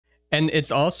And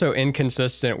it's also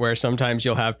inconsistent where sometimes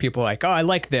you'll have people like, oh, I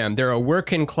like them. They're a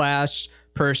working class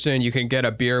person you can get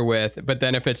a beer with. But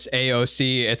then if it's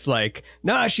AOC, it's like,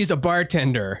 nah, she's a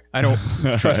bartender. I don't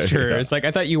trust her. It's like,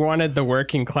 I thought you wanted the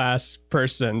working class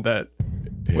person that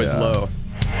was low.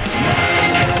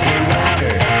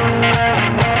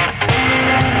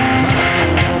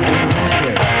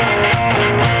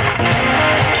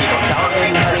 Keep on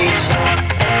talking, honeys.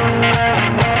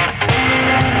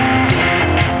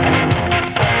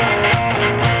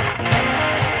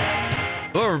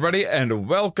 Hello, everybody, and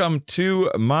welcome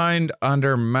to Mind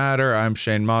Under Matter. I'm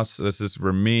Shane Mauss. This is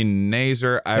Ramin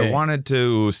Nazer. I wanted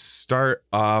to start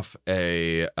off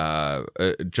just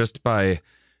by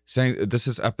saying this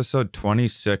is episode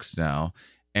 26 now,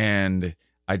 and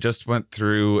I just went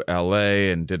through LA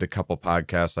and did a couple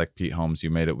podcasts like Pete Holmes, You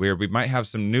Made It Weird. We might have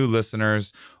some new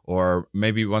listeners, or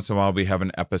maybe once in a while we have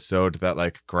an episode that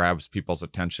like grabs people's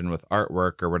attention with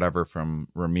artwork or whatever from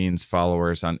Ramin's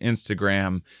followers on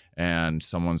Instagram. And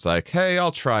someone's like, hey,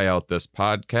 I'll try out this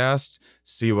podcast,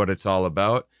 see what it's all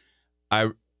about.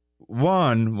 I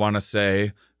want to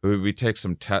say we take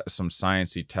some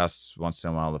sciencey tests once in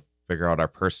a while to figure out our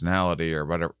personality or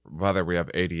whether we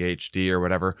have ADHD or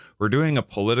whatever. We're doing a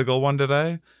political one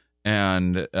today,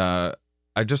 and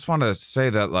I just want to say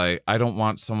that like I don't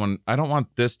want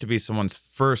this to be someone's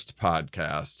first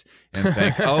podcast and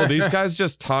think, oh, these guys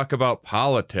just talk about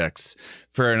politics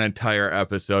for an entire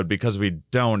episode, because we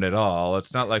don't at all.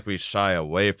 It's not like we shy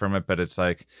away from it, but it's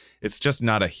like it's just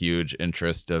not a huge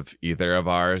interest of either of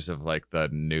ours of like the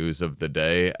news of the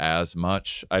day as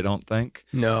much, I don't think.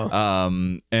 No.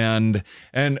 And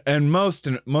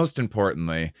most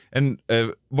importantly, and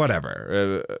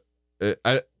whatever.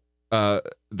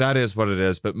 That is what it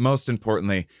is. But most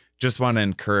importantly, just want to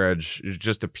encourage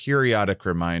just a periodic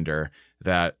reminder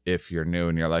that if you're new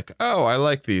and you're like, oh, I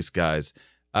like these guys,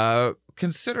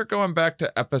 consider going back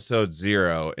to episode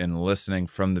 0 and listening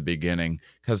from the beginning,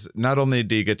 because not only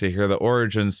do you get to hear the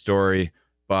origin story,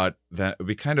 but that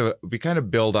we kind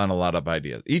of build on a lot of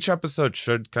ideas. Each episode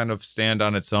should kind of stand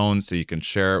on its own, so you can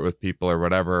share it with people or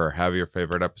whatever, or have your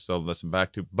favorite episode listen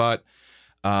back to. But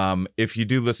if you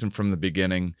do listen from the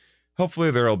beginning,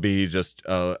 hopefully there'll be just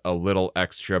a little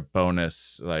extra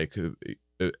bonus, like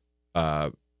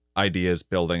ideas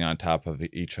building on top of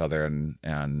each other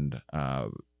and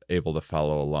able to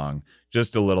follow along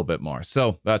just a little bit more.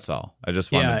 So that's all. I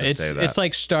just wanted to say that. It's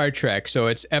like Star Trek. So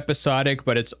it's episodic,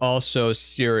 but it's also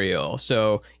serial.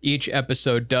 So each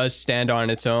episode does stand on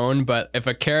its own, but if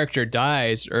a character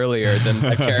dies earlier, then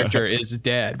the character is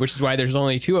dead, which is why there's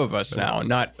only 2 of us now,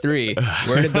 not 3.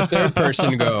 Where did the third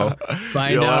person go?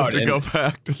 Find You'll out. Have to go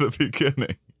back to the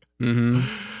beginning. Mm-hmm.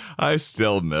 I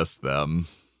still miss them.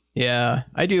 Yeah,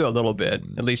 I do a little bit,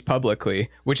 at least publicly,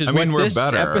 which is what we're this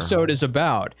better. episode is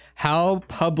about. How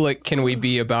public can we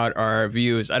be about our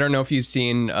views? I don't know if you've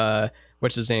seen,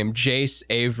 what's his name? Jace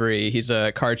Avery. He's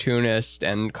a cartoonist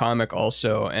and comic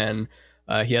also. And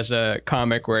he has a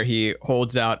comic where he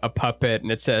holds out a puppet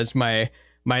and it says, my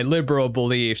liberal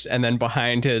beliefs. And then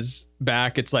behind his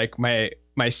back, it's like my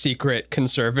secret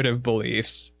conservative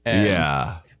beliefs. And,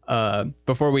 yeah.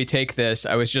 Before we take this,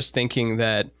 I was just thinking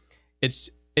that it's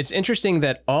interesting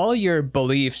that all your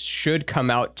beliefs should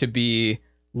come out to be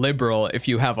liberal if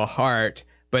you have a heart,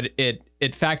 but it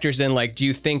factors in like, do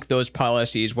you think those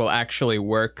policies will actually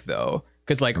work though?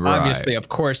 Because like, obviously, of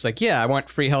course, like, yeah, I want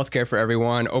free healthcare for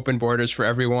everyone, open borders for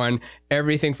everyone,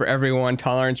 everything for everyone,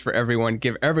 tolerance for everyone,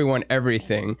 give everyone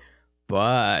everything.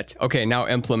 But okay, now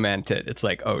implement it. It's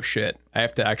like, oh shit, I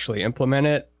have to actually implement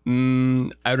it.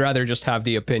 I'd rather just have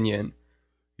the opinion.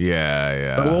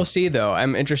 Yeah. But we'll see, though.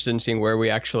 I'm interested in seeing where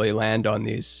we actually land on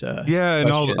these.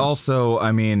 And also,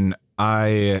 I mean,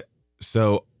 it's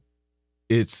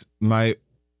my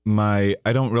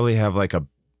I don't really have like a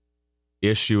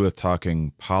issue with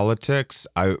talking politics.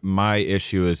 My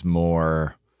issue is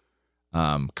more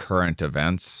current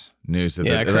events, news of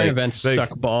the current events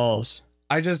suck balls.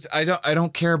 I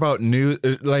don't care about news.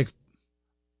 Like,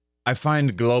 I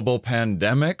find global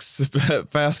pandemics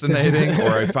fascinating,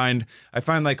 or I find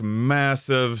like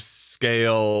massive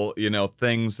scale,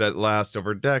 things that last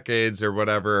over decades or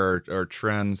whatever, or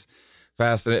trends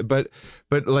fascinating. But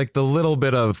like the little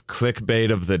bit of clickbait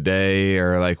of the day,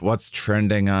 or like what's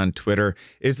trending on Twitter,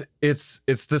 it's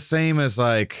the same as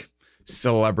like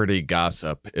celebrity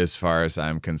gossip as far as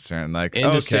I'm concerned. Like,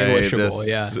 okay,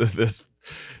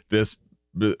 this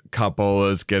couple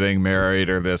is getting married,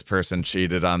 or this person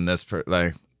cheated on this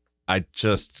like, I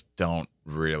just don't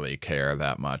really care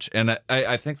that much. And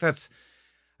I think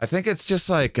it's just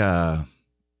like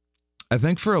I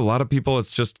think for a lot of people,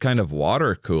 it's just kind of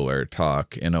water cooler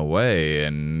talk in a way.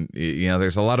 And,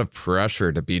 there's a lot of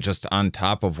pressure to be just on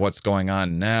top of what's going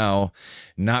on now,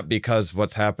 not because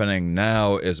what's happening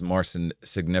now is more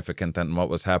significant than what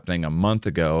was happening a month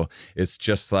ago. It's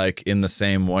just like in the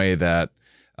same way that,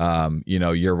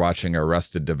 you're watching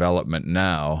Arrested Development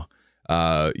now.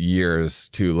 Years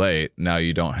too late. Now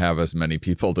you don't have as many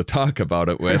people to talk about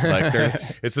it with. Like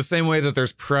it's the same way that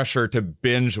there's pressure to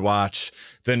binge watch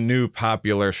the new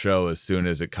popular show as soon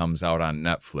as it comes out on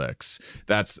Netflix.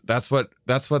 That's what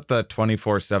the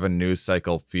 24/7 news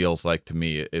cycle feels like to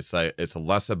me. It's like it's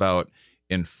less about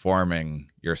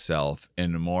informing yourself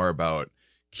and more about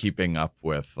keeping up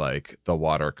with like the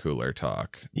water cooler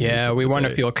talk. Yeah, we want to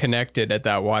feel connected at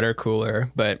that water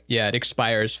cooler, but yeah, it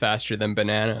expires faster than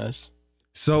bananas.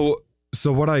 So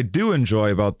what I do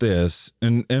enjoy about this,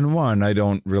 and one, I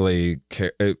don't really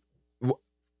care.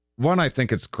 One, I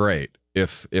think it's great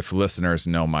if listeners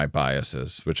know my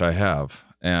biases, which I have,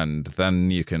 and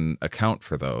then you can account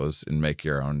for those and make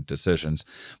your own decisions.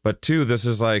 But two, this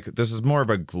is more of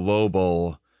a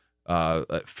global,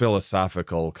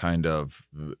 philosophical kind of,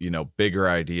 bigger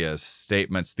ideas,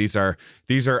 statements. These are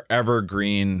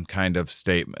evergreen kind of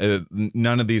statement.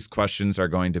 None of these questions are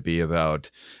going to be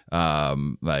about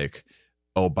like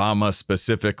Obama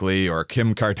specifically or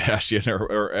Kim Kardashian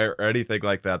or anything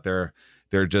like that.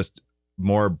 They're just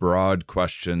more broad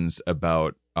questions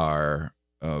about our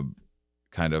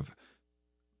kind of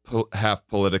half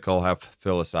political, half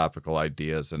philosophical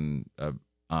ideas and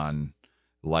on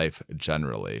life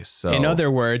generally. So in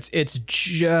other words, it's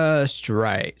just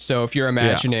right. So if you're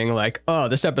imagining like, oh,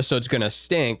 this episode's gonna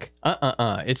stink,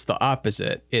 it's the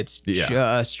opposite. It's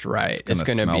just right. It's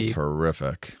gonna smell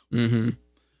terrific. Mm-hmm.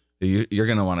 You're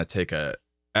gonna want to take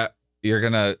you're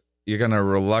gonna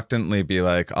reluctantly be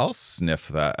like, I'll sniff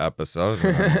that episode.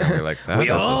 And I'm gonna be like, that we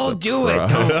all do it,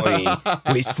 don't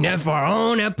we? We sniff our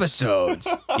own episodes.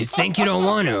 You think you don't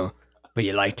want to, but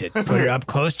you like to put it up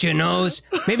close to your nose,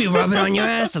 maybe rub it on your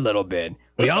ass a little bit.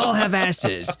 We all have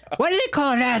asses. Why do they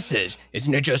call it asses?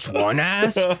 Isn't it just one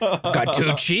ass? I've got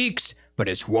two cheeks, but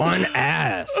it's one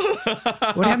ass.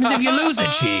 What happens if you lose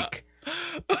a cheek?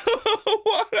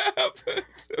 What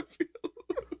happens if you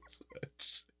lose a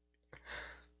cheek?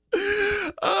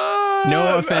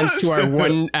 No offense to our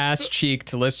one-ass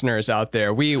cheeked listeners out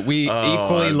there. We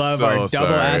equally love our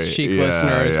double-ass cheek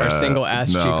listeners, our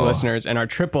single-ass cheek listeners, and our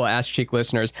triple-ass cheek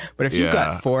listeners. But if you've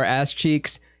got four-ass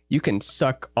cheeks, you can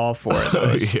suck all four of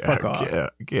those. Fuck off.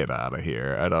 Get out of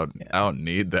here. I don't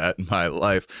need that in my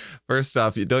life. First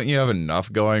off, don't you have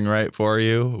enough going right for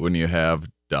you when you have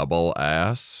double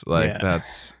ass? Like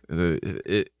that's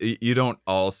you don't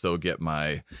also get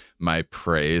my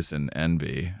praise and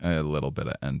envy, a little bit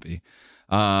of envy.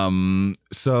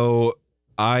 So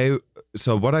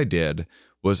what I did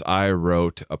was I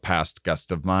wrote a past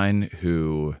guest of mine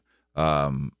who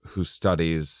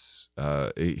studies,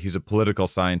 he's a political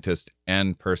scientist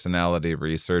and personality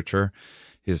researcher.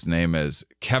 His name is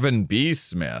Kevin B.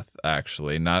 Smith,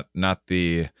 actually, not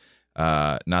the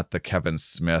Kevin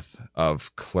Smith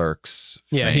of Clerks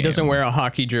fame. Yeah, he doesn't wear a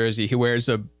hockey jersey. He wears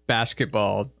a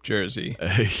basketball jersey.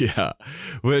 Yeah.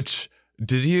 Which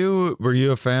were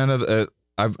you a fan of?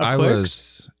 I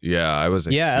was a I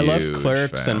loved huge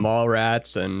Clerks fan. and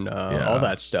Mallrats and all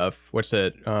that stuff. What's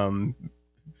it?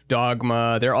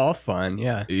 Dogma. They're all fun.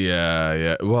 Yeah.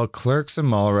 Yeah. Well, Clerks and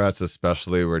Mallrats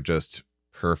especially were just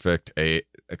perfect. I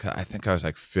think I was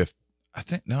like 15. I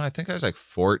think I was like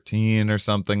 14 or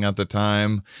something at the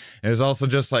time. It was also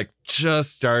just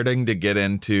starting to get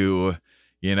into,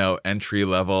 entry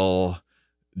level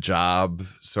job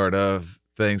sort of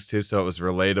things too. So it was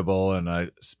relatable, and I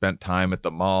spent time at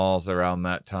the malls around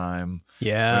that time.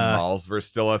 Yeah. When malls were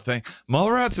still a thing.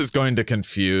 Mallrats is going to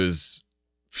confuse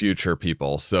future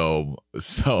people so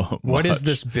what much. is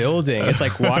this building? It's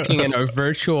like walking in a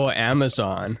virtual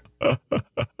Amazon. Man,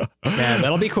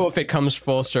 that'll be cool if it comes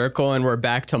full circle and we're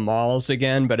back to malls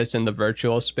again, but it's in the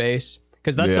virtual space,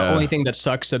 because that's the only thing that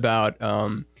sucks about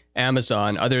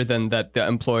Amazon, other than that the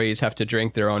employees have to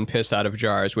drink their own piss out of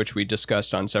jars, which we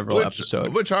discussed on several episodes,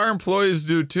 which our employees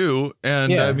do too.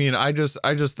 And I mean, I just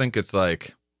think it's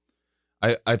like,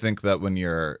 I think that when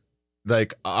you're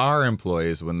like our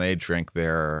employees, when they drink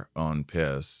their own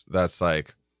piss, that's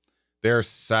like they're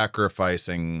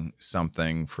sacrificing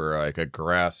something for like a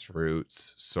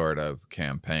grassroots sort of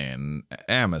campaign.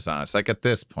 Amazon, it's like at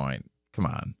this point, come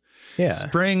on. Yeah.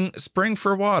 Spring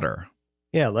for water.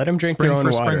 Yeah, let them drink their own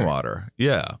water. Spring water.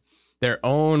 Yeah. Their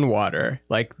own water.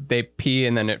 Like they pee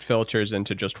and then it filters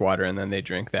into just water and then they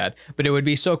drink that. But it would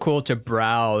be so cool to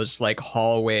browse like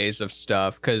hallways of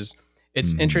stuff, because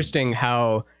it's interesting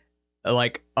how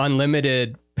like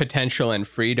unlimited potential and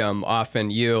freedom often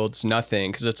yields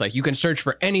nothing, because it's like you can search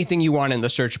for anything you want in the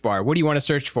search bar. What do you want to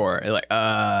search for? Like,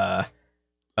 I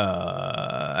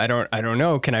don't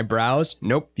know. Can I browse?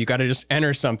 Nope. You got to just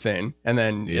enter something, and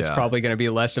then it's probably going to be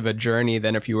less of a journey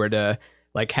than if you were to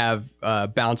like have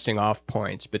bouncing off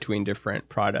points between different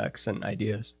products and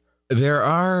ideas. There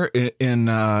are in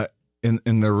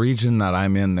the region that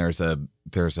I'm in. There's a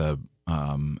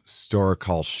store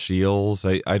called Shields.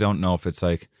 I don't know if it's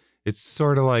like, it's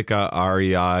sort of like a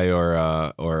REI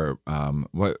or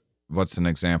what's an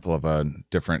example of a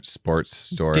different sports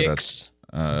store? Dick's.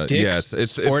 That's Dick's yes,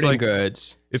 it's sporting like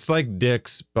goods. It's like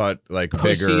Dick's, but like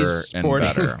Pussy's bigger sporting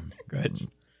and better. goods.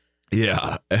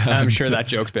 Yeah, I'm sure that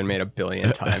joke's been made a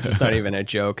billion times. It's not even a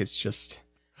joke. It's just.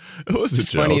 It was a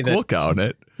joke. Funny that, we'll count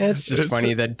it. It's just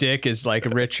funny that Dick is like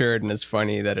Richard, and it's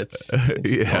funny that it's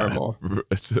normal.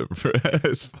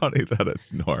 It's funny that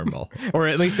it's normal. Or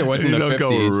at least it wasn't you the don't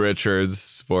 50s. go Richard's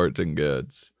Sporting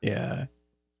Goods. Yeah.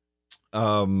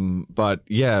 But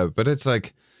it's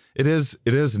like it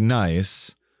is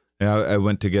nice. I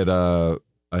went to get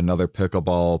another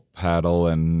pickleball paddle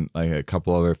and like a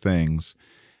couple other things,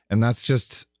 and that's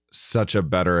just such a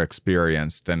better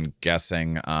experience than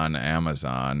guessing on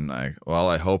Amazon. Like, well,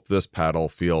 I hope this paddle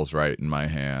feels right in my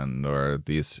hand, or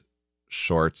these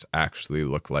shorts actually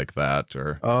look like that,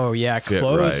 or oh yeah,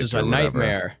 clothes right, is a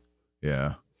nightmare.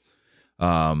 Yeah.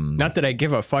 Not that I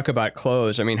give a fuck about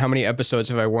clothes. I mean, how many episodes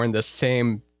have I worn the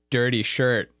same dirty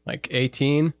shirt? Like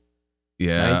 18?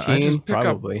 Yeah, 19?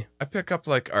 Probably. I pick up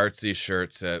like artsy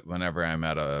shirts whenever I'm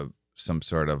at some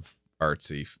sort of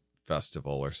artsy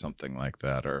festival or something like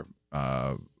that, or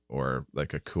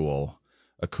like a cool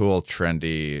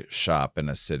trendy shop in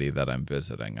a city that I'm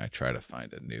visiting. I try to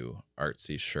find a new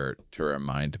artsy shirt to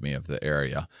remind me of the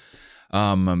area.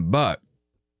 And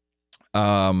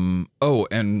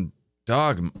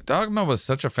Dogma was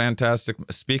such a fantastic.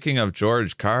 Speaking of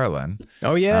George Carlin.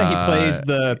 Oh yeah, he plays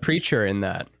the preacher in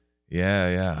that.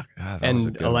 Yeah. God,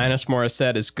 and Alanis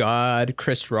Morissette is God.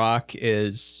 Chris Rock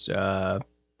is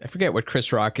I forget what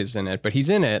Chris Rock is in it, but he's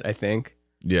in it, I think.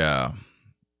 Yeah,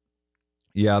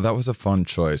 that was a fun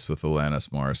choice with Alanis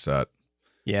Morissette.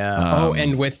 Yeah.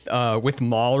 And with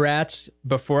Mallrats,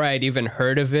 before I'd even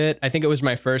heard of it, I think it was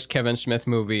my first Kevin Smith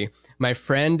movie. My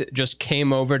friend just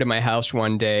came over to my house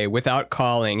one day without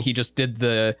calling. He just did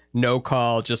the no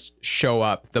call, just show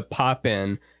up, the pop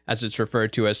in, as it's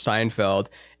referred to as Seinfeld.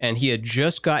 And he had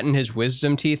just gotten his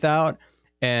wisdom teeth out,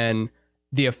 and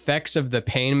the effects of the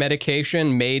pain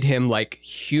medication made him like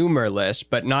humorless,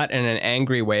 but not in an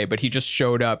angry way. But he just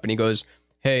showed up and he goes,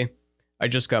 "Hey, I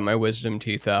just got my wisdom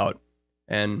teeth out.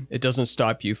 And it doesn't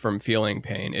stop you from feeling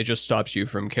pain. It just stops you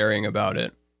from caring about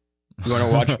it. You want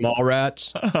to watch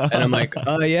Mallrats?" And I'm like,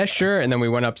 yeah, sure. And then we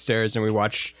went upstairs and we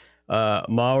watched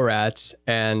Mallrats,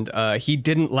 and he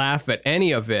didn't laugh at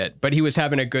any of it, but he was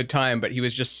having a good time, but he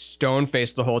was just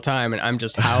stone-faced the whole time, and I'm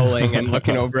just howling and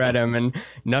looking over at him and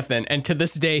nothing. And to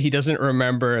this day, he doesn't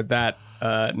remember that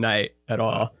night at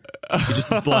all. He just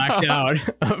blacked out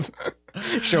of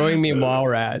showing me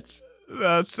Mallrats.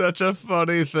 That's such a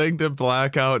funny thing to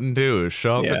black out and do.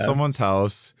 Show up at someone's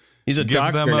house. He's a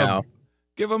doctor now.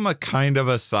 Give them a kind of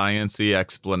a science-y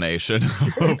explanation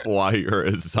of why you're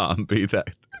a zombie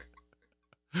that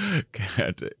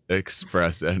can't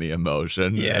express any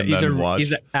emotion. Yeah, and he's then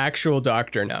an actual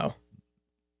doctor now.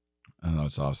 Oh,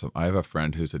 that's awesome. I have a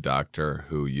friend who's a doctor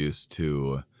who we used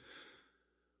to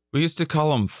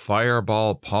call him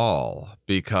Fireball Paul,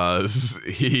 because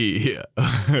he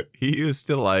used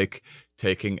to like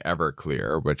taking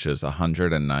Everclear, which is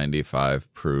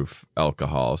 195 proof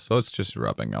alcohol. So it's just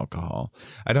rubbing alcohol.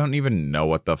 I don't even know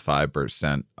what the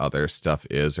 5% other stuff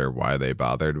is or why they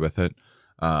bothered with it.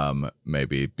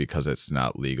 Maybe because it's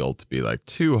not legal to be like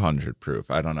 200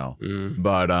 proof. I don't know.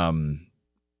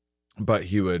 But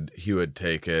he would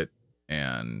take it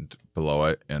and blow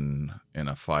it in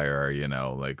a fire,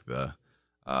 like the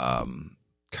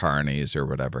carnies or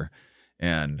whatever.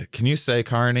 And can you say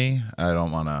carny? I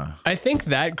don't want to. I think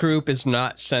that group is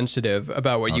not sensitive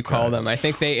about what you call them. I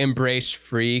think they embrace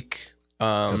freak.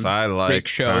 Because I like freak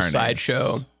show, carnies.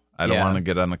 sideshow. I don't want to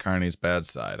get on the carnies' bad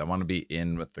side. I want to be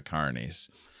in with the carnies.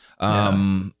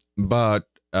 But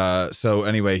so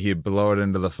anyway, he'd blow it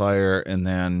into the fire, and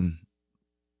then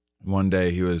one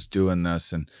day he was doing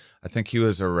this, and I think he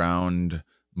was around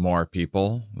more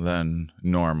people than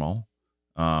normal.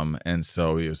 And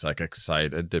so he was like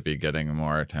excited to be getting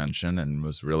more attention and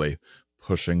was really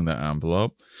pushing the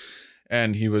envelope.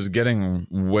 And he was getting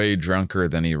way drunker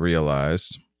than he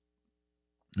realized,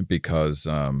 because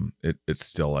it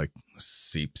still like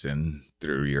seeps in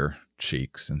through your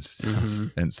cheeks and stuff.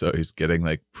 And so he's getting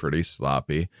like pretty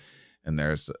sloppy. And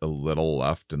there's a little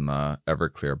left in the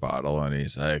Everclear bottle. And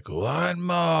he's like, one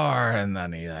more. And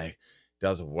then he like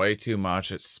does way too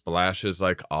much. It splashes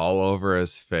like all over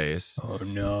his face. Oh,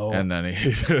 no. And then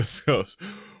he just goes,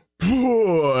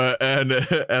 and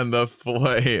the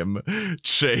flame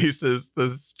chases the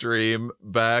stream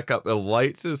back up. It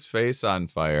lights his face on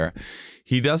fire.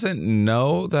 He doesn't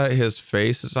know that his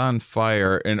face is on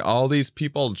fire, and all these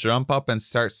people jump up and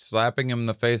start slapping him in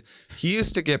the face. He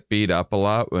used to get beat up a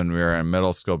lot when we were in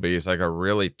middle school, but he's like a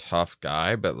really tough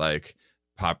guy, but like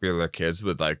popular kids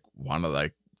would like want to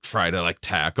like try to like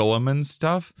tackle him and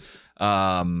stuff.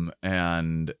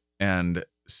 And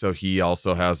so he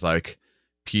also has like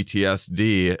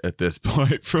PTSD at this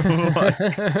point from like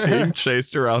being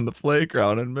chased around the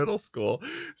playground in middle school.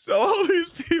 So all these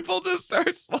people just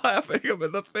start slapping him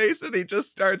in the face, and he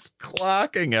just starts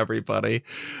clocking everybody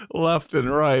left and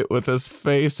right with his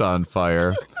face on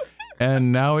fire.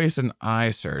 And now he's an eye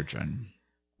surgeon.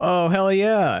 Oh, hell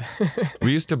yeah.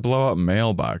 We used to blow up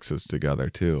mailboxes together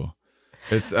too.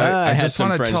 I just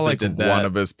want to tell like one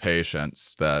of his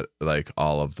patients that like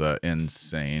all of the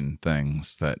insane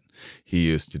things that he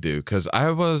used to do, because I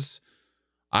was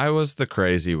the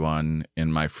crazy one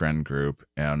in my friend group,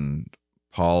 and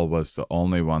Paul was the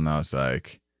only one that was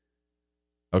like,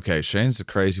 okay, Shane's the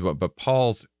crazy one, but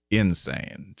Paul's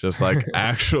insane, just like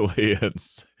actually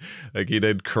insane. Like he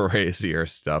did crazier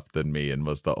stuff than me and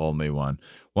was the only one.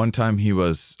 One time he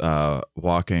was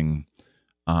walking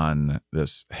on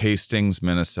this Hastings,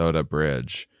 Minnesota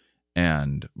bridge,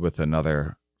 and with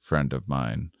another friend of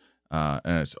mine,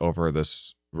 and it's over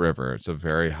this river. It's a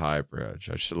very high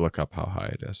bridge. I should look up how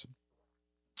high it is.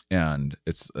 And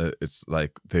it's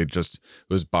like it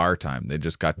was bar time. They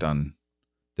just got done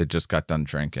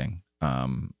drinking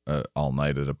all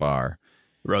night at a bar,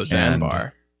 Roseanne and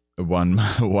bar. One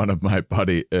of my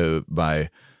buddy my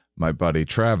buddy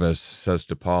Travis says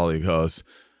to Paul, he goes,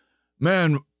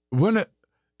 man,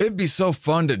 it'd be so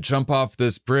fun to jump off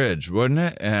this bridge, wouldn't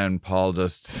it? And Paul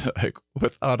just like,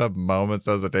 without a moment's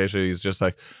hesitation, he's just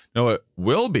like, no, it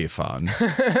will be fun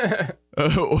when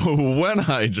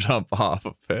I jump off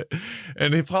of it.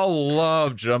 And Paul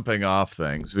loved jumping off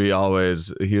things. He was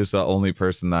the only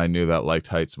person that I knew that liked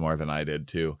heights more than I did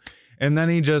too. And then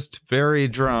he just very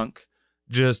drunk,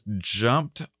 just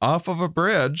jumped off of a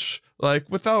bridge, like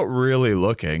without really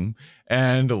looking,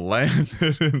 and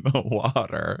landed in the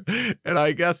water. And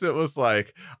I guess it was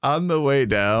like on the way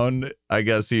down, I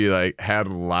guess he like had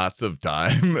lots of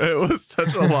time. It was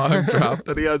such a long drop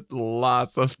that he had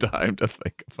lots of time to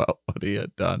think about what he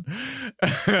had done.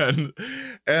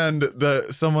 And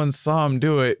someone saw him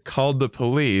do it, called the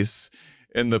police,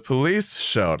 and the police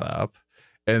showed up,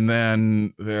 and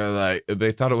then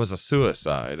they thought it was a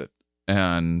suicide.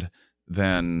 And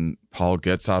then Paul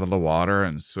gets out of the water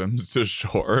and swims to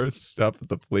shore and stuff.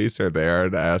 The police are there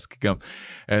and asking him.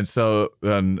 And so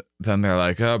then they're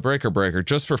like, breaker,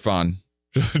 just for fun.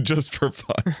 Just for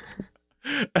fun.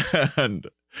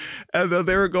 and then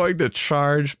they were going to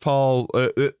charge Paul.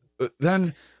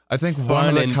 Then I think one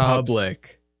of the cops.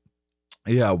 Public.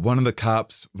 Yeah, one of the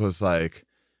cops was like,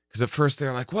 because at first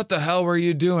they're like, what the hell were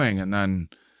you doing? And then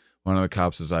one of the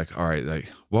cops is like, all right,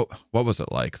 like, what was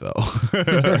it like, though?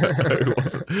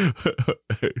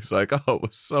 He's like, oh, it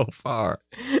was so far.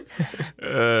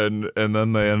 And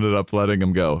then they ended up letting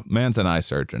him go. Man's an eye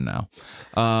surgeon now.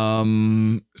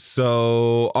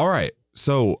 So, all right.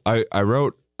 So I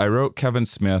wrote Kevin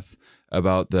Smith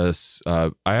about this.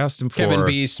 I asked him for Kevin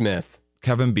B. Smith.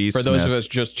 For those of us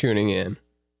just tuning in.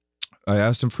 I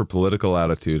asked him for political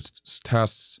attitudes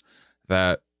tests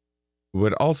that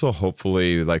would also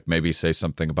hopefully like maybe say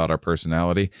something about our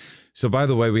personality. So by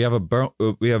the way, we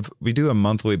do a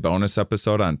monthly bonus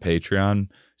episode on Patreon.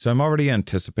 So I'm already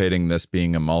anticipating this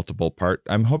being a multiple part.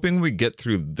 I'm hoping we get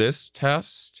through this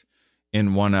test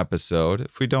in one episode.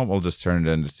 If we don't, we'll just turn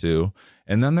it into two.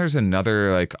 And then there's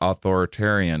another like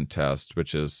authoritarian test,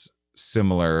 which is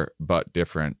similar but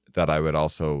different, that I would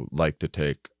also like to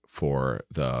take for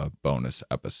the bonus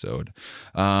episode.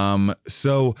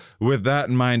 So with that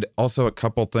in mind, also a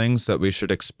couple things that we should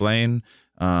explain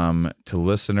to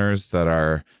listeners that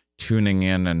are tuning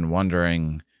in and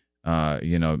wondering,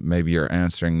 maybe you're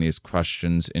answering these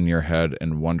questions in your head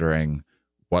and wondering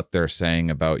what they're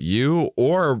saying about you,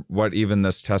 or what even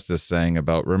this test is saying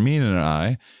about Ramin and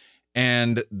I.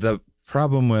 And the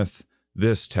problem with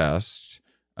this test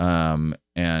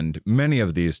and many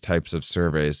of these types of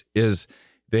surveys is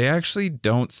they actually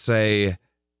don't say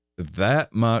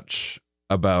that much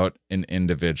about an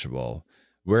individual.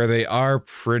 Where they are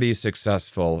pretty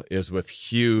successful is with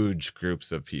huge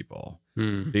groups of people.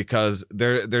 because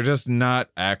they're just not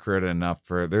accurate enough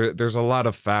for there's a lot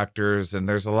of factors, and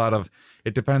there's a lot of,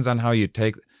 it depends on how you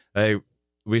take.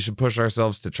 We should push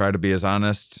ourselves to try to be as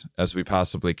honest as we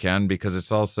possibly can, because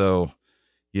it's also,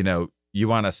 you know, you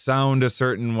want to sound a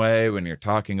certain way when you're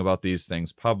talking about these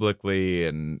things publicly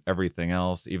and everything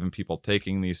else. Even people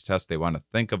taking these tests, they want to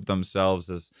think of themselves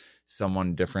as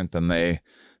someone different than they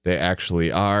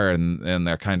actually are, and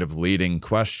they're kind of leading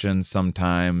questions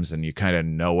sometimes, and you kind of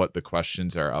know what the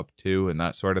questions are up to and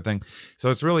that sort of thing.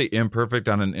 So it's really imperfect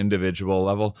on an individual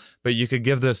level, but you could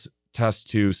give this test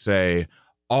to, say,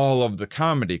 all of the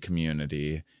comedy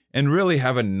community, and really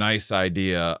have a nice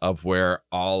idea of where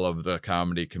all of the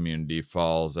comedy community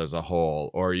falls as a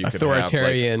whole. Or you could have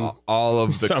like all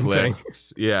of the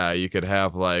cliques. Yeah, you could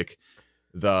have like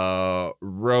the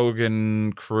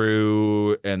Rogan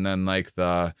crew, and then like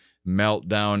the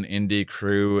Meltdown indie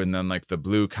crew, and then like the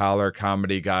blue collar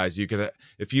comedy guys. You could,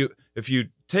 if you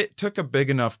took a big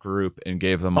enough group and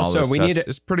gave them all this test,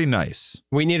 it's pretty nice.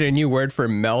 We need a new word for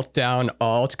Meltdown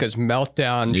alt, because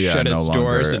Meltdown shut its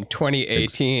doors in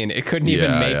 2018. It couldn't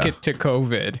even make it to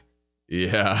COVID.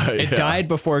 It died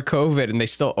before COVID, and they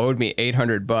still owed me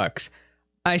 $800.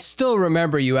 I still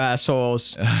remember you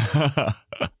assholes.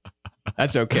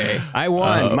 That's okay. I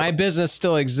won. My business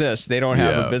still exists. They don't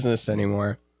have a business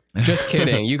anymore. Just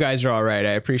kidding. You guys are all right.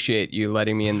 I appreciate you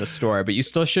letting me in the store, but you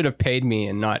still should have paid me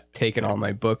and not taken all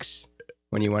my books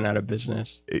when you went out of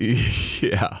business.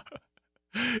 Yeah.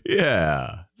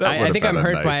 I think I'm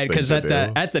hurt by it, because at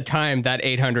the time, that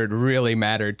 800 really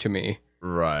mattered to me.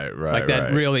 Right. Like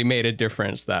that really made a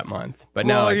difference that month. But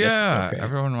now, I guess it's okay.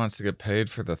 Everyone wants to get paid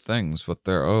for the things what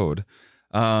they're owed.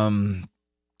 But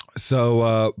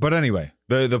anyway,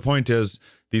 the point is,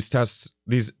 these tests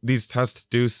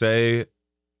do say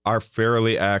are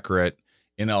fairly accurate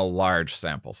in a large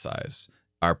sample size,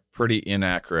 are pretty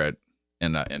inaccurate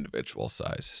in an individual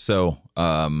size. So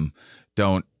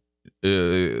don't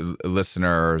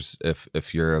listeners,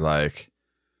 if you're like,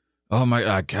 oh my,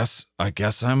 I guess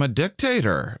I'm a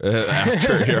dictator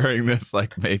after hearing this,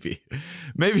 like maybe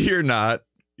you're not.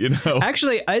 You know,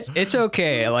 actually, it's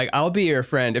okay. Like, I'll be your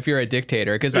friend if you're a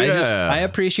dictator, because I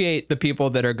appreciate the people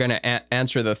that are going to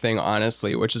answer the thing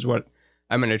honestly, which is what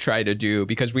I'm going to try to do,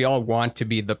 because we all want to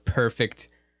be the perfect,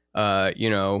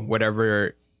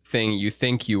 whatever thing you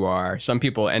think you are. Some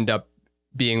people end up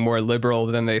being more liberal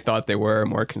than they thought they were,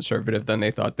 more conservative than they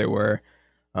thought they were.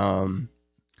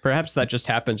 Perhaps that just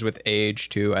happens with age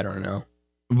too. I don't know.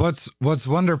 What's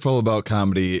wonderful about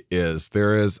comedy is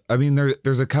there's a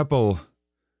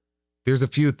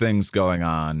few things going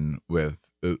on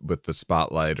with the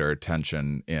spotlight or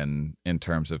attention in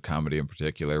terms of comedy in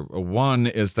particular. One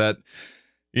is that,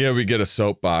 we get a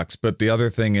soapbox, but the other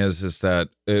thing is that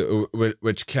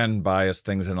which can bias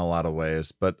things in a lot of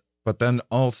ways, but then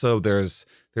also there's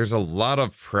a lot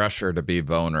of pressure to be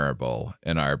vulnerable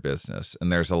in our business, and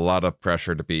there's a lot of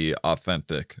pressure to be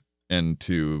authentic and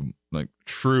to like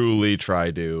truly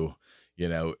try to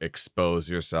expose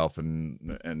yourself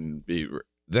and be.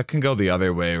 That can go the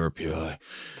other way, where people are like,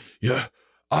 yeah,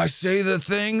 I say the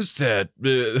things that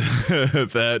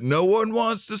that no one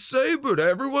wants to say, but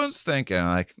everyone's thinking.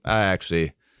 Like, I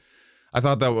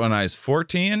thought that when I was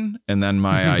 14, and then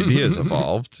my ideas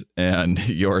evolved, and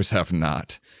yours have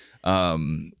not.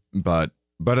 But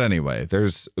anyway,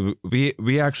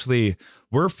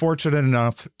 we're fortunate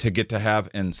enough to get to have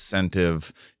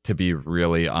incentive to be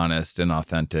really honest and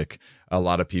authentic. A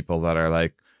lot of people that are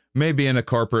like, maybe in a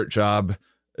corporate job,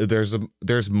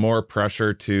 there's more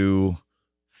pressure to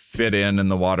fit in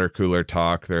the water cooler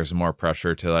talk. There's more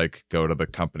pressure to like go to the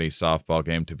company softball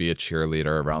game, to be a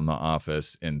cheerleader around the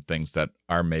office, in things that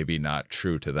are maybe not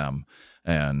true to them.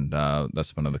 And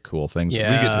that's one of the cool things we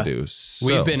get to do. So,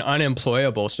 we've been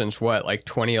unemployable since what, like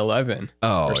 2011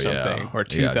 or something, or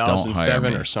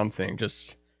 2007 or something.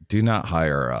 Just do not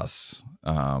hire us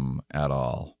at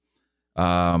all.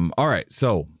 All right,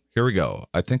 so here we go.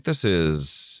 I think this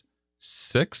is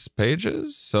 6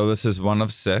 pages. So this is one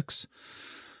of 6.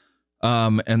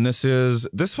 And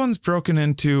this one's broken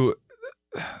into,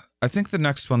 I think the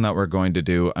next one that we're going to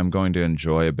do, I'm going to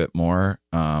enjoy a bit more,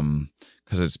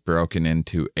 because it's broken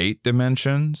into 8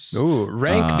 dimensions. Ooh,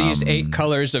 rank these 8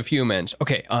 colors of humans.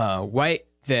 Okay, white,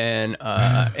 then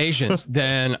Asians,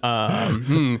 then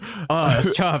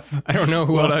it's tough. I don't know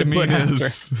who else to put after.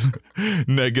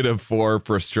 -4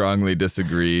 for strongly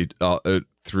disagree,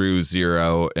 through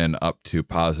 0 and up to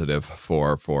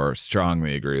 +4 for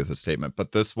strongly agree with the statement.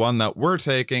 But this one that we're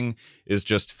taking is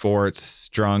just 4. It's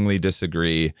strongly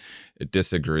disagree,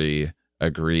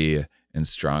 agree, and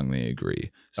strongly agree.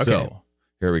 Okay. So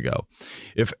Here we go.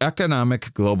 If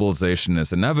economic globalization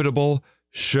is inevitable,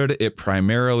 should it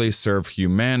primarily serve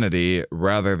humanity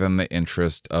rather than the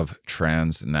interest of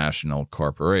transnational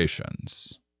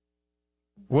corporations?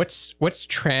 What's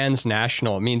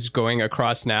transnational? It means going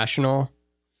across national?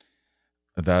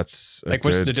 That's like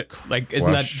what's the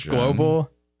isn't that global?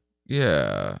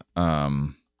 Yeah.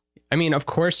 I mean, of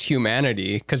course,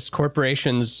 humanity, because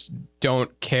corporations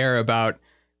don't care about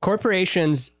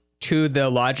corporations to the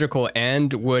logical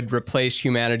end would replace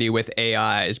humanity with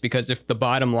AIs, because if the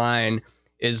bottom line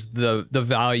is the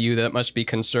value that must be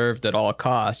conserved at all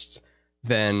costs,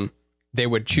 then they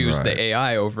would choose the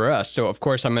AI over us. So of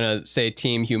course I'm going to say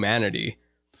team humanity.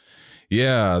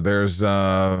 Yeah, there's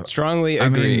strongly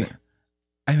agree.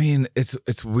 I mean,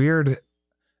 it's weird.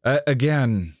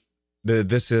 Again,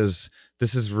 this is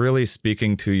really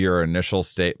speaking to your initial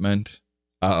statement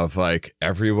of like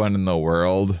everyone in the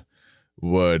world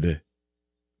would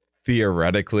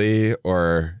theoretically,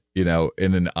 or in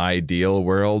an ideal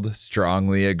world,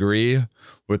 strongly agree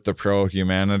with the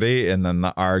pro-humanity, and then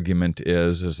the argument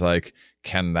is like,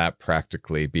 can that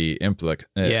practically be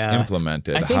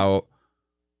implemented? How?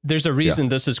 There's a reason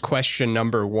this is question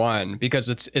number one, because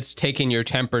it's taking your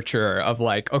temperature of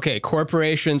like, okay,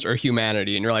 corporations or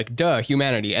humanity, and you're like, duh,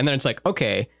 humanity, and then it's like,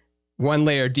 okay, one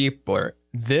layer deeper,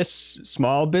 this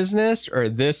small business or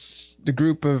this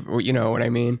group of, you know what I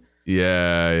mean?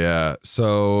 Yeah.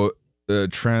 So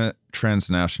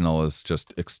transnational is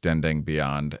just extending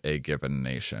beyond a given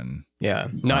nation. Yeah,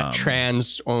 not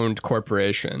trans-owned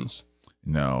corporations.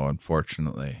 No,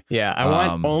 unfortunately. Yeah, I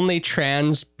want only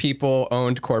trans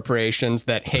people-owned corporations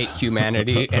that hate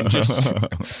humanity and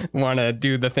just want to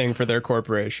do the thing for their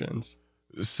corporations.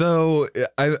 So,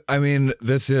 I mean,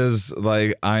 this is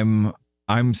like, I'm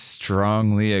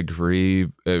strongly agree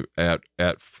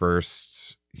at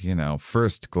first,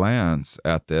 first glance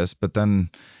at this, but then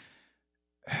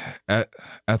at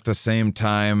the same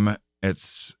time,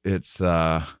 it's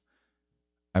I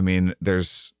mean,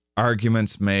 there's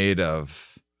arguments made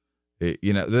of,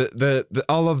 the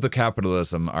all of the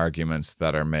capitalism arguments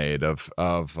that are made of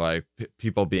like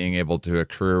people being able to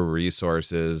accrue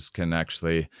resources can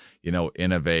actually,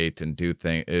 innovate and do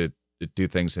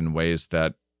things in ways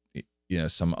that,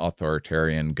 some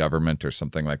authoritarian government or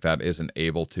something like that isn't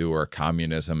able to, or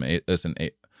communism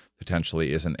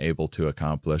potentially isn't able to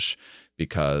accomplish,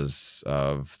 because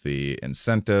of the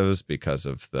incentives, because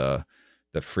of the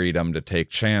freedom to take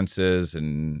chances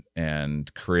and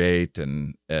create,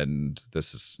 and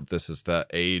this is the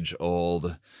age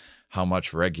old, how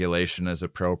much regulation is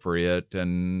appropriate,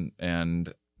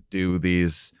 and do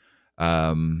these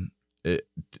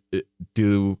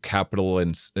do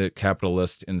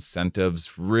capitalist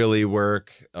incentives really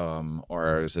work,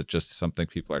 or is it just something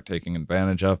people are taking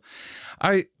advantage of?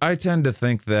 I tend to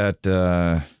think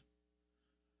that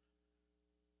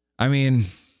I mean,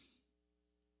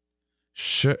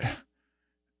 should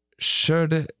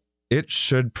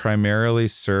primarily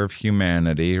serve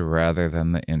humanity rather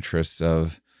than the interests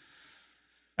of,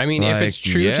 I mean, if it's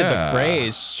true to the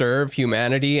phrase serve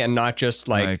humanity and not just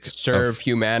like serve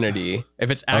humanity, if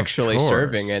it's actually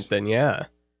serving it, then yeah.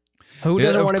 Who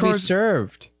doesn't want to be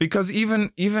served? Because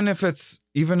even if it's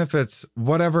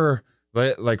whatever,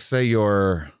 like say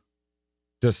you're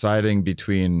deciding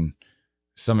between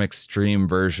some extreme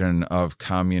version of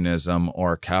communism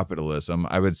or capitalism,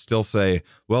 I would still say,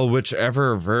 well,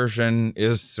 whichever version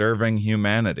is serving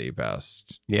humanity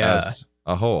best as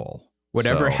a whole.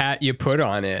 Whatever hat you put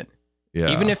on it.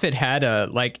 Yeah. Even if it had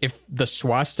if the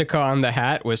swastika on the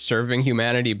hat was serving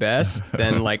humanity best,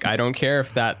 then I don't care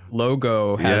if that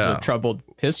logo has a troubled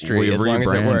history, as long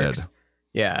as it works.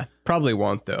 Yeah. Probably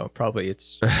won't though. Probably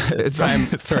it's time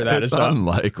for that. It's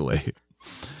unlikely.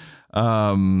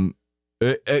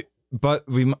 But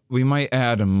we might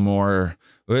add more.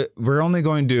 We're only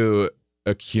going to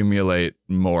accumulate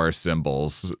more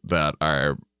symbols that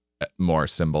are more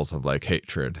symbols of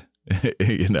hatred,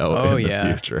 in the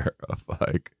future of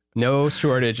no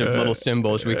shortage of little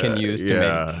symbols we can use to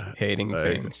make hating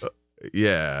things.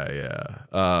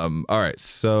 All right.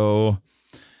 So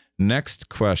next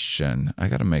question, I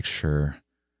got to make sure.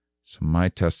 So my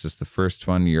test is the first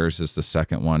one. Yours is the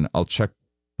second one. I'll check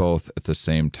both at the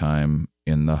same time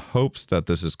in the hopes that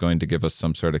this is going to give us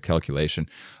some sort of calculation.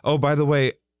 Oh, by the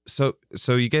way, so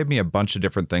you gave me a bunch of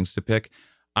different things to pick.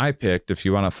 I picked, if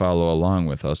you want to follow along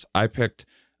with us, I picked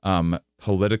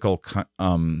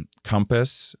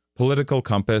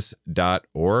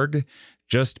politicalcompass.org,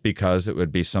 just because it would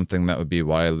be something that would be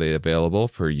widely available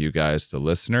for you guys, the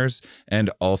listeners. And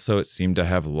also it seemed to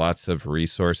have lots of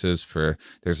resources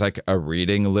there's like a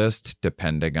reading list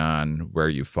depending on where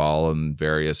you fall in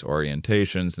various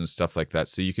orientations and stuff like that.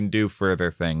 So you can do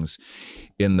further things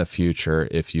in the future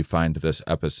if you find this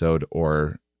episode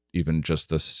or even just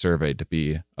this survey to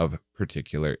be of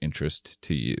particular interest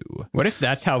to you. What if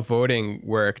that's how voting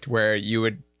worked, where you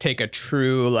would take a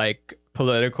true like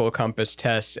political compass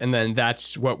test and then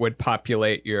that's what would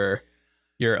populate your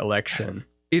election?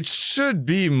 It should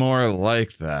be more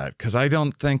like that, because I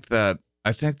think that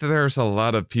there's a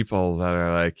lot of people that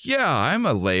are like, yeah,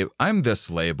 I'm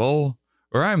this label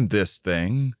or I'm this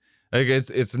thing. Like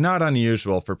it's not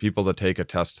unusual for people to take a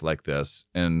test like this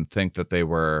and think that they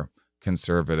were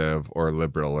conservative or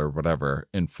liberal or whatever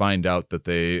and find out that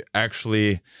they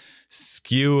actually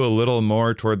skew a little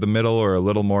more toward the middle or a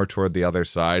little more toward the other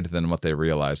side than what they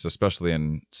realized, especially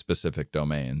in specific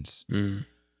domains.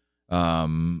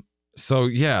 So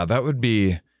yeah, that would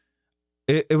be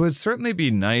it would certainly be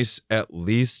nice, at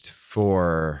least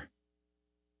for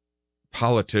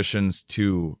politicians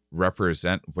to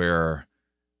represent where,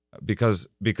 because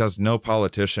no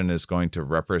politician is going to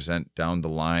represent down the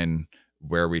line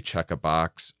where we check a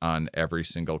box on every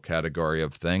single category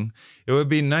of thing. It would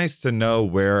be nice to know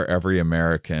where every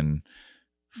American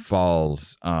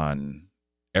falls on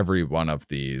every one of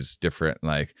these different,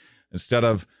 like, instead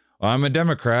of, well, I'm a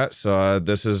Democrat, so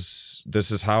this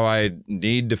is how I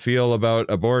need to feel about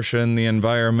abortion, the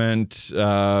environment,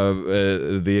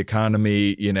 the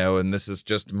economy, and this is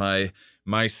just my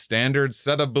standard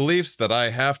set of beliefs that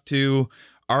I have to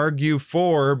argue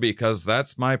for because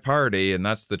that's my party and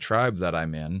that's the tribe that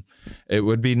I'm in. It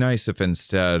would be nice if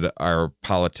instead our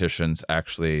politicians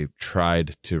actually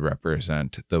tried to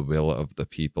represent the will of the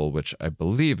people, which I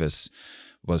believe was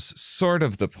sort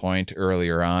of the point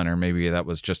earlier on, or maybe that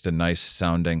was just a nice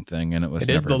sounding thing and it was.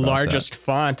 It is the largest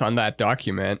font on that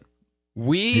document.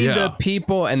 We the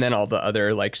people, and then all the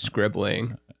other like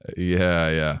scribbling.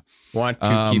 Yeah. Want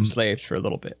to keep slaves for a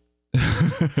little bit.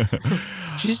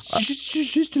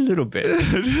 just a little bit.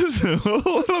 Just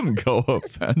let them go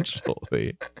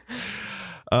eventually.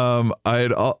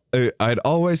 I'd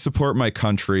always support my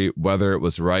country whether it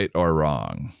was right or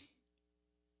wrong.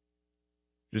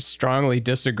 Just strongly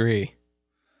disagree.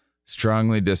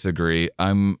 Strongly disagree.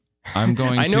 I'm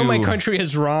going I know my country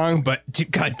is wrong, but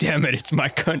God damn it, it's my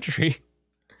country.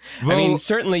 Well, I mean,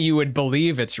 certainly you would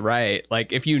believe it's right.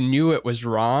 Like, if you knew it was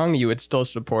wrong, you would still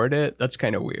support it. That's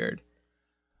kind of weird.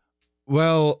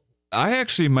 Well, I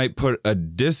actually might put a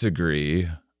disagree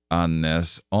on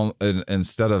this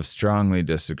instead of strongly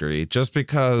disagree, just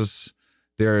because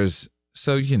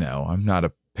I'm not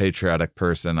a patriotic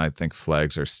person. I think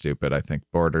flags are stupid. I think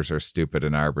borders are stupid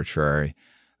and arbitrary.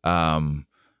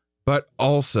 But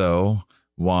also,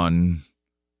 one,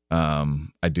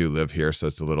 I do live here, so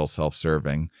it's a little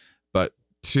self-serving. But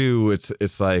two,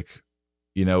 it's like,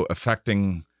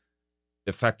 affecting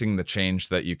the change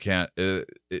that you can't,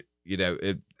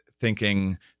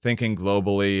 thinking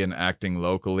globally and acting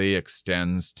locally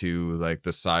extends to like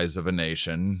the size of a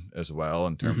nation as well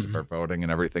in terms of our voting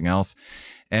and everything else.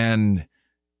 And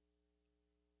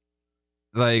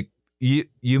like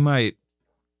you might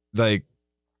like,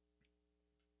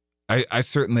 I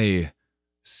certainly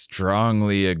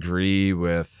strongly agree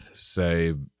with,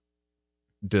 say,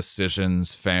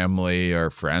 decisions family or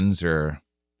friends or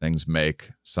things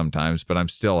make sometimes, but I'm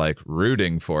still like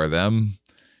rooting for them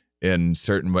in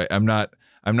certain way. I'm not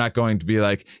going to be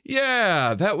like,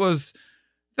 yeah, that was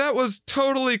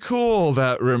totally cool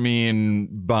that Ramin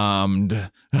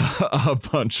bombed a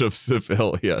bunch of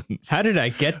civilians. How did I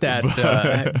get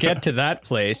that get to that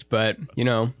place? But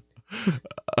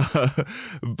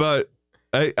but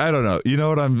I don't know. You know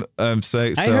what I'm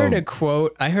saying? I heard a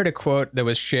quote that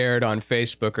was shared on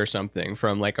Facebook or something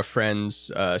from like a friend's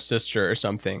sister or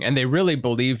something, and they really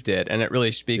believed it, and it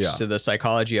really speaks to the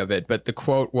psychology of it. But the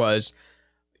quote was,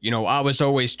 I was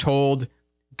always told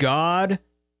God,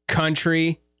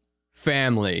 country,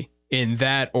 family in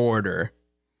that order.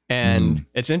 And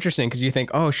it's interesting because you think,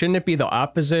 oh, shouldn't it be the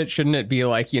opposite? Shouldn't it be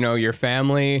like, your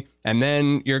family and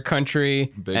then your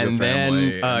country and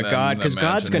then God? Because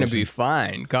God's going to be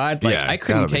fine. God, like, I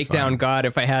couldn't take down God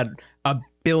if I had 1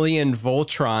 billion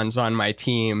Voltrons on my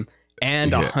team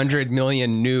and 100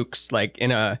 million nukes like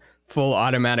in a full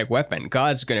automatic weapon.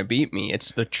 God's going to beat me.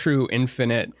 It's the true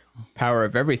infinite power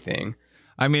of everything.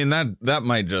 I mean, that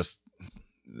might just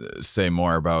say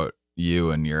more about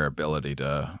you and your ability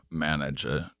to manage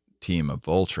a team of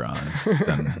Voltrons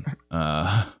than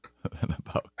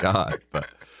about God,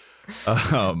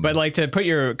 but like to put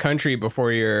your country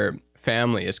before your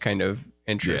family is kind of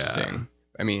interesting.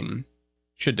 I mean,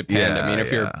 should depend. I mean,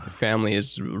 if your family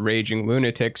is raging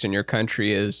lunatics and your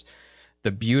country is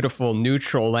the beautiful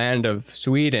neutral land of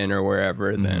Sweden or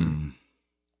wherever, then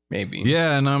maybe.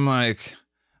 Yeah, and I'm like,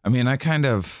 I mean, I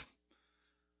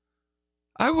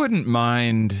wouldn't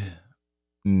mind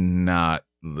not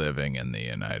living in the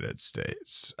United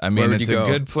States. I mean, it's a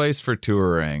good place for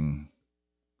touring.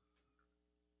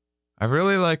 I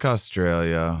really like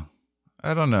Australia.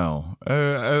 I don't know.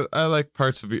 I like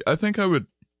parts of it. I think I would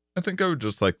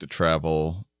just like to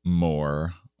travel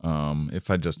more. If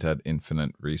I just had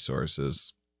infinite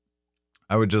resources,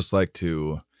 I would just like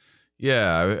to.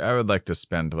 Yeah, I would like to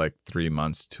spend like 3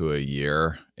 months to a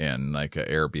year in like an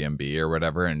Airbnb or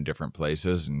whatever in different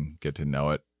places and get to know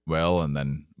it well and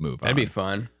then move on. That'd be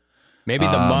fun. Maybe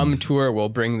the mum tour will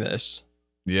bring this.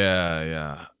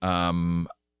 Yeah.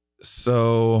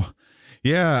 So,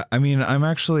 yeah, I mean,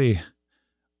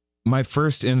 my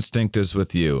first instinct is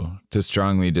with you to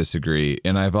strongly disagree.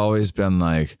 And I've always been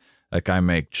like I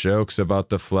make jokes about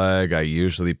the flag. I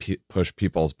usually push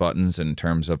people's buttons in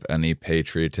terms of any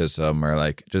patriotism or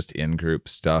like just in-group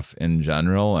stuff in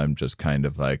general. I'm just kind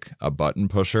of like a button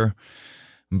pusher.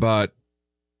 But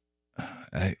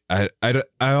I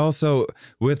also,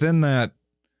 within that,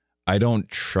 I don't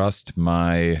trust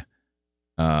my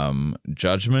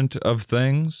judgment of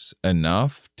things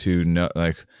enough to know,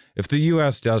 like, if the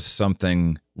U.S. does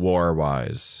something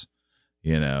war-wise,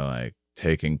 like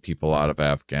taking people out of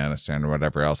Afghanistan or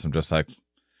whatever else, I'm just like,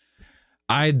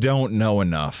 I don't know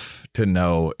enough to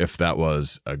know if that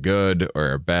was a good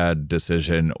or a bad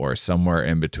decision or somewhere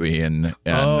in between.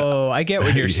 And, I get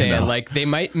what you're saying. Like, they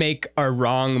might make a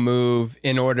wrong move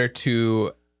in order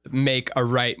to make a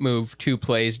right move 2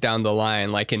 plays down the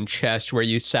line, like in chess where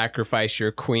you sacrifice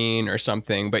your queen or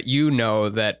something, but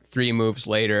that 3 moves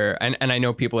later, and I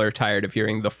know people are tired of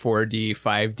hearing the 4D,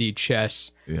 5D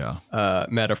chess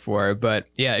metaphor, but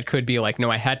yeah, it could be like,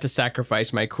 no, I had to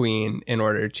sacrifice my queen in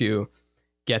order to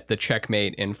get the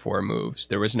checkmate in 4 moves.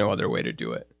 There was no other way to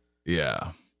do it.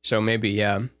 Yeah. So maybe,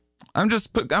 yeah. I'm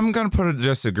going to put a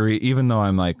disagree, even though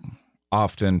I'm like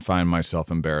often find myself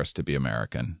embarrassed to be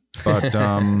American. But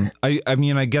I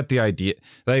mean, I get the idea.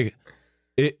 Like,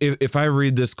 if I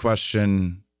read this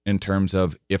question in terms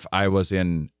of if I was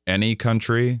in any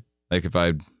country, like if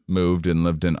I moved and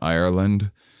lived in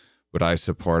Ireland, would I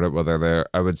support it?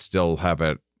 I would still have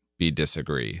it be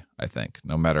disagree, I think,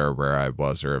 no matter where I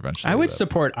was or eventually. I would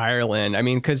support Ireland. I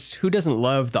mean, because who doesn't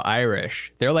love the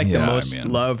Irish? They're like the most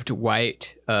loved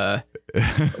white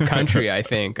country, I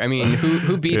think. I mean,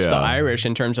 who beats the Irish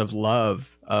in terms of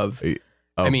love of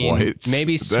I mean, whites.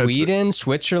 Maybe Sweden,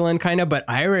 Switzerland, kind of, but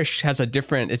Irish has a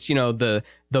different. It's the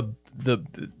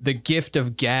gift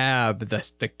of gab,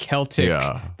 the Celtic,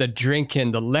 the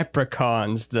drinking, the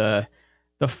leprechauns, the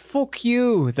fuck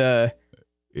you, the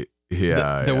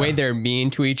way they're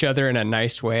mean to each other in a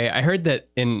nice way. I heard that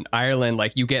in Ireland,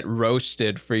 like, you get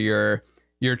roasted for your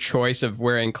choice of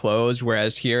wearing clothes,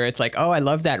 whereas here it's like, oh, I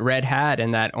love that red hat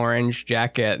and that orange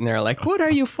jacket, and they're like, what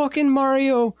are you, fucking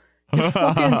Mario?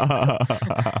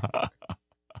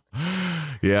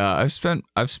 Yeah, I've spent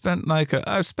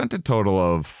a total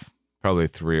of probably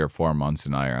 3 or 4 months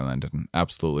in Ireland and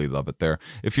absolutely love it there.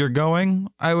 If you're going,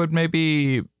 I would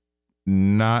maybe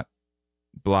not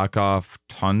block off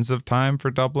tons of time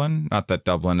for Dublin. Not that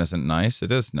Dublin isn't nice.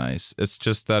 It is nice. It's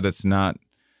just that it's not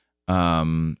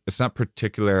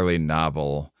particularly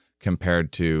novel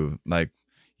compared to, like,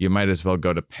 you might as well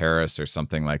go to Paris or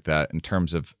something like that in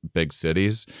terms of big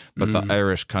cities. But the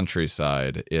Irish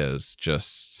countryside is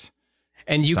just,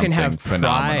 and you can have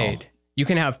phenomenal. Pride. You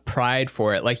can have pride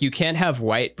for it. Like, you can't have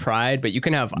white pride, but you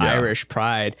can have Irish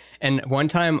pride. And one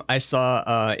time I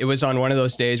saw, it was on one of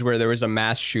those days where there was a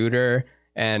mass shooter,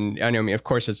 and I mean, of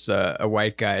course it's a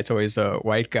white guy. It's always a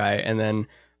white guy. And then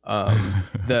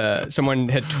someone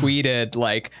had tweeted,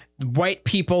 like, white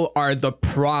people are the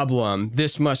problem,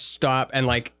 this must stop. And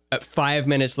like 5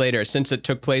 minutes later, since it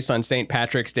took place on St.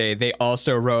 Patrick's Day, they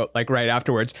also wrote, like, right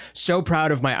afterwards, so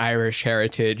proud of my Irish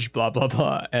heritage, blah blah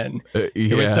blah. And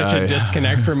it was such a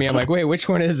disconnect for me. I'm like, wait, which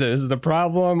one is it? Is it the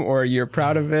problem, or you're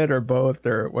proud of it, or both,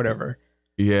 or whatever?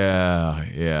 Yeah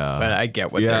But I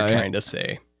get what they're trying to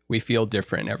say. We feel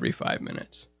different every 5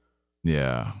 minutes.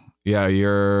 Yeah,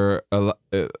 you're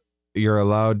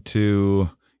allowed to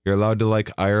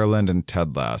like Ireland and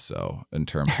Ted Lasso in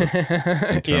terms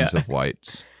of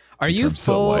whites. Are you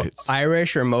full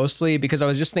Irish or mostly? Because I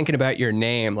was just thinking about your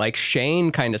name. Like,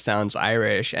 Shane kind of sounds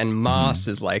Irish, and Mauss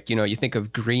is like, you think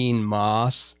of green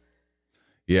moss.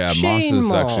 Yeah, Mauss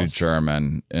is actually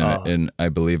German, and I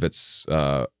believe it's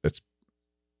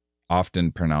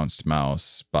often pronounced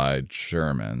Mauss by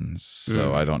Germans.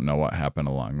 So I don't know what happened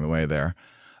along the way there.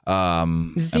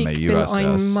 M-A-U-S-S.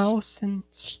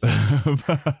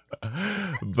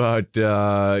 But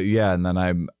yeah, and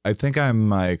then I think I'm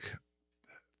like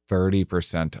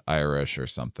 30% Irish or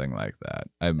something like that.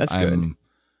 That's good.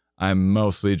 I'm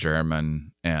mostly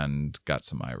German and got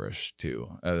some Irish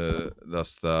too.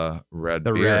 Thus the red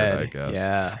beard, I guess.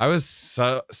 Yeah. I was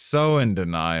so in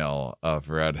denial of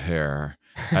red hair.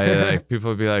 Like people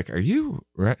would be like, "Are you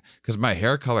red?" Because my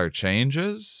hair color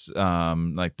changes,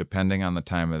 like depending on the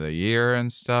time of the year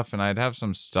and stuff. And I'd have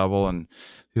some stubble, and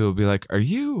people would be like, "Are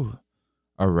you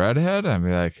a redhead?" I'd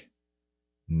be like,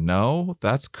 "No,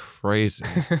 that's crazy."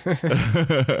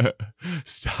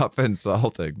 Stop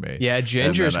insulting me. Yeah,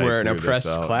 gingers were an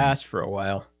oppressed class for a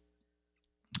while.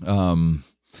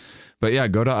 But yeah,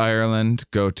 go to Ireland.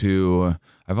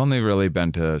 I've only really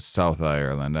been to South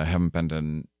Ireland. I haven't been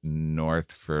to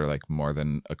North for like more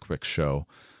than a quick show.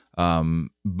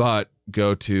 But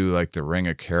go to like the Ring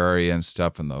of Kerry and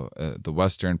stuff in the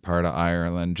western part of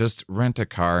Ireland. Just rent a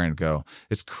car and go.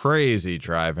 It's crazy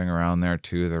driving around there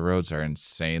too. The roads are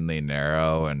insanely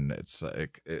narrow, and it's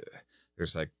like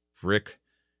there's like brick.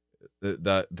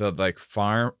 The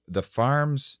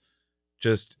farms,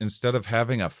 just instead of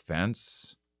having a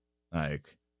fence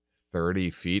like 30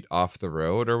 feet off the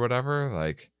road or whatever,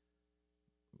 like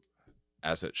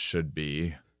as it should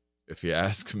be, if you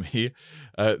ask me,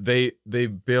 they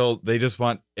just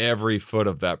want every foot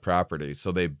of that property.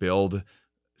 So they build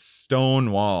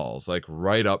stone walls like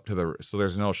right up to so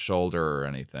there's no shoulder or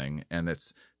anything. And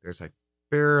there's like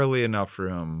barely enough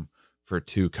room for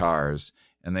 2 cars,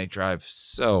 and they drive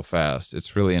so fast.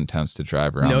 It's really intense to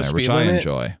drive around there, which I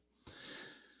enjoy.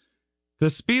 The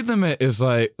speed limit is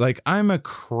like I'm a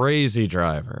crazy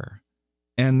driver,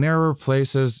 and there were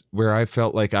places where I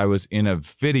felt like I was in a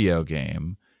video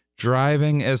game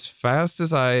driving as fast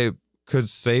as I could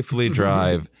safely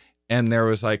drive, and there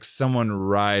was like someone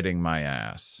riding my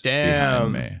ass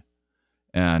behind me.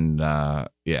 And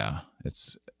yeah,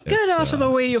 get out of the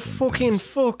way, you fucking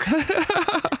fuck.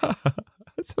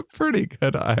 It's a pretty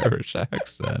good Irish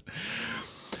accent.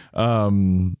 All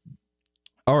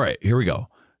right, here we go.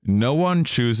 No one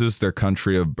chooses their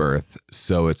country of birth,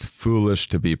 so it's foolish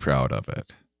to be proud of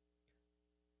it.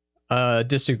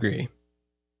 Disagree.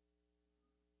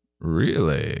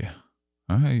 Really?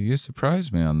 You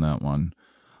surprised me on that one.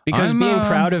 Because being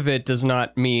proud of it does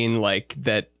not mean like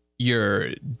that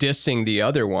you're dissing the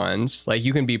other ones. Like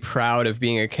you can be proud of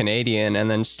being a Canadian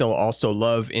and then still also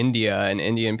love India and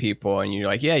Indian people. And you're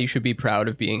like, yeah, you should be proud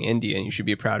of being Indian. You should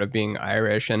be proud of being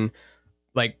Irish. And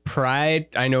like pride,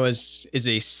 I know is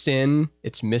a sin.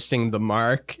 It's missing the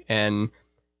mark, and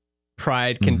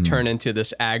pride can turn into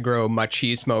this aggro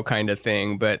machismo kind of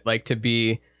thing. But like to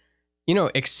be,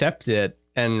 accept it.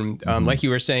 And like you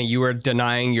were saying, you were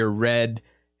denying your red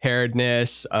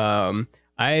hairedness.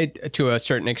 I, to a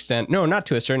certain extent, no, not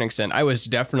to a certain extent, I was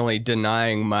definitely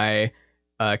denying my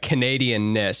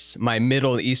Canadianness, my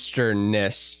Middle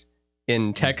Easternness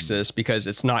in Texas, because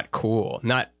it's not cool.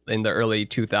 Not in the early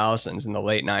 2000s, in the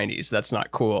late 90s. That's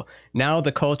not cool. Now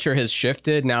the culture has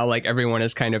shifted. Now like everyone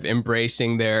is kind of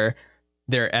embracing their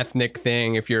ethnic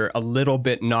thing. If you're a little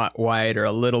bit not white or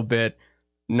a little bit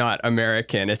not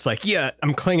American, it's like, yeah,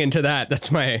 I'm clinging to that.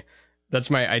 That's my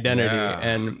identity. Yeah.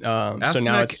 And ethnic, so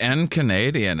now it's, and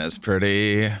Canadian is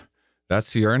pretty,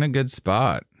 you're in a good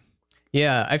spot.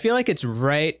 Yeah, I feel like it's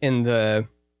right in the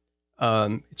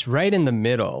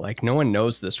middle. Like no one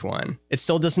knows this one. It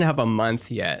still doesn't have a month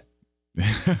yet.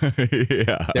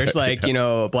 Yeah. There's like,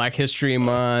 Black History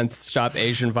Month, Stop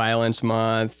Asian Violence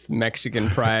Month, Mexican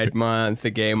Pride Month, the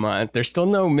Gay Month. There's still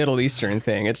no Middle Eastern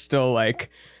thing. It's still like,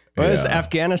 what is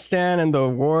Afghanistan and the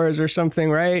wars or something,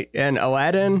 right? And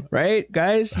Aladdin, right?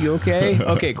 Guys, you okay?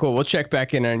 Okay, cool. We'll check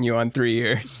back in on you on 3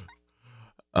 years.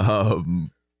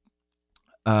 I'm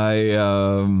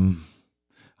going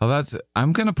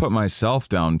to put myself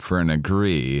down for an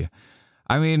agree.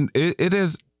 I mean, it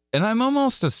is, and I'm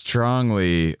almost a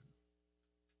strongly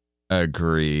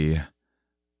agree,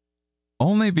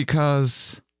 only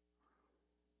because,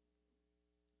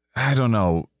 I don't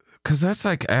know, because that's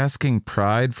like asking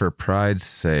pride for pride's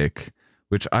sake,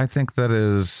 which I think that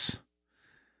is,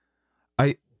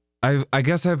 I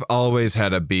guess I've always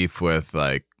had a beef with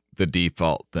like the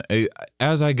default.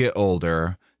 As I get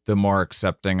older, the more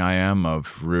accepting I am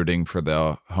of rooting for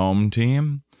the home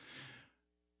team.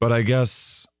 But I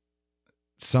guess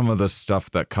some of the stuff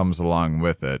that comes along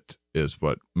with it is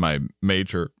what my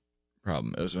major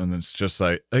problem is. And it's just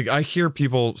like I hear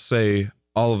people say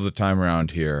all of the time around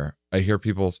here, I hear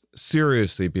people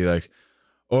seriously be like,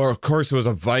 Or of course it was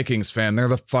a Vikings fan. They're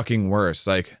the fucking worst.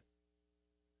 Like,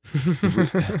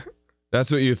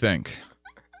 that's what you think.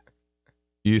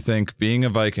 You think being a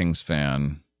Vikings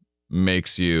fan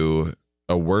makes you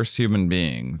a worse human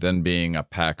being than being a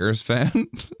Packers fan?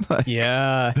 Like,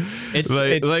 yeah,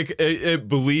 it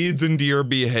bleeds into your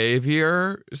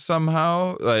behavior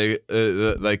somehow.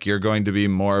 Like you're going to be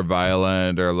more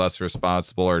violent or less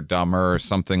responsible or dumber or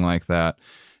something like that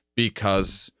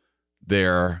because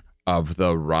they're of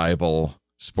the rival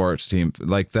sports team.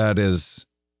 Like, that is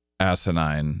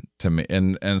asinine to me,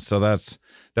 and so that's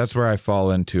where I fall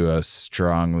into a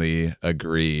strongly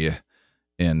agree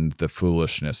in the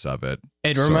foolishness of it.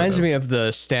 It reminds me of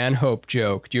the Stanhope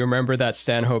joke. Do you remember that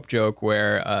Stanhope joke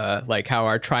where like how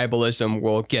our tribalism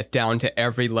will get down to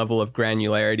every level of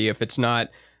granularity? If it's not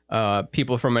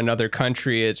people from another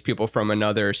country, it's people from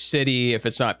another city. If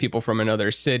it's not people from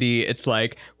another city, it's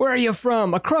like, where are you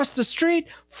from? Across the street?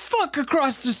 Fuck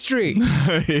across the street.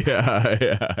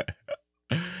 Yeah.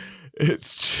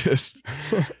 It's just...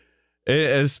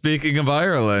 Speaking of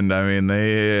Ireland, I mean, I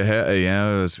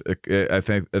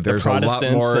think there's a lot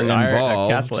more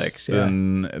involved Catholics,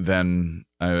 than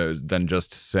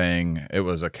just saying it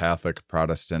was a Catholic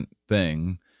Protestant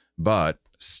thing, but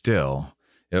still,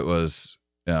 it was,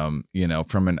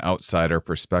 from an outsider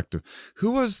perspective.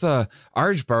 Who was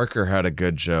Arj Barker had a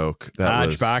good joke.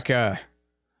 Arj Barker.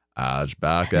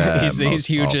 He's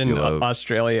huge in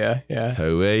Australia. Yeah.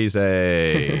 Too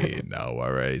easy. No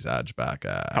worries, Arj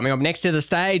Barker. Coming up next to the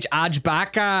stage, Arj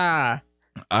Barker.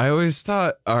 I always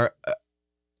thought a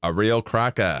real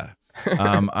cracker.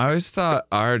 I always thought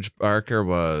Arj Barker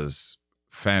was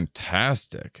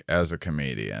fantastic as a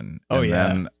comedian.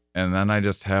 And then I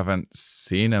just haven't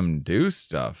seen him do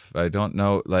stuff. I don't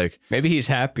know, like, maybe he's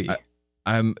happy.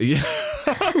 Yeah.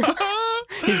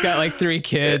 He's got like 3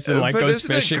 kids and like goes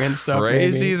fishing and stuff.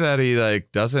 Crazy that he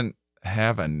like doesn't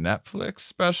have a Netflix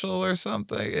special or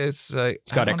something. It's like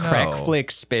he's got a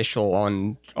Crackflix special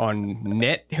on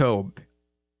NetHub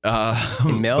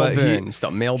in Melbourne. It's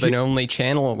the Melbourne only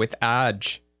channel with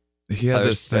Arj. He had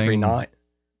this thing every night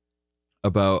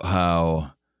about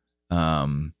how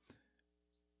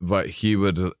but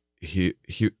so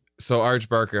Arj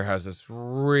Barker has this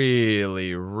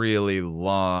really, really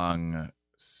long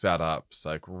setups,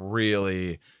 like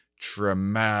really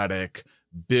dramatic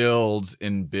builds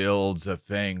a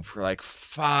thing for like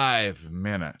 5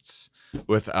 minutes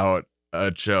without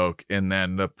a joke, and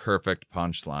then the perfect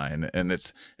punchline, and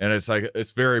it's like,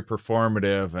 it's very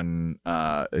performative, and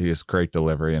he has great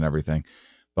delivery and everything.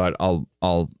 But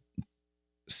I'll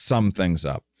sum things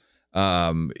up.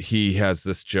 He has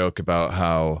this joke about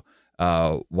how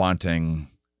wanting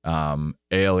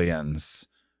aliens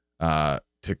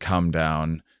to come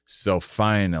down. So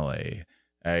finally,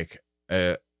 like,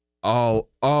 all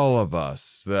of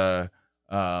us, the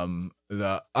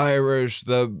Irish,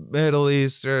 the Middle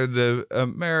Eastern, the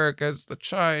Americans, the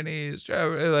Chinese,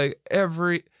 like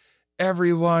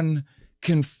everyone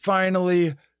can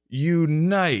finally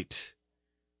unite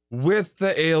with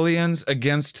the aliens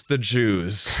against the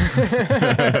Jews.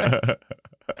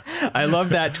 I love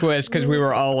that twist, because we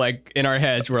were all like, in our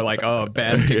heads, we're like, oh,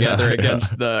 band together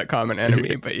against the common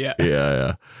enemy. But yeah.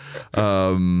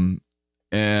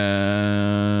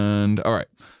 And all right.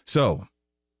 So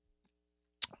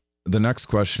the next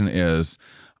question is,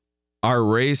 our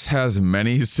race has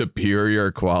many superior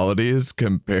qualities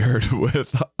compared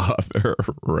with other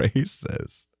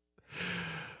races.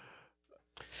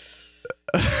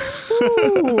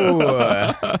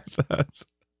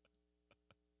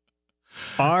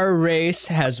 Our race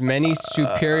has many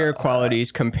superior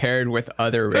qualities compared with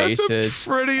other races. That's a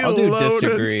pretty I'll do loaded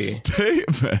disagree.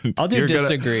 statement. I'll do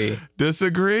disagree.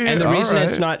 Disagree? And the All reason right.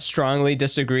 it's not strongly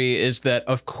disagree is that,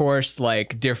 of course,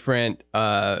 like different,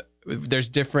 there's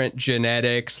different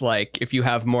genetics. Like if you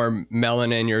have more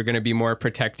melanin, you're going to be more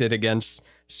protected against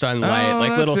sunlight,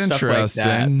 like little stuff like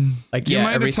that. Like, you yeah,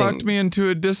 might have talked me into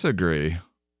a disagree.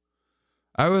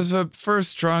 I was at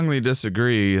first strongly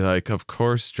disagree, like, of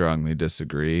course, strongly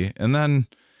disagree. And then,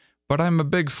 but I'm a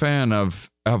big fan of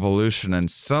evolution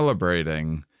and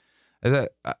celebrating.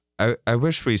 I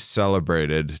wish we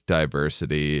celebrated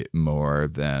diversity more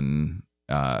than,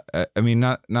 I mean,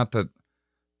 not that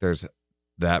there's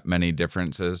that many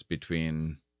differences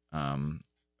between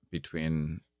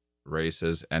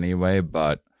races anyway,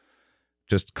 but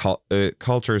just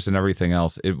cultures and everything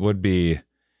else. It would be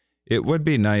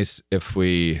nice if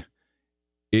we,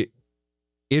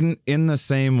 in the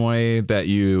same way that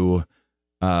you,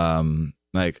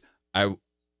 like,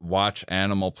 watch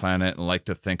Animal Planet and like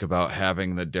to think about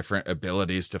having the different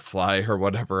abilities to fly or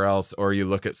whatever else, or you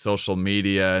look at social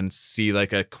media and see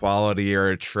like a quality or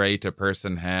a trait a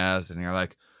person has, and you're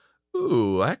like,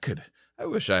 ooh, I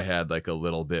wish I had like a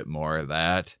little bit more of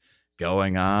that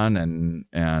going on.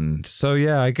 And so,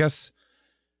 yeah, I guess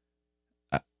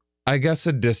I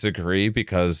disagree,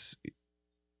 because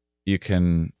you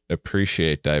can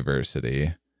appreciate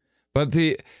diversity, but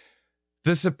the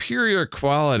superior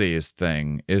qualities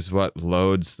thing is what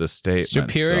loads the statement.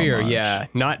 Superior, so much. yeah,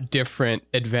 not different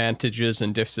advantages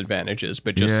and disadvantages,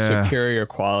 but just superior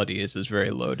qualities is very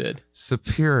loaded.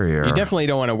 Superior. You definitely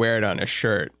don't want to wear it on a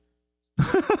shirt.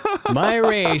 My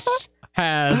race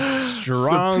has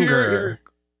stronger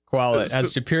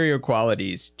superior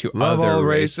qualities to love other all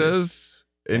races.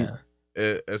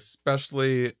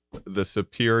 Especially the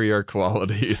superior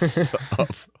qualities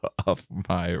of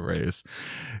my race.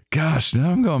 Gosh,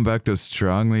 now I'm going back to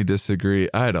strongly disagree.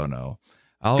 I don't know.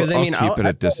 I'll keep it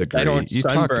at disagree. I don't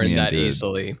sunburn that into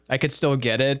easily. I could still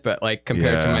get it, but like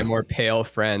compared to my more pale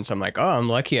friends, I'm like, oh, I'm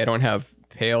lucky I don't have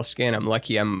pale skin. I'm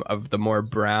lucky I'm of the more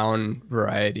brown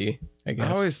variety, I guess.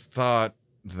 I always thought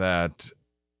that,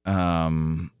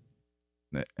 and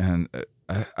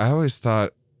I always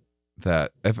thought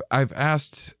that if I've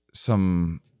asked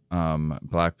some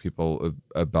black people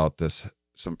about this,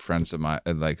 some friends of mine,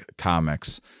 like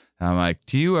comics, and I'm like,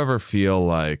 do you ever feel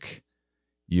like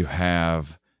you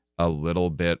have a little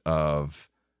bit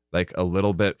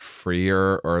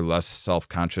freer or less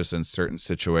self-conscious in certain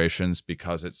situations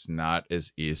because it's not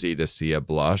as easy to see a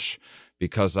blush?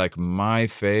 Because like my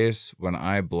face, when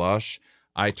I blush,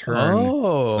 I turn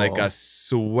like a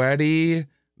sweaty,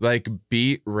 like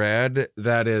beet red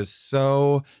that is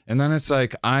so, and then it's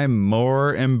like I'm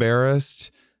more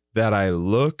embarrassed that I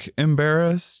look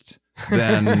embarrassed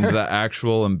than the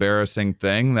actual embarrassing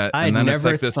thing. And then it's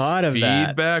like this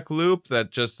feedback loop that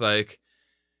just like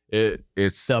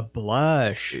it's the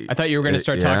blush. I thought you were going to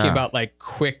start talking about like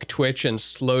quick twitch and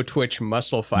slow twitch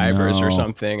muscle fibers or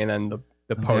something, and then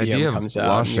the podium comes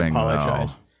out and you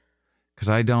apologize. Because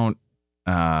I don't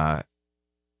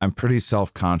I'm pretty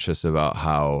self-conscious about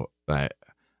how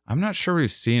I'm not sure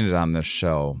we've seen it on this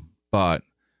show, but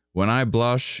when I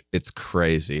blush, it's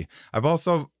crazy. I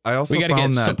also we gotta get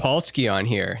Sapolsky on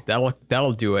here.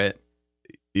 That'll do it.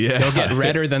 Yeah, they'll get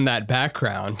redder than that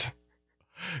background.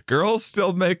 Girls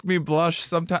still make me blush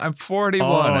sometimes. I'm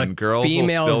 41 and girls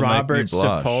female will still Robert make me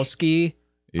blush. Sapolsky.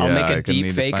 Yeah, I'll make a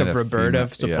deep fake of Roberta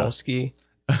Sapolsky.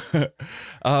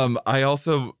 I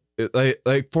also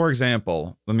like for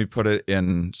example, let me put it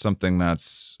in something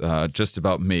that's just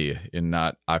about me and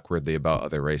not awkwardly about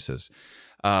other races.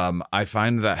 I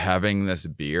find that having this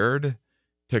beard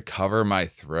to cover my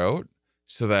throat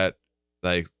so that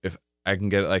like if I can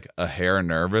get like a hair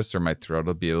nervous or my throat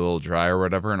will be a little dry or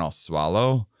whatever and I'll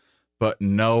swallow, but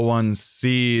no one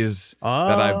sees that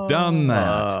I've done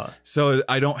that. So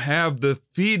I don't have the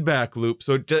feedback loop.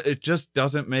 So it just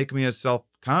doesn't make me as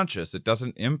self-conscious. It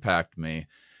doesn't impact me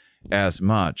as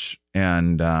much.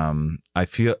 And I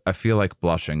feel like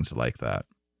blushing's like that.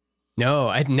 No,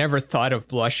 I'd never thought of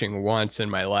blushing once in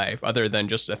my life other than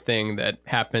just a thing that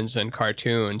happens in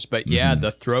cartoons. But yeah,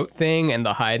 the throat thing and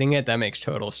the hiding it, that makes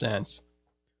total sense.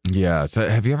 Yeah. So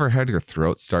have you ever had your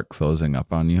throat start closing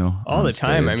up on you? All the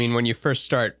time. I mean, when you first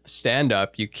start stand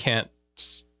up, you can't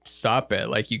stop it.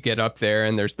 Like you get up there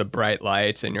and there's the bright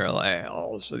lights and you're like,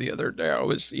 oh, so the other day I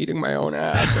was eating my own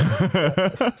ass.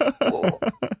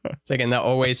 It's like in the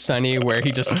Always Sunny where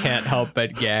he just can't help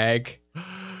but gag.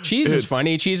 Cheese is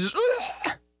funny. Cheese is.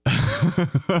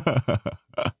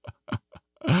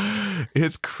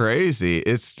 It's crazy.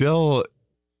 It's still,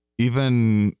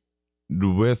 even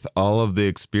with all of the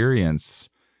experience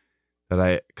that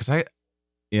I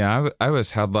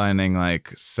was headlining like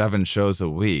 7 shows a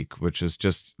week, which is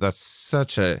just, that's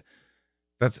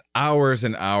hours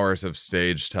and hours of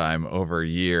stage time over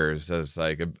years. As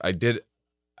like,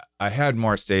 I had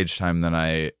more stage time than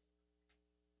I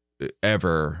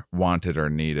ever wanted or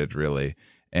needed, really.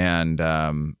 And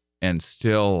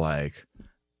still like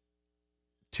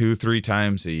 2-3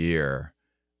 times a year,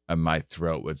 my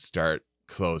throat would start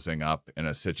closing up in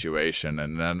a situation.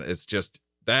 And then it's just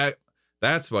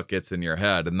that's what gets in your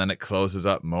head. And then it closes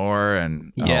up more.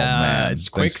 And yeah, oh man, it's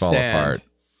things fall apart.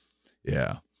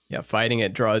 Yeah. Yeah. Fighting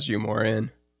it draws you more in.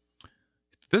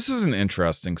 This is an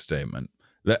interesting statement.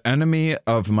 The enemy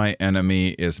of my enemy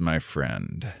is my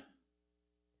friend.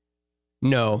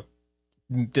 No.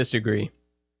 Disagree.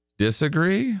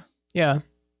 Disagree? Yeah.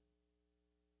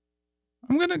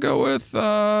 I'm going to go with,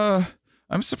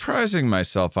 I'm surprising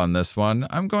myself on this one.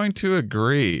 I'm going to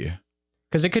agree.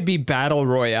 Because it could be battle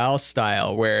royale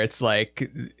style, where it's like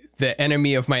the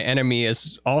enemy of my enemy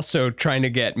is also trying to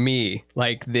get me.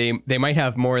 Like they might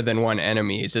have more than one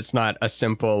enemies. It's not a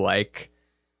simple like,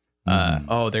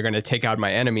 oh, they're going to take out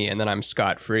my enemy and then I'm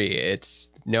scot-free.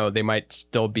 It's no, they might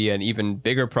still be an even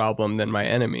bigger problem than my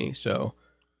enemy. So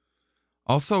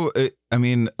also, I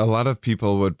mean, a lot of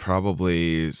people would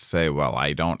probably say, well,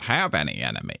 I don't have any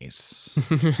enemies.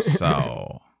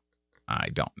 So I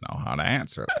don't know how to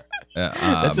answer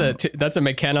that. That's a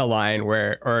McKenna line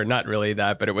where, or not really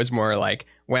that, but it was more like,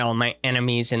 well, my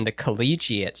enemies in the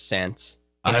collegiate sense.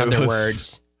 In other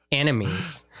words,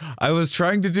 enemies. I was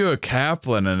trying to do a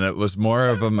Kaplan and it was more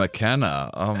of a McKenna.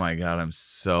 Oh my God, I'm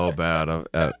so bad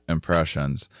at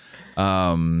impressions.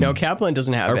 No, Kaplan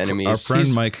doesn't have enemies. Our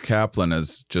friend Mike Kaplan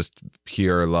is just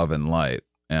pure love and light,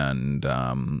 and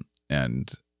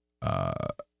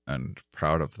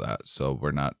proud of that. So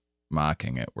we're not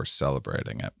mocking it, we're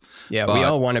celebrating it. Yeah, but we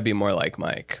all want to be more like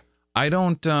Mike. I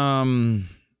don't all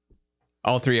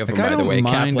three of them, by the way,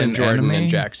 Kaplan, Jordan, and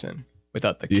Jackson,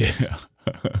 without the kids. Yeah.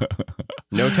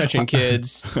 No touching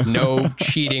kids, no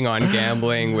cheating on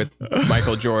gambling with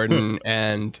Michael Jordan,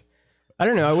 and I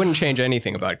don't know, I wouldn't change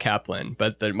anything about Kaplan,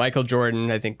 but the Michael Jordan,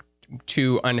 I think,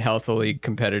 too unhealthily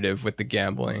competitive with the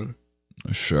gambling.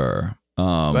 Sure.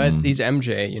 But he's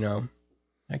MJ, you know.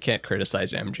 I can't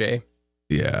criticize MJ.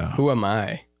 Yeah. Who am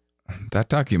I? That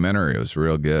documentary was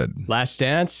real good. Last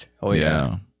Dance? Oh,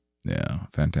 yeah. Yeah.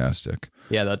 Fantastic.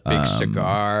 Yeah, that big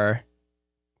cigar.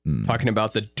 Talking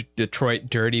about the Detroit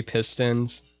Dirty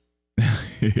Pistons.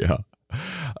 Yeah.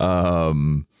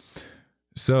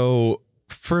 So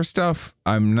first off,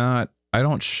 I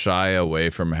don't shy away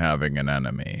from having an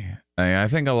enemy. I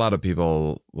think a lot of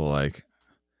people will like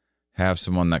have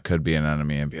someone that could be an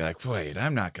enemy and be like, wait,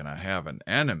 I'm not going to have an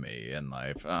enemy in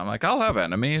life. I'm like, I'll have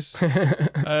enemies. Like,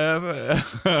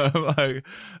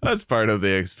 that's part of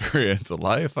the experience of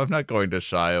life. I'm not going to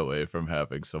shy away from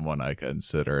having someone I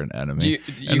consider an enemy. Do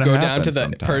you go down to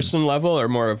the person level or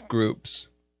more of groups?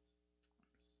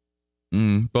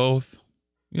 Both.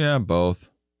 Yeah, both.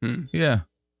 Yeah.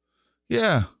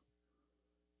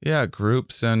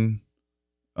 Groups and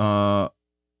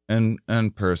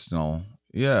personal.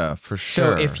 Yeah, for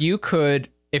sure. So if you could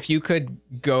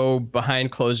go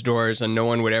behind closed doors and no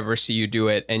one would ever see you do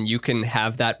it, and you can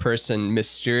have that person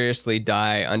mysteriously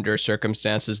die under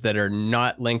circumstances that are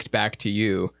not linked back to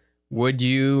you, would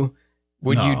you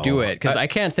do it? Because I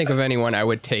can't think of anyone I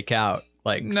would take out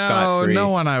scot-free. No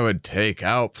one I would take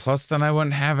out. Plus, then I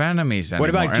wouldn't have enemies anymore. What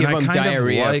about give them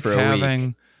diarrhea for a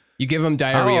week? You give them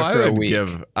diarrhea for a week.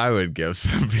 I would give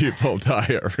some people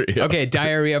diarrhea. Okay,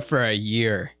 diarrhea for a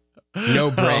year.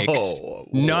 No breaks,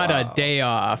 not a day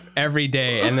off, every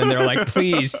day. And then they're like,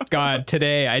 please, God,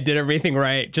 today I did everything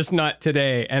right, just not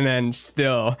today. And then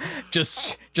still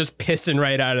just pissing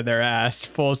right out of their ass,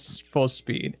 full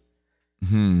speed.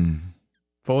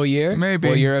 Full year? Maybe.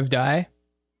 Full year of die?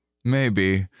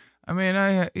 Maybe. I mean,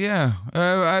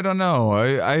 I don't know.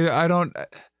 I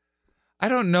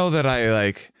don't know that I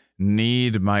like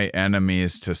need my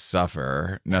enemies to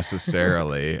suffer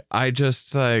necessarily. I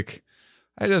just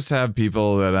have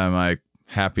people that I'm like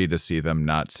happy to see them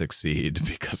not succeed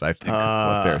because I think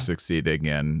what they're succeeding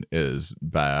in is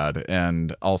bad,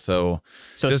 and also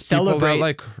just people that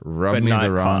like rub me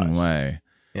the wrong way.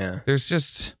 Yeah, there's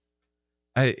just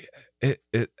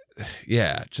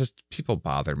just people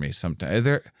bother me sometimes.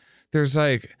 There's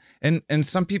like and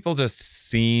some people just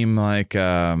seem like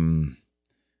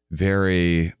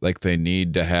very like they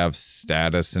need to have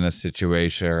status in a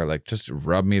situation or like just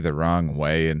rub me the wrong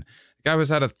way. And I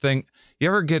was at a thing. You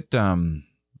ever get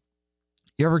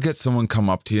someone come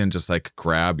up to you and just like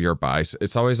grab your bicep?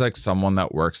 It's always like someone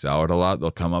that works out a lot.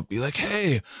 They'll come up, be like,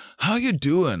 "Hey, how you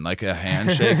doing?" Like a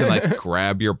handshake and like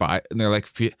grab your bicep. And they're like,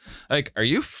 "Are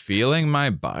you feeling my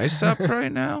bicep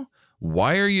right now?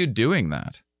 Why are you doing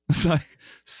that?" Like,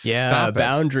 stop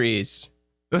boundaries.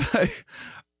 Like,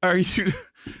 are you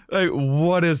like,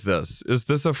 what is this? Is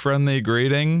this a friendly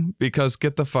greeting? Because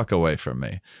get the fuck away from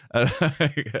me.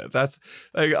 That's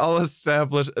like, I'll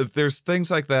establish. There's things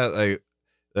like that,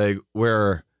 like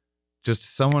where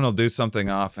just someone will do something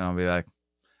off, and I'll be like,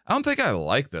 I don't think I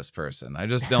like this person. I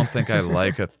just don't think I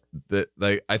like it.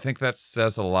 Like, I think that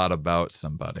says a lot about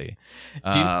somebody.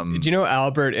 Do you know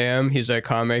Albert M? He's a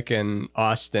comic in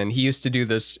Austin. He used to do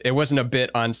this. It wasn't a bit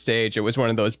on stage. It was one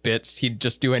of those bits he'd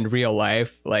just do in real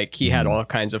life. Like he had all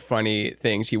kinds of funny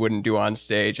things he wouldn't do on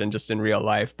stage and just in real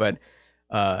life. But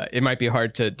it might be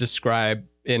hard to describe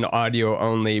in audio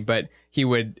only. But he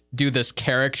would do this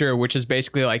character, which is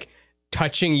basically like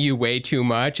touching you way too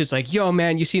much. It's like, yo,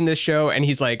 man, you seen this show? And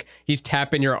he's like, he's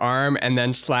tapping your arm and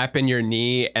then slapping your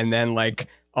knee and then like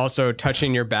also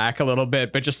touching your back a little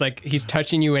bit, but just like he's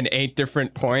touching you in 8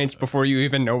 different points before you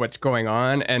even know what's going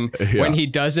on. And when he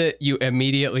does it, you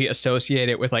immediately associate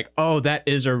it with like, oh, that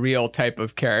is a real type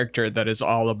of character that is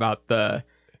all about the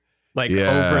like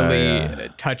overly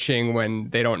touching when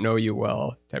they don't know you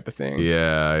well type of thing.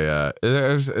 Yeah.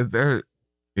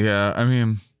 I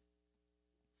mean,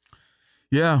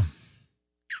 yeah.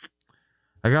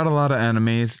 I got a lot of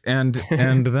enemies, and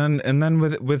then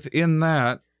within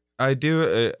that, I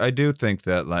do think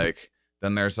that like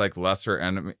then there's like lesser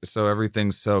enemy, so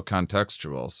everything's so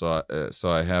contextual.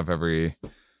 So I have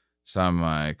some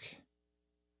like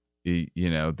you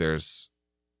know, there's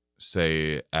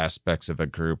say aspects of a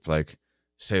group like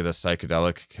say the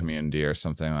psychedelic community or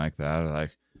something like that,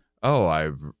 like, oh,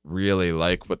 I really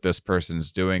like what this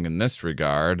person's doing in this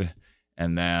regard,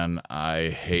 and then I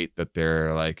hate that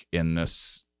they're like in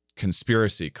this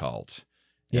conspiracy cult.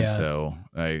 And so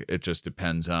it just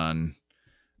depends on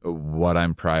what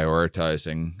I'm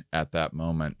prioritizing at that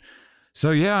moment.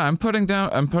 So yeah, I'm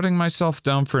putting myself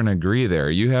down for an agree there.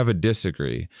 You have a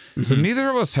disagree. Mm-hmm. So neither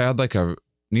of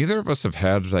us have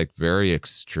had like very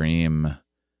extreme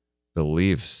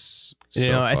beliefs. You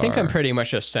know, I think I'm pretty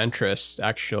much a centrist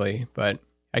actually, but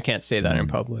I can't say that in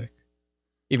public.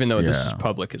 Even though this is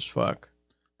public as fuck.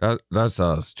 That's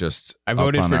us. Just I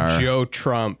voted for Joe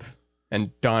Trump and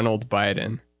Donald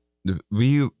Biden.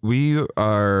 We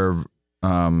are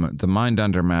the Mind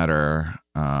Under Matter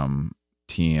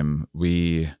team.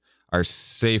 We are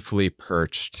safely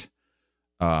perched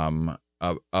above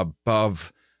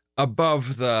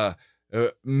the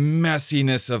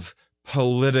messiness of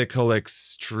political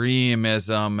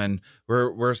extremism, and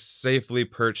we're safely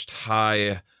perched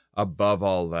high above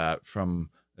all that from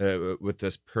with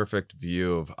this perfect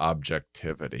view of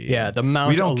objectivity. Yeah, the Mount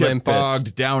We don't Olympus. get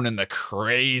bogged down in the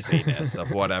craziness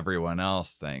of what everyone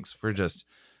else thinks. We're just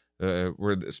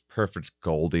we're this perfect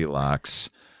Goldilocks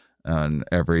on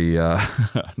every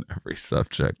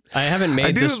subject. I haven't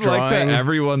made this drawing. I do like that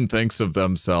everyone thinks of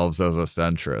themselves as a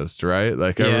centrist, right?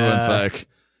 Like everyone's like,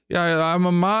 yeah, I'm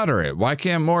a moderate. Why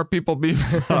can't more people be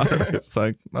moderate? It's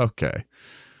like, okay.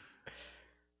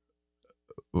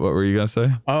 What were you going to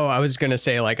say? Oh, I was going to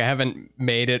say, like, I haven't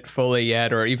made it fully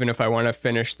yet, or even if I want to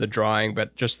finish the drawing,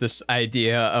 but just this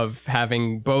idea of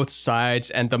having both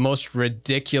sides and the most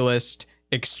ridiculous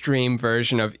extreme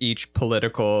version of each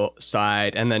political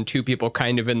side, and then 2 people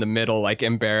kind of in the middle, like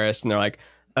embarrassed, and they're like,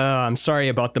 I'm sorry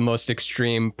about the most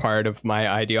extreme part of my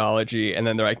ideology. And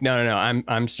then they're like, no,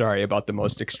 I'm sorry about the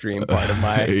most extreme part of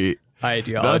my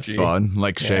ideology. That's fun.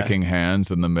 Like shaking hands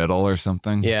in the middle or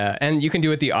something. Yeah. And you can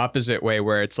do it the opposite way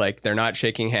where it's like they're not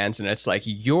shaking hands and it's like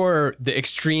the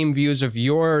extreme views of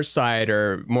your side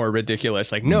are more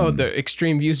ridiculous. Like, no, the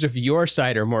extreme views of your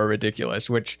side are more ridiculous,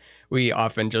 which we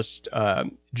often just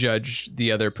judge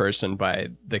the other person by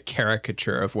the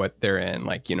caricature of what they're in.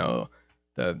 Like, you know,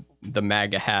 the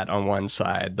MAGA hat on one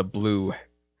side, the blue-haired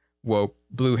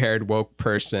woke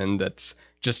person that's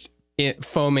just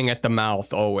foaming at the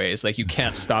mouth always. Like you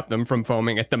can't stop them from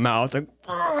foaming at the mouth. Like,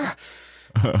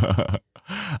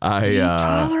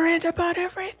 tolerant about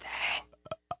everything.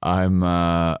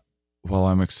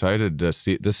 I'm excited to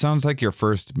see. This sounds like your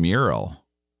first mural.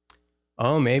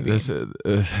 Oh, maybe. This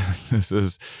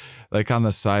is like on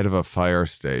the side of a fire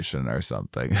station or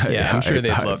something. Yeah, I'm sure they'd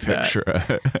love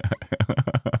that.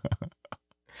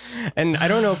 And I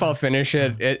don't know if I'll finish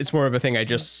it. It's more of a thing I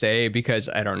just say because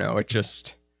I don't know.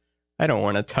 I don't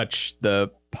want to touch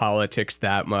the politics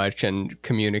that much and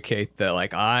communicate that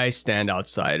like I stand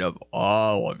outside of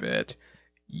all of it.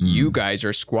 You guys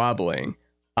are squabbling.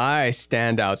 I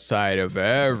stand outside of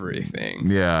everything.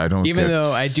 Yeah, I don't. Even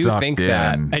though I do think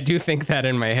that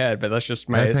in my head, but that's just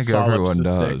my. I think everyone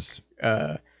does.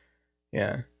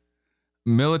 Yeah.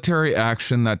 Military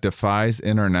action that defies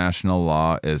international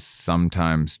law is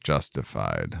sometimes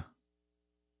justified.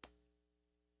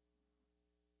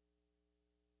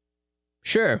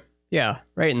 Sure. Yeah.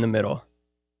 Right in the middle.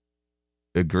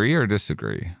 Agree or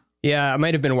disagree? Yeah, I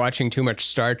might have been watching too much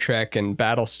Star Trek and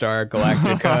Battlestar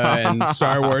Galactica and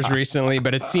Star Wars recently,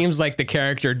 but it seems like the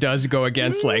character does go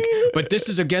against like, but this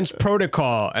is against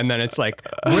protocol. And then it's like,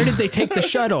 where did they take the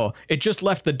shuttle? It just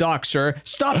left the dock, sir.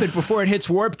 Stop it before it hits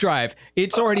warp drive.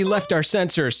 It's already left our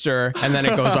sensors, sir. And then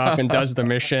it goes off and does the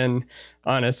mission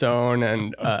on its own.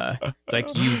 And it's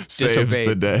like you disobeyed. Saves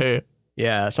the day.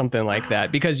 Yeah, something like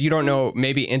that. Because you don't know,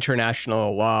 maybe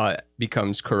international law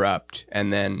becomes corrupt,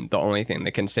 and then the only thing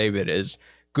that can save it is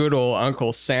good old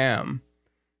Uncle Sam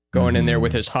going in there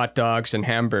with his hot dogs and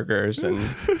hamburgers and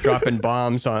dropping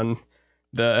bombs on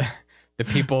the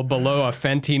people below a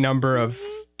Fenty number of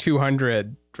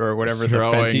 200 or whatever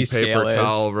Throwing the Fenty scale paper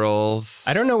towel is. rolls.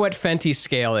 I don't know what Fenty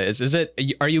scale is.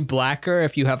 Are you blacker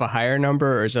if you have a higher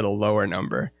number, or is it a lower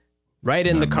number? Write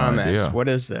in the comments. Idea. What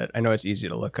is that? I know it's easy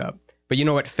to look up. But you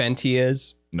know what Fenty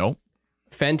is? Nope.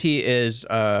 Fenty is,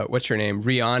 what's her name?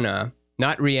 Rihanna.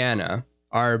 Not Rihanna,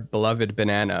 our beloved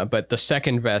Banana, but the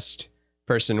second best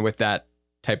person with that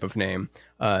type of name.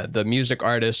 The music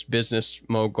artist, business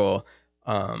mogul.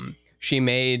 She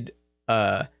made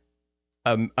a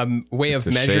way It's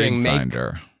of a measuring shade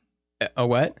finder. A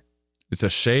what? It's a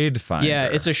shade finder. Yeah,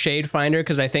 it's a shade finder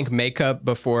because I think makeup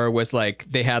before was like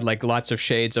they had like lots of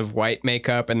shades of white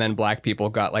makeup, and then black people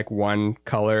got like one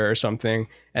color or something,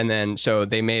 and then so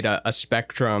they made a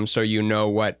spectrum so you know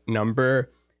what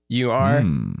number you are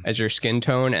as your skin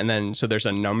tone, and then so there's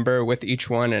a number with each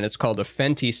one, and it's called a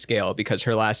Fenty scale because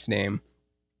her last name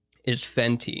is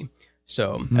Fenty.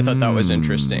 So I thought that was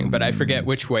interesting, but I forget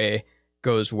which way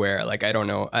goes where. Like, I don't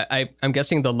know. I'm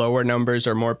guessing the lower numbers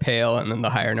are more pale and then the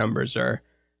higher numbers are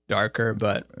darker,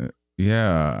 but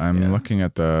Yeah, I'm looking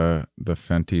at the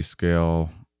Fenty scale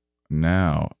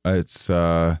now. It's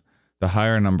the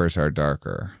higher numbers are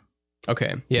darker.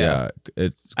 okay. Yeah.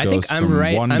 It I think goes I'm from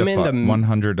right. 1 I'm to in the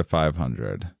 100 to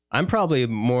 500. I'm probably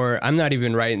more, I'm not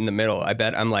even right in the middle. I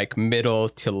bet I'm like middle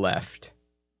to left.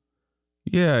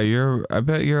 Yeah, I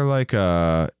bet you're like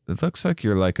it looks like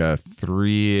you're like a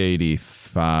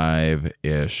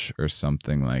 385-ish or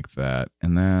something like that.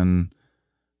 And then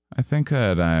I think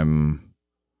that I'm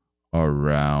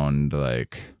around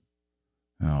like,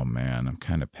 oh man, I'm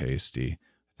kind of pasty. I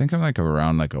think I'm like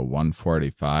around like a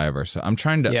 145 or so. I'm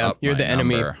trying to up you're my the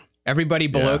enemy. number. Everybody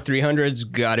below Yeah. 300's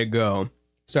gotta go.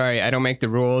 Sorry, I don't make the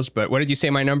rules, but what did you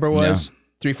say my number was?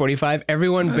 345?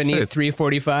 Everyone I say beneath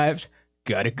 345's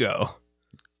gotta go.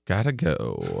 Gotta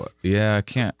go. Yeah, I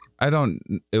can't. I don't.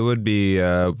 It would be.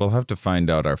 We'll have to find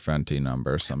out our Fenty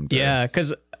number someday. Yeah,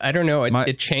 because I don't know.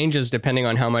 It changes depending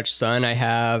on how much sun I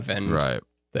have, and Right.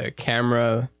 the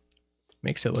camera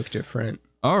makes it look different.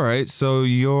 All right. So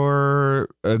you're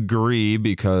agree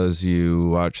because you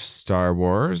watch Star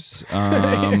Wars.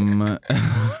 I'm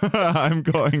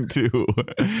going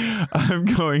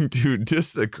to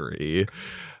disagree.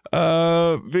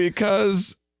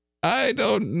 Because I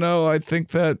don't know. I think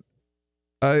that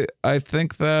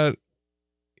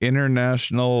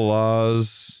international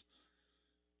laws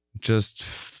just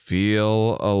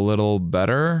feel a little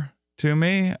better to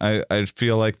me. I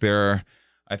feel like they're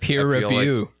Peer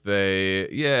review. Like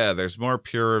there's more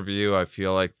peer review. I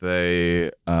feel like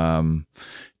they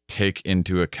take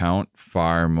into account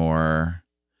far more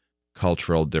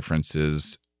cultural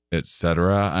differences,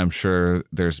 etc. I'm sure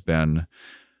there's been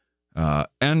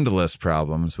endless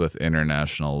problems with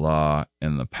international law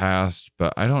in the past,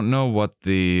 but I don't know what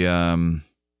the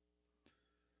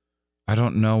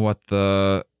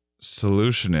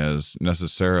solution is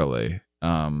necessarily.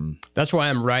 That's why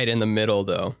I'm right in the middle,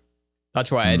 though. That's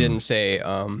why I didn't say,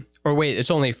 or wait,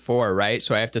 it's only 4, right?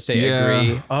 So I have to say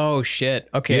agree. Oh, shit.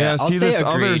 Okay, Yeah, I'll see, say this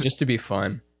agree other- just to be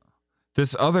fun.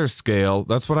 This other scale,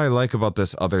 that's what I like about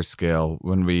this other scale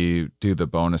when we do the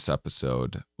bonus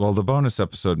episode. Well, the bonus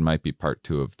episode might be part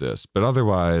 2 of this, but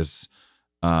otherwise,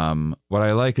 what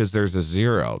I like is there's a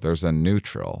 0, there's a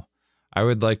neutral. I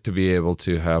would like to be able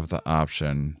to have the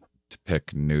option to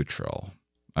pick neutral.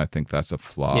 I think that's a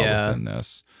flaw within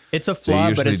this. It's a So you flaw, but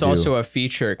usually it's also a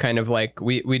feature, kind of like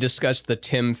we discussed the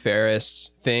Tim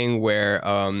Ferriss thing where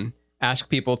ask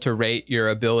people to rate your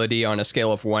ability on a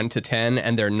scale of 1 to 10,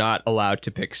 and they're not allowed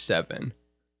to pick 7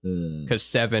 because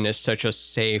 7 is such a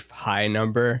safe high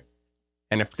number,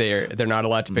 and if they're not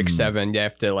allowed to pick 7, you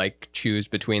have to like choose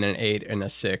between an 8 and a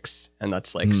 6, and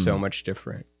that's like so much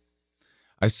different.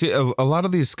 I see a lot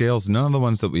of these scales, none of the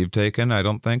ones that we've taken, I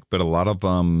don't think, but a lot of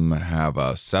them have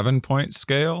a 7-point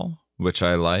scale, which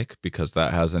I like because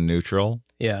that has a neutral.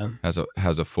 Yeah. Has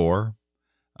a 4.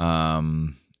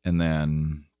 And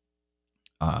then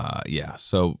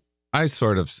so I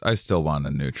still want a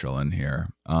neutral in here.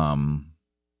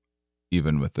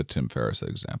 Even with the Tim Ferriss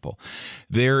example.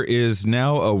 There is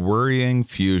now a worrying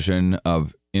fusion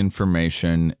of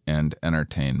information and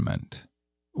entertainment.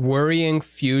 Worrying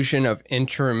fusion of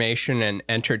information and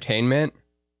entertainment.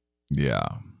 Yeah.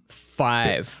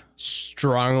 5.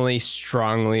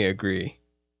 Strongly agree.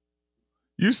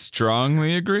 You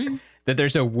strongly agree? That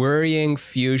there's a worrying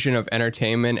fusion of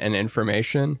entertainment and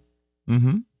information.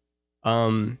 Mm-hmm.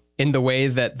 In the way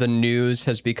that the news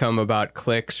has become about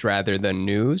clicks rather than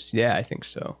news. Yeah, I think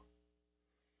so.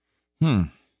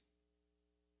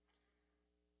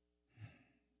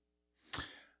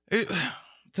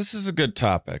 This is a good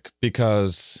topic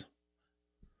because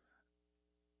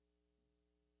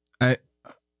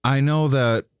I know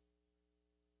that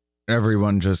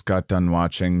everyone just got done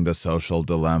watching The Social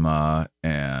Dilemma,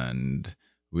 and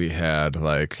we had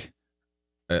like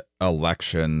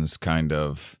elections kind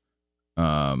of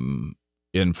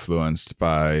influenced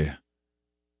by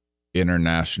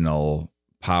international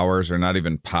powers, or not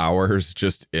even powers,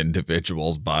 just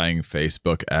individuals buying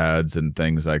Facebook ads and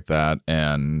things like that.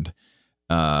 And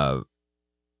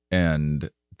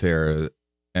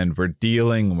we're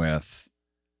dealing with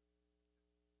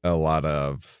a lot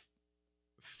of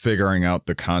figuring out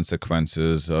the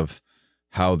consequences of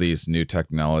how these new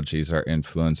technologies are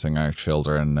influencing our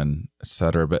children and et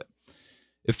cetera. But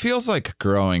it feels like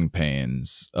growing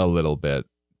pains a little bit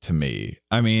to me.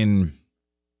 I mean,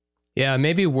 yeah,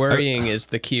 maybe worrying is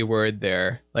the key word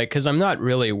there. Like, because I'm not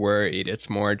really worried. It's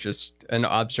more just an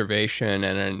observation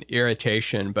and an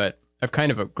irritation, but I've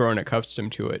kind of grown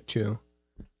accustomed to it too.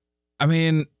 I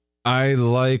mean, I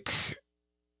like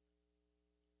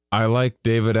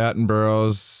David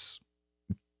Attenborough's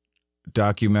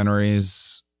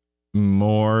documentaries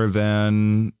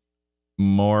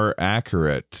more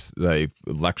accurate, like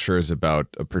lectures about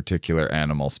a particular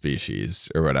animal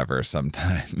species or whatever.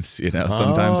 Sometimes,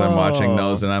 sometimes I'm watching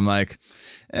those and I'm like,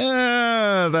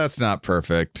 that's not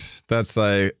perfect. That's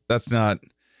not,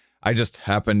 I just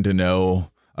happen to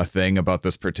know a thing about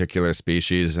this particular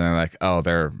species. And I'm like, oh,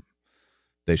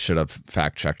 they should have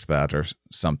fact checked that or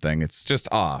something. It's just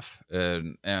off. But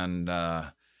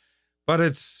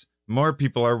it's more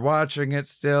people are watching it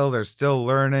still. They're still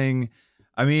learning.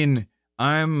 I mean,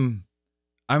 I'm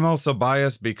also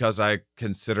biased because I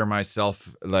consider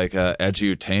myself like a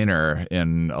edutainer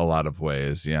in a lot of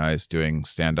ways. I was doing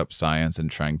stand-up science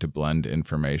and trying to blend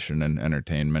information and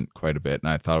entertainment quite a bit.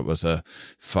 And I thought it was a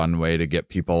fun way to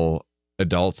get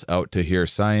adults out to hear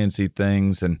sciencey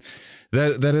things. And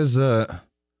that is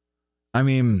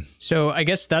so I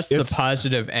guess that's the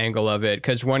positive angle of it,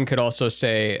 because one could also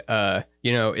say,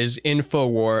 is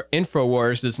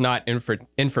Infowars is not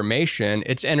information,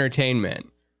 it's entertainment.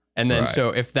 And then so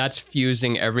if that's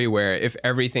fusing everywhere, if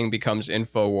everything becomes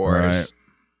Infowars,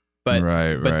 but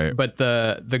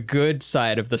the good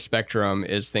side of the spectrum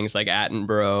is things like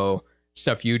Attenborough,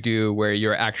 stuff you do where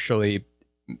you're actually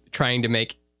trying to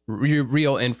make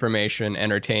real information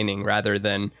entertaining rather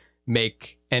than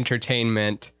make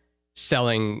entertainment.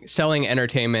 Selling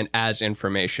entertainment as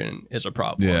information is a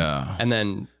problem. Yeah. And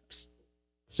then,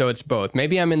 so it's both.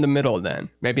 Maybe I'm in the middle then.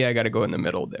 Maybe I got to go in the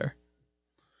middle there.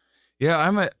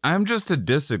 Yeah, I'm just a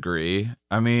disagree.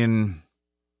 I mean,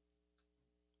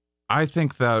 I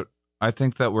think that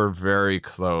we're very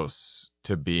close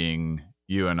to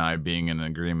you and I being in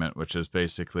agreement, which is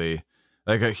basically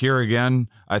like here again,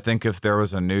 I think if there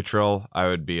was a neutral, I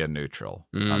would be a neutral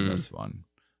on this one.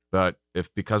 But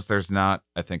because there's not,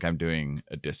 I think I'm doing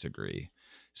a disagree.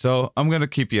 So I'm going to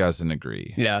keep you as an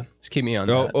agree. Yeah, just keep me on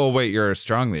that. Oh, wait, you're a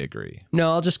strongly agree.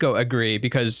 No, I'll just go agree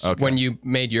because when you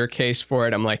made your case for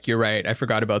it, I'm like, you're right. I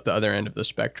forgot about the other end of the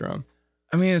spectrum.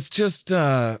 I mean, it's just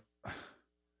like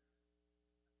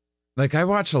I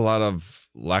watch a lot of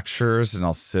lectures and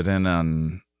I'll sit in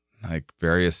on like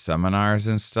various seminars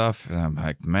and stuff. And I'm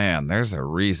like, man, there's a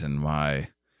reason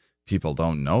why people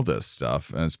don't know this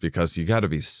stuff, and it's because you got to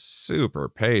be super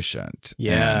patient.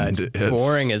 Yeah, and it's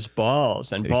boring as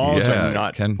balls, and balls are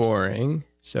not boring.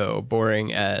 So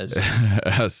boring as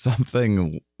as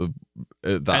something the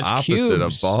as opposite cubes.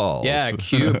 Of balls. Yeah,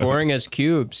 boring as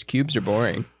cubes. Cubes are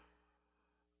boring.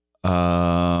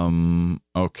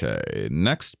 Okay,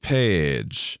 next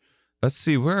page. Let's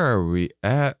see, where are we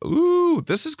at? Ooh,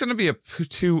 this is going to be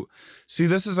See,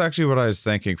 this is actually what I was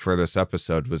thinking for this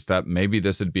episode, was that maybe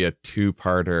this would be a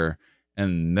two-parter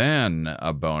and then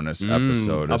a bonus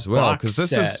episode as well. Because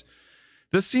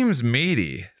this seems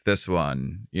meaty, this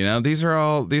one. These are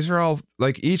all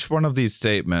like each one of these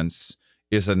statements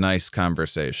is a nice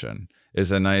conversation,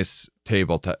 is a nice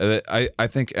table. I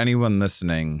think anyone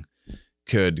listening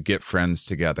could get friends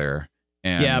together.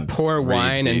 And pour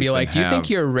wine and be like, do you think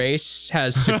your race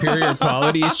has superior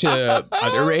qualities to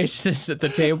other races at the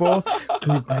table?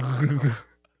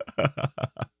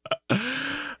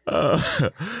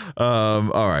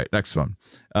 All right, next one.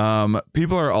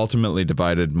 People are ultimately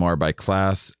divided more by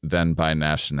class than by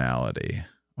nationality.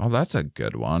 Oh, that's a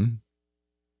good one.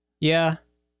 Yeah.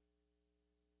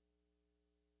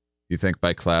 You think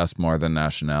by class more than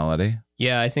nationality?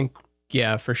 Yeah, I think,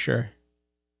 for sure.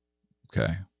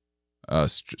 Okay.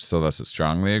 So that's a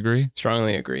strongly agree?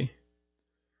 Strongly agree.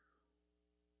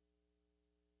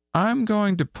 I'm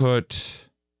going to put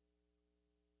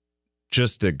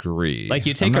just agree. Like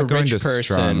you take a rich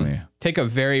person, take a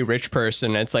very rich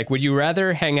person. It's like, would you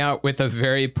rather hang out with a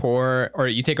very poor, or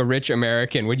you take a rich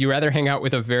American, would you rather hang out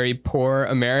with a very poor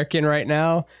American right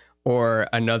now or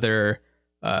another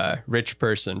rich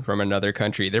person from another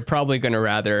country? They're probably going to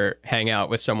rather hang out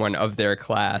with someone of their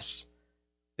class.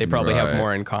 They probably have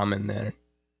more in common then.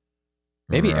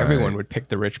 Maybe everyone would pick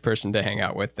the rich person to hang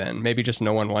out with then. Maybe just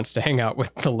no one wants to hang out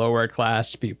with the lower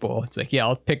class people. It's like, yeah,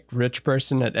 I'll pick rich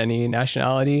person at any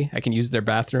nationality. I can use their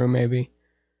bathroom maybe.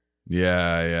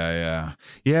 Yeah,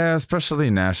 especially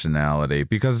nationality,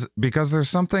 because there's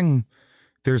something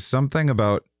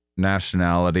about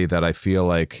nationality that I feel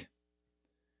like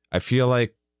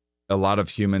a lot of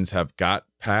humans have got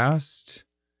past,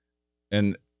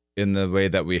 and in the way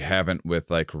that we haven't with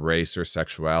like race or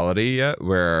sexuality yet,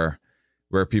 where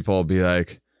people will be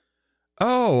like,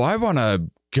 oh, I want to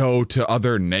go to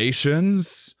other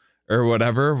nations or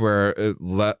whatever, where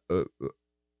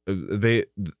they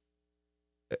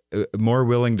more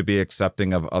willing to be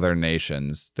accepting of other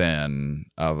nations than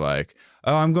of like,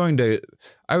 oh,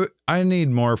 I need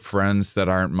more friends that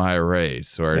aren't my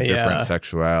race or different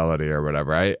sexuality or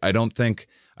whatever. I think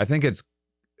it's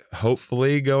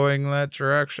hopefully going that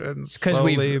direction. Because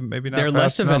maybe not. They're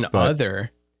less of an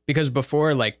other. Because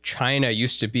before, like, China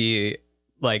used to be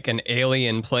like an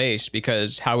alien place,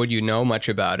 because how would you know much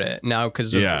about it? Now,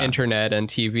 because of internet and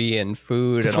TV and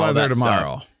food and all that there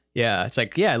tomorrow. Stuff. Yeah, it's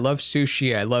like, yeah, I love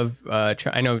sushi. I love,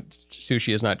 I know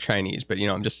sushi is not Chinese, but, you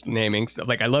know, I'm just naming stuff.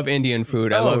 Like, I love Indian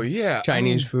food. I love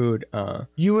Chinese food.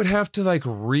 You would have to, like,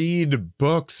 read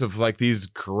books of, like, these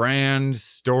grand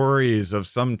stories of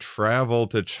some travel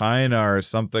to China or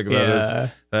something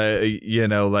that is, you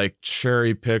know, like,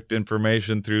 cherry-picked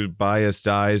information through biased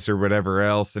eyes or whatever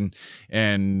else,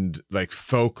 and like,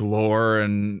 folklore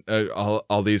and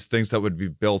all these things that would be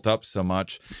built up so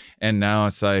much. And now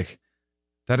it's like,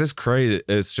 that is crazy.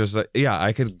 It's just like,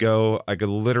 I could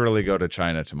literally go to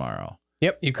China tomorrow.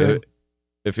 Yep, you could.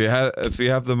 If you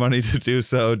have the money to do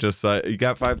so, just you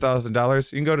got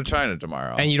 $5,000, you can go to China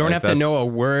tomorrow. And you don't have to know a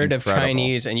word of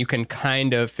Chinese, and you can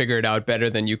kind of figure it out better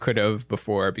than you could have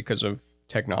before because of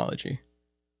technology.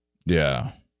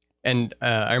 Yeah. And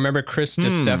I remember Chris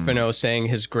DiStefano saying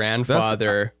his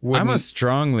grandfather wouldn't... I'm a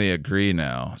strongly agree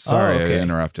now. Sorry, I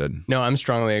interrupted. No, I'm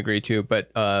strongly agree too,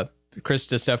 but Chris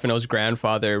DiStefano's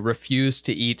grandfather refused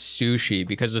to eat sushi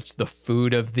because it's the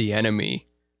food of the enemy.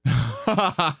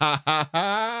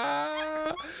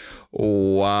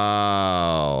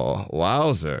 Wow.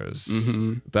 Wowzers.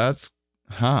 Mm-hmm. That's,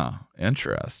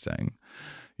 interesting.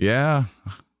 Yeah.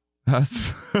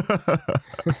 That's,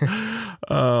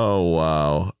 oh,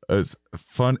 wow. It's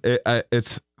fun.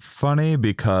 It's funny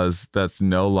because that's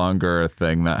no longer a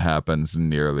thing that happens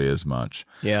nearly as much.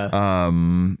 Yeah.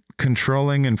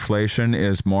 Controlling inflation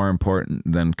is more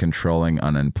important than controlling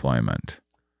unemployment.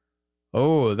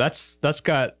 Oh, that's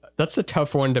a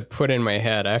tough one to put in my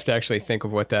head. I have to actually think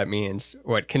of what that means.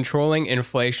 What, controlling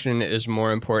inflation is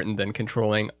more important than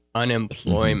controlling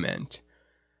unemployment?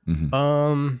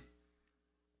 Mm-hmm.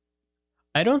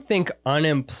 I don't think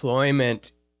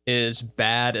unemployment is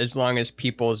bad as long as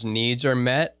people's needs are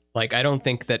met. Like, I don't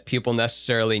think that people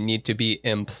necessarily need to be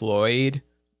employed.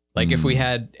 Like, if we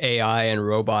had AI and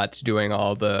robots doing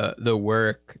all the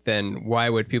work, then why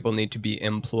would people need to be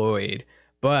employed?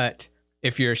 But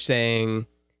if you're saying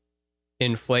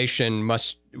inflation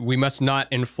we must not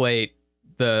inflate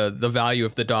the value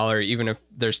of the dollar, even if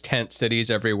there's tent cities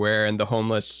everywhere and the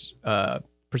homeless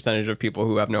percentage of people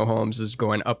who have no homes is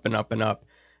going up and up and up,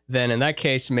 then in that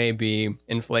case, maybe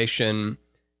inflation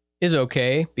is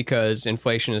okay, because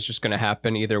inflation is just going to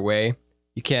happen either way.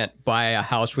 You can't buy a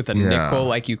house with a nickel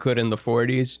like you could in the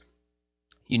 40s.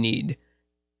 You need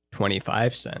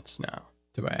 25 cents now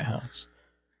to buy a house.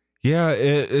 Yeah,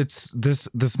 it's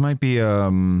this might be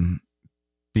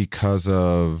because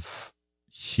of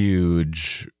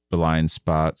huge blind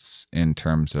spots in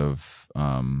terms of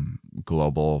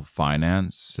global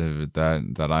finance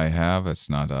that I have. It's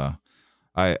not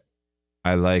I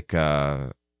like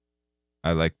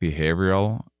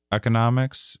behavioral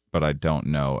economics, but I don't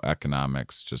know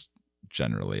economics just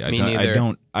generally.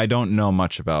 I don't know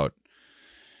much about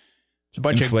it's a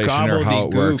bunch inflation of or how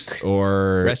it works,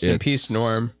 or rest in peace,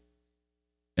 Norm.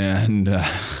 And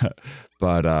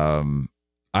but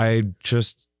I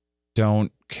just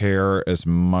don't care as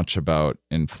much about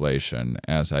inflation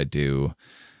as I do.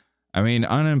 I mean,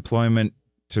 unemployment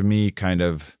to me kind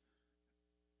of,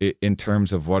 in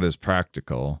terms of what is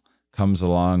practical, comes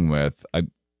along with,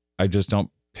 I just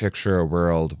don't picture a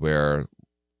world where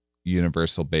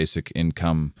universal basic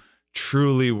income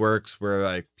truly works where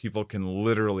like people can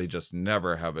literally just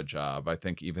never have a job. I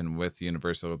think even with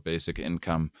universal basic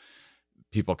income,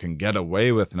 people can get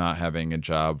away with not having a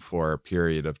job for a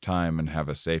period of time and have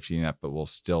a safety net, but will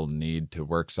still need to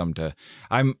work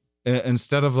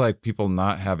instead of like people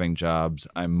not having jobs,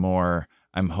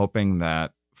 I'm hoping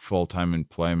that full-time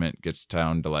employment gets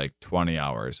down to like 20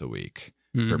 hours a week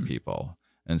for people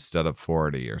instead of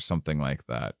 40 or something like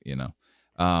that, you know?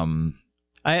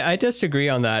 I disagree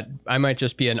on that. I might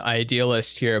just be an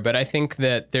idealist here, but I think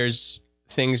that there's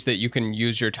things that you can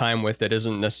use your time with that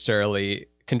isn't necessarily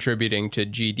contributing to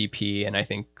GDP. And I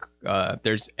think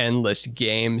there's endless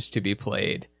games to be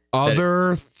played.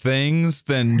 Other things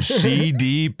than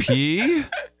GDP?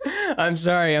 I'm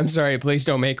sorry. Please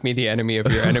don't make me the enemy of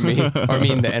your enemy. Or I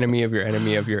mean the enemy of your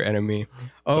enemy of your enemy.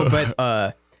 Oh,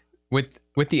 but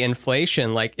with the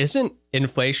inflation, like, isn't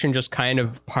inflation just kind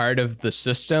of part of the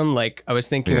system? Like, I was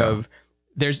thinking of,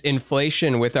 there's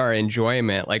inflation with our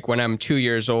enjoyment. Like when I'm 2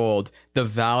 years old, the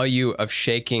value of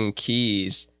shaking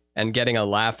keys and getting a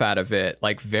laugh out of it,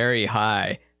 like very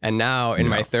high. And now in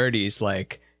my 30s,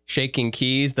 like shaking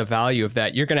keys, the value of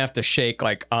that, you're going to have to shake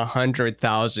like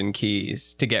 100,000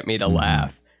 keys to get me to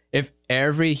laugh. If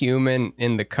every human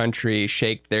in the country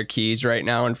shaked their keys right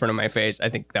now in front of my face, I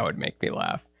think that would make me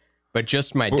laugh. But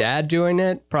just my dad doing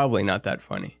it, probably not that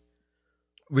funny.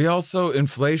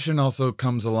 Inflation also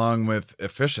comes along with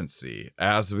efficiency.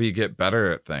 As we get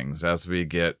better at things, as we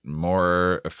get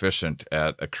more efficient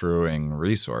at accruing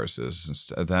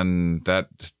resources, then that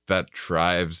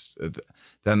drives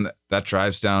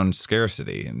down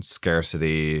scarcity, and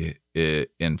scarcity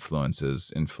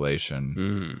influences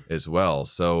inflation as well.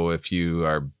 So if you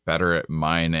are better at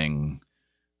mining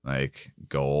like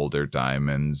gold or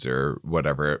diamonds or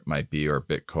whatever it might be, or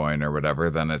Bitcoin or whatever,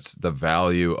 then it's the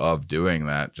value of doing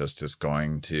that just is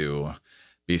going to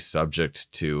be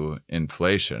subject to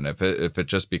inflation. If it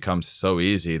just becomes so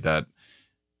easy that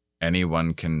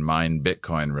anyone can mine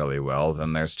Bitcoin really well,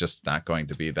 then there's just not going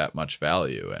to be that much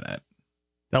value in it.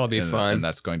 That'll be fun. And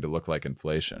that's going to look like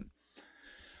inflation.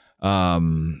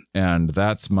 And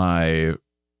that's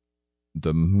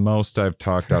the most I've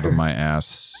talked out of my ass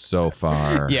so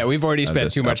far. Yeah, we've already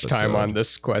spent too much time on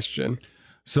this question.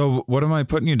 So what am I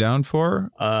putting you down for?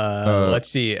 Let's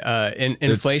see.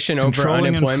 Inflation over controlling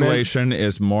unemployment. Inflation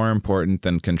is more important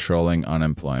than controlling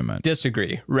unemployment.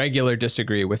 Disagree. Regular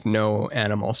disagree with no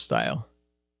animal style.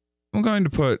 I'm going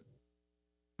to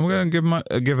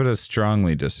give it a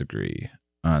strongly disagree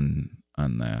on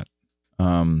that.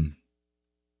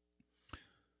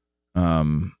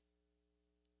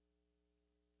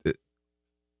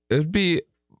 It'd be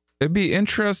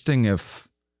interesting if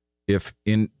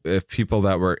people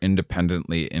that were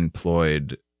independently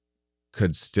employed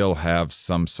could still have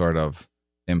some sort of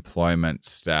employment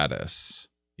status.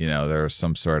 You know, there's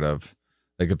some sort of,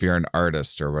 like, if you're an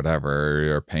artist or whatever, or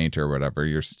you're a painter or whatever,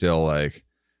 you're still like,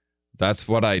 that's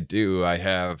what I do. I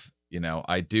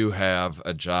do have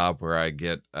a job where I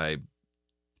get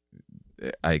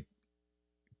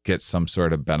some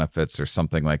sort of benefits or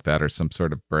something like that, or some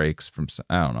sort of breaks from,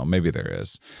 I don't know, maybe there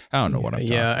is. I don't know what I'm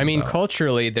talking about. I mean,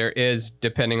 culturally there is,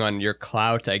 depending on your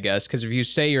clout, I guess, because if you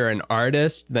say you're an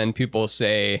artist, then people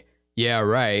say, yeah,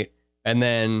 right. And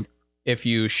then if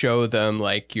you show them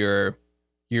like your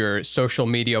social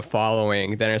media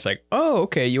following, then it's like, oh,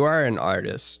 okay, you are an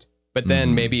artist. But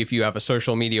then maybe if you have a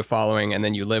social media following and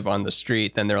then you live on the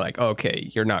street, then they're like, okay,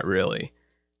 you're not really.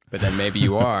 But then maybe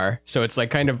you are. So it's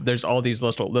like kind of, there's all these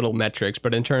little metrics.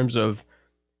 But in terms of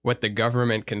what the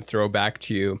government can throw back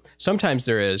to you, sometimes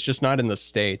there is, just not in the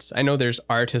States. I know there's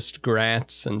artist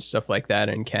grants and stuff like that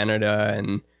in Canada,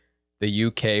 and the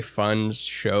UK funds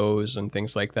shows and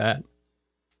things like that.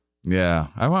 Yeah,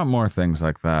 I want more things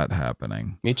like that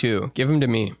happening. Me too. Give them to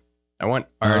me. I want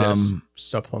artist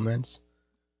supplements.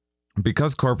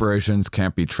 Because corporations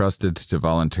can't be trusted to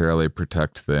voluntarily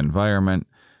protect the environment,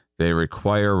 they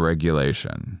require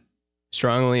regulation.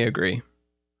 Strongly agree.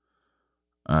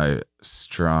 I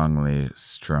strongly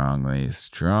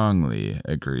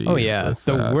agree. Oh, yeah.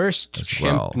 The worst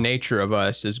chimp nature of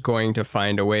us is going to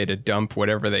find a way to dump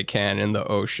whatever they can in the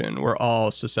ocean. We're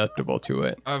all susceptible to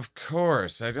it. Of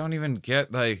course. I don't even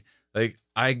get, like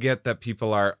I get that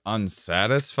people are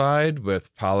unsatisfied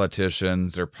with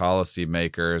politicians or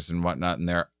policymakers and whatnot, and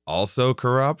they're also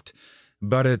corrupt.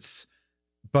 But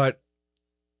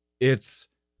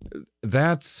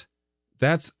that's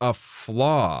a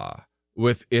flaw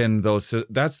within those.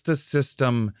 That's the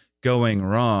system going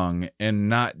wrong and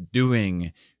not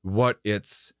doing what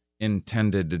it's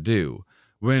intended to do.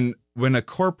 When a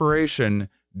corporation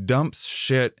dumps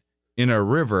shit in a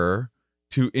river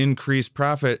to increase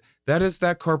profit, that is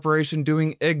that corporation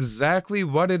doing exactly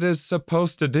what it is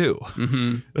supposed to do.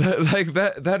 Like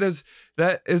that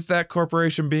is that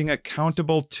corporation being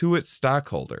accountable to its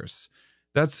stockholders.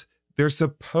 They're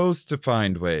supposed to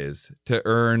find ways to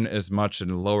earn as much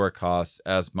and lower costs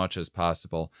as much as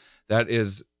possible. That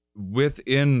is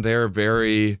within their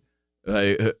very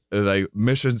like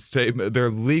mission statement. They're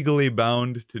legally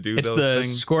bound to do those things. It's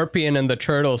the scorpion and the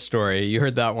turtle story. You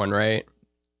heard that one, right?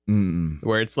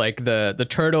 Where it's like the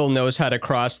turtle knows how to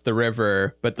cross the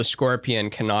river, but the scorpion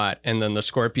cannot. And then the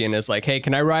scorpion is like, hey,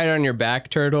 can I ride on your back,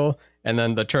 turtle? And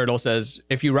then the turtle says,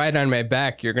 if you ride on my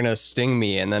back, you're going to sting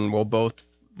me. And then we'll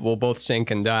both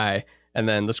sink and die. And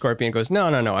then the scorpion goes, no,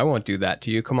 I won't do that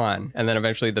to you. Come on. And then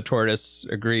eventually the tortoise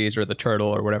agrees, or the turtle,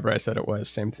 or whatever I said it was,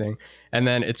 same thing. And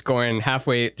then it's going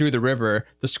halfway through the river.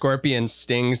 The scorpion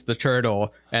stings the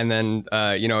turtle, and then,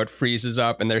 it freezes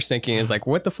up, and they're sinking. Is like,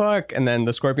 what the fuck? And then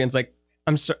the scorpion's like,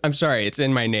 I'm sorry. It's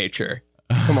in my nature.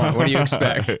 Come on. What do you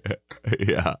expect?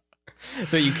 Yeah.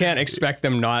 So you can't expect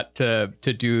them not to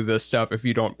do the stuff if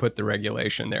you don't put the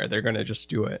regulation there. They're going to just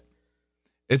do it.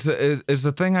 It's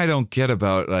the thing I don't get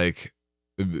about like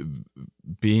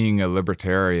being a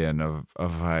libertarian of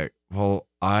like, well,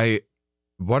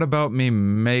 what about me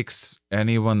makes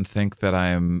anyone think that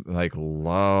I'm like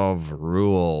love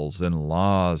rules and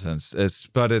laws, and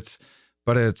it's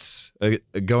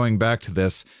going back to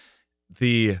this,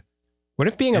 what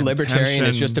if being a libertarian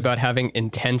is just about having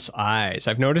intense eyes?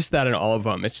 I've noticed that in all of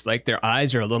them. It's like their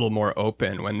eyes are a little more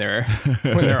open when they're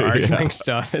arguing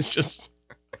stuff. It's just,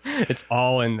 it's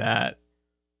all in that.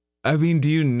 I mean, do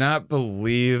you not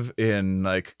believe in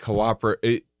like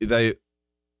cooperate? The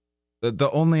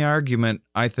only argument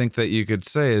I think that you could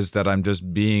say is that I'm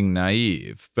just being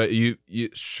naive, but you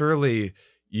surely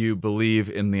you believe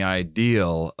in the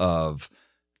ideal of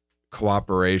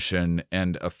cooperation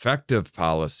and effective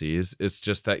policies. It's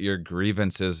just that your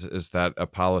grievance is that a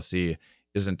policy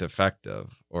isn't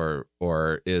effective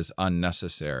or is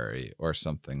unnecessary or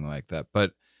something like that.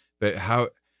 But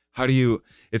how do you,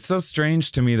 it's so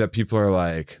strange to me that people are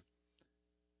like,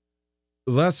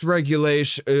 less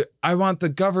regulation. I want the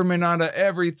government out of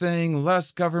everything,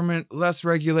 less government, less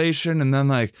regulation. And then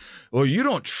like, well, you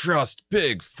don't trust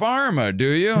big pharma, do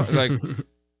you? It's like,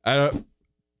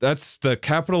 that's the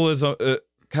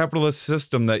capitalist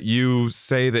system that you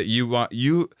say that you want.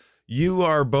 You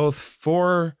are both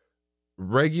for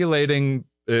regulating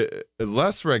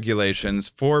less regulations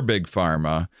for big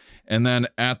pharma, and then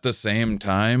at the same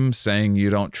time saying you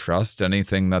don't trust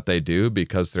anything that they do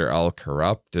because they're all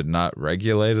corrupt and not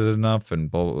regulated enough. And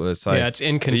it's like, yeah, it's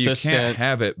inconsistent. You can't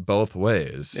have it both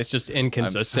ways. It's just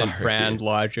inconsistent brand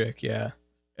logic. Yeah.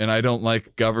 And I don't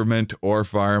like government or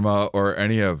pharma or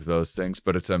any of those things,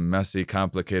 but it's a messy,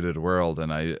 complicated world.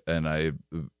 And I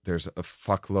there's a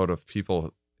fuckload of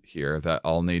people here that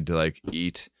all need to like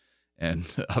eat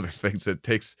and other things.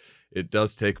 It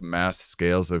does take mass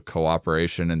scales of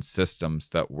cooperation and systems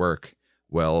that work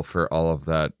well for all of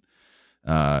that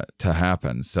to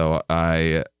happen. So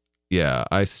I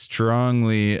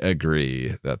strongly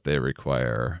agree that they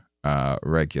require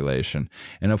regulation.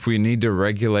 And if we need to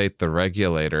regulate the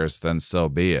regulators, then so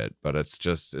be it. But it's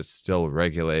still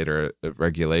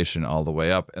regulation all the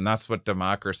way up. And that's what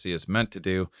democracy is meant to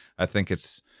do. I think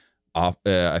it's off.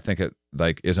 I think it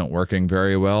like isn't working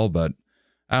very well, but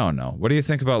I don't know. What do you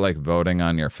think about like voting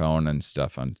on your phone and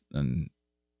stuff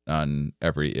on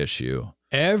every issue?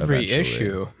 Every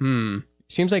issue.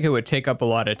 Seems like it would take up a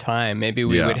lot of time. Maybe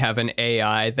we would have an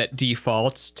AI that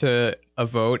defaults to a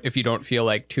vote if you don't feel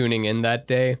like tuning in that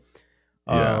day.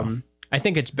 I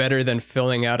think it's better than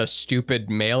filling out a stupid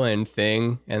mail-in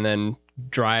thing and then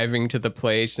driving to the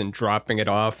place and dropping it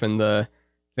off in the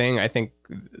thing. I think,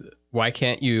 why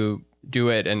can't you do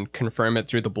it and confirm it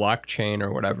through the blockchain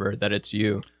or whatever that it's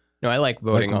you? No, I like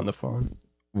voting on the phone.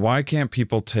 Why can't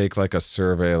people take like a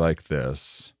survey like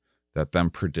this that then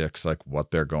predicts like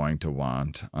what they're going to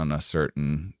want on a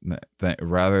certain thing,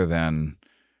 rather than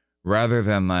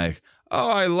like,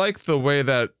 oh, I like the way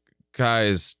that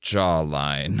guy's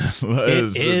jawline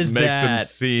makes him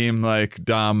seem like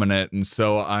dominant, and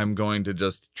so I'm going to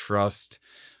just trust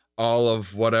all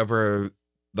of whatever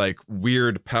like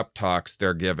weird pep talks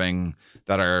they're giving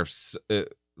that are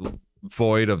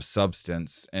void of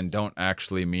substance and don't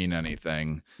actually mean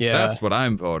anything. Yeah, that's what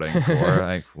I'm voting for.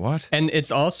 Like, what? And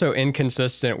it's also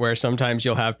inconsistent where sometimes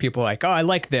you'll have people like, oh, I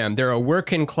like them, they're a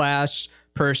working class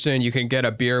person you can get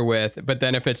a beer with, but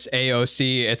then if it's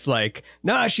AOC, it's like,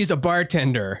 nah, she's a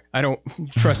bartender, I don't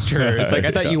trust her. It's like,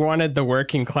 I thought you wanted the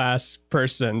working class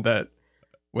person that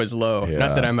was low.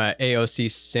 Not that I'm a AOC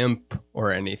simp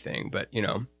or anything, but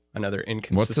another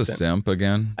inconsistent. What's a simp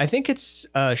again? I think it's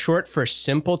short for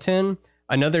simpleton.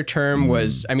 Another term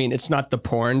was, I mean, it's not the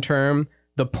porn term.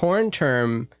 The porn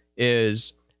term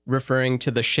is referring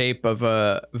to the shape of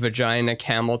a vagina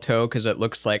camel toe because it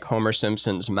looks like Homer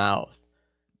Simpson's mouth.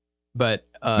 But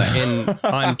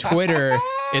on Twitter,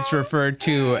 it's referred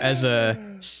to as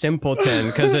a simpleton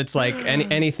because it's like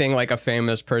anything like a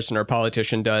famous person or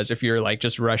politician does. If you're like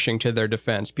just rushing to their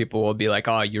defense, people will be like,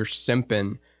 "Oh, you're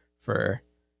simping for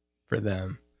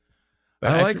them."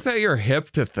 But I like that you're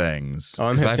hip to things. Oh,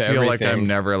 I'm hip to feel like everything. I'm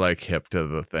never like hip to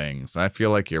the things. I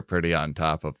feel like you're pretty on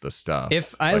top of the stuff.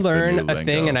 If I like learn a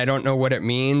thing and I don't know what it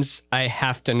means, I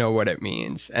have to know what it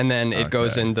means. And then it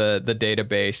goes in the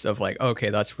database of like, okay,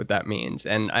 that's what that means.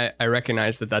 And I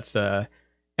recognize that that's a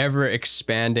ever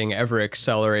expanding, ever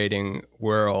accelerating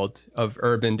world of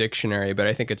Urban Dictionary. But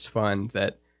I think it's fun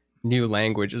that new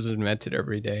language is invented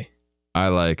every day. I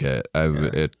like it.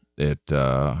 It's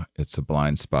a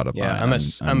blind spot of mine. I'm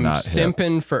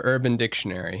simping for Urban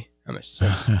Dictionary. I'm a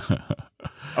simp.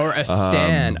 Or a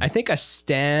stan. I think a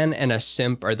stan and a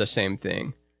simp are the same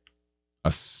thing.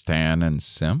 A stan and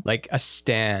simp? Like a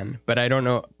stan, but I don't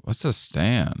know. What's a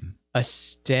stan? A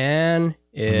stan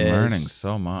is... I'm learning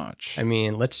so much. I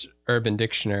mean, let's Urban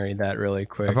Dictionary that really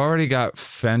quick. I've already got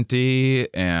Fenty,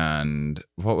 and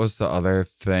what was the other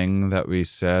thing that we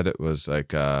said? It was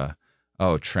like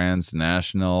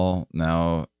transnational,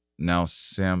 now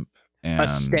simp. And a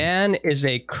stan is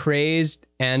a crazed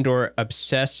and or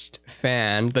obsessed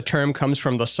fan. The term comes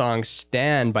from the song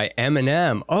Stan by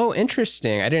Eminem. Oh,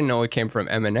 interesting. I didn't know it came from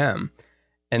Eminem.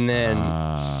 And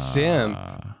then simp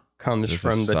comes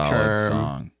from the term.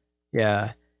 Song.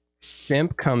 Yeah.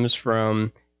 Simp comes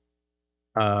from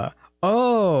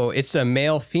it's a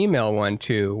male female one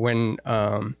too.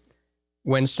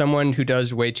 When someone who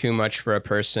does way too much for a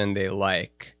person they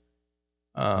like.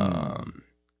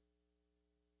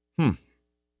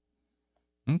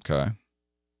 Okay.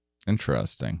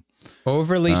 Interesting.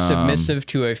 Overly submissive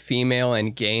to a female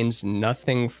and gains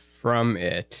nothing from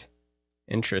it.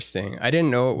 Interesting. I didn't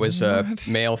know it was a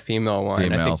male-female one.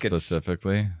 Female I think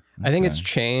specifically? Okay. I think it's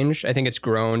changed. I think it's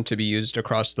grown to be used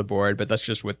across the board, but that's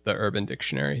just what the Urban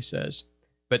Dictionary says.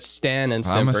 But stan and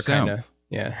simp are kind of...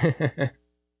 Yeah.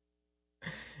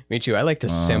 Me too. I like to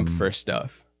simp for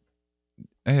stuff.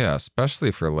 Yeah,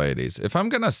 especially for ladies. If I'm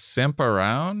going to simp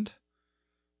around,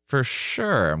 for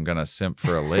sure I'm going to simp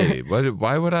for a lady.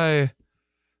 Why would how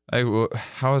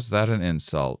is that an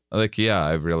insult? Like, yeah,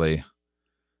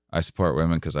 I support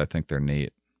women because I think they're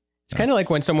neat. It's kind of like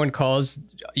when someone calls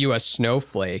you a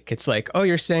snowflake. It's like, oh,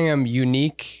 you're saying I'm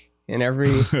unique in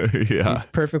every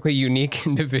perfectly unique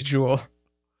individual.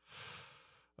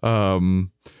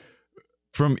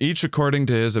 From each according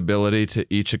to his ability to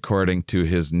each according to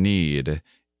his need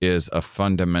is a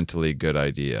fundamentally good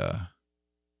idea.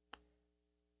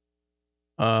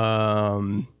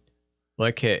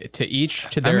 Like to each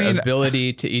to their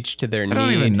ability, to each to their need. I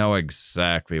don't even know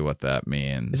exactly what that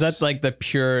means. Is that like the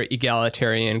pure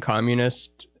egalitarian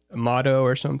communist motto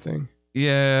or something?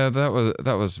 Yeah, that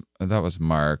was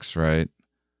Marx, right?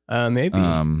 Maybe.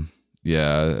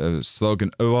 Yeah, slogan.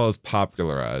 Well, it was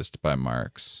popularized by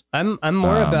Marx. I'm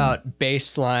more about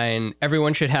baseline.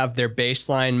 Everyone should have their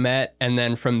baseline met, and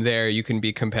then from there you can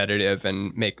be competitive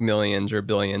and make millions or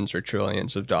billions or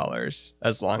trillions of dollars,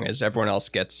 as long as everyone else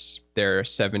gets their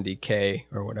 70K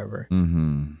or whatever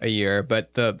a year.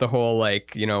 But the whole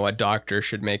like, a doctor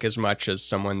should make as much as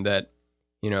someone that,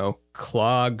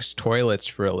 clogs toilets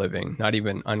for a living, not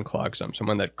even unclogs them.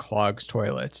 Someone that clogs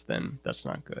toilets, then that's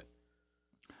not good.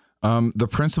 The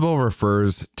principle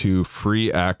refers to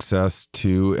free access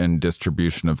to and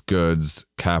distribution of goods,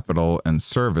 capital, and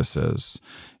services.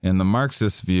 In the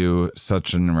Marxist view,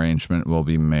 such an arrangement will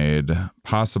be made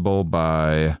possible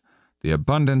by the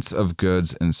abundance of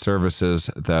goods and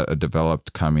services that a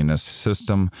developed communist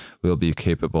system will be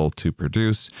capable to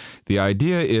produce. The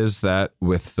idea is that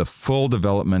with the full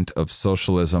development of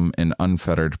socialism and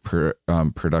unfettered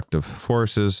productive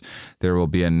forces, there will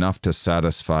be enough to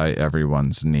satisfy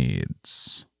everyone's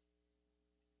needs.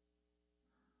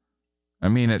 I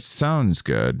mean, it sounds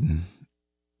good.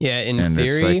 Yeah, in and theory.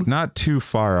 It's like not too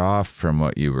far off from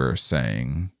what you were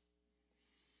saying.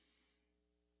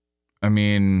 I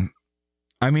mean,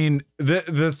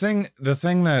 the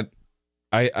thing that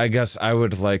I guess I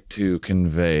would like to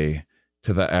convey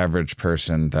to the average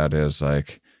person that is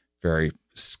like very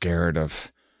scared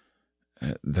of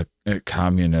the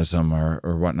communism or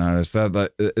whatnot is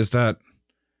that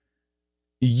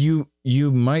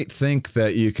you might think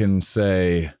that you can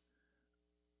say,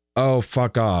 oh,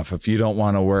 fuck off. If you don't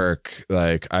want to work,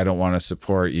 like, I don't want to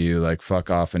support you, like, fuck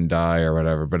off and die or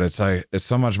whatever. But it's like, it's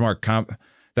so much more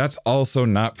that's also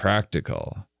not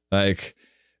practical. Like,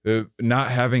 not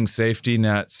having safety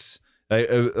nets,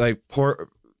 like poor,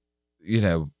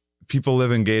 people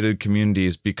live in gated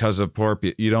communities because of poor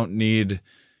people. You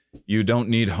don't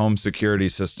need home security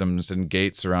systems and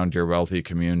gates around your wealthy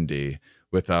community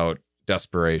without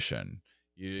desperation.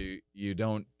 You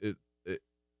don't,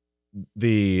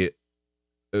 the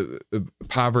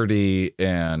poverty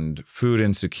and food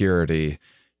insecurity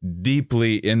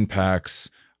deeply impacts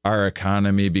our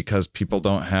economy because kids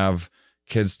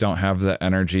don't have the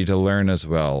energy to learn as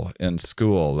well in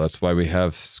school. That's why we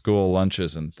have school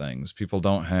lunches and things. People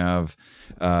don't have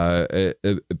the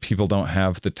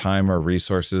time or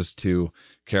resources to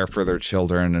care for their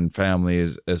children and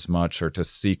families as much, or to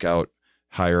seek out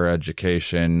higher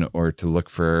education, or to look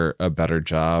for a better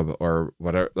job or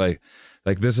whatever. Like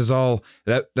this is all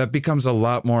that becomes a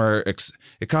lot more.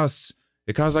 It costs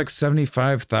like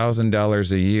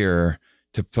 $75,000 a year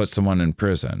to put someone in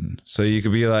prison. So you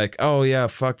could be like, oh yeah,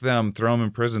 fuck them, throw them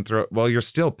in prison. Well, you're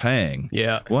still paying.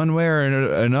 Yeah. One way or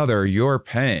another, you're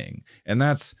paying. And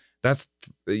that's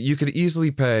you could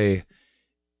easily pay.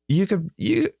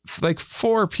 Like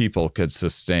 4 people could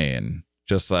sustain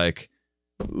just like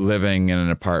living in an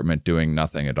apartment doing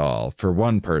nothing at all for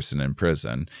one person in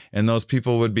prison. And those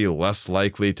people would be less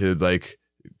likely to like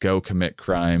go commit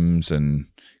crimes and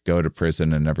go to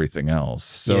prison and everything else.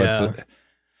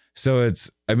 So it's,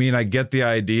 I mean, I get the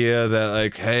idea that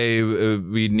like, hey,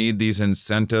 we need these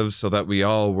incentives so that we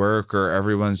all work, or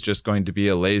everyone's just going to be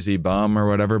a lazy bum or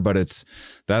whatever. But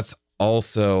that's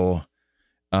also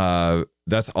idealist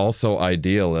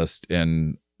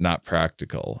and not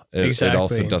practical. It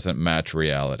also doesn't match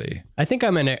reality. I think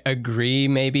I'm an agree,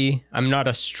 maybe. I'm not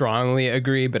a strongly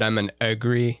agree, but I'm an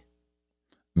agree.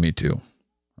 Me too.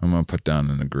 I'm going to put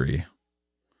down an agree.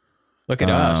 Look at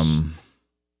us.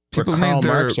 We're Karl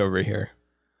Marx over here.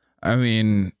 I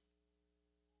mean,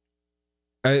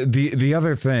 the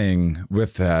other thing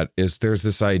with that is there's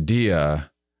this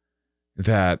idea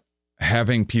that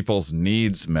having people's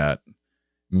needs met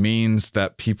means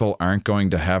that people aren't going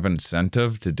to have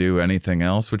incentive to do anything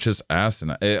else, which is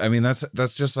asinine. I mean,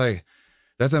 that's just like,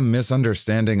 that's a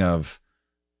misunderstanding of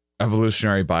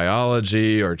evolutionary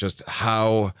biology, or just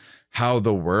how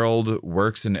the world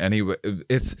works in any way.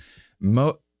 It's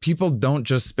people don't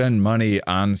just spend money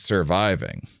on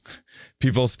surviving.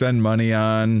 People spend money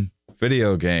on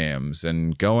video games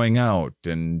and going out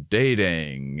and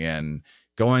dating and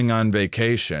going on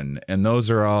vacation. And those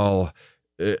are all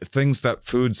things that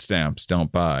food stamps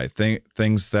don't buy.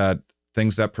 Things that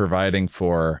providing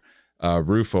for a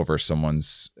roof over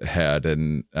someone's head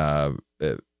and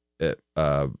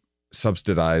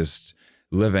subsidized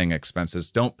living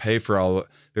expenses don't pay for all.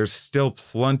 There's still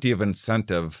plenty of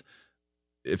incentive.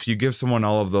 If you give someone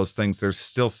all of those things, there's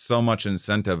still so much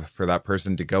incentive for that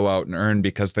person to go out and earn,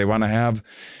 because they want to have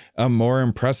a more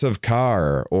impressive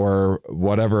car or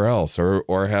whatever else,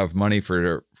 or have money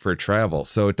for travel.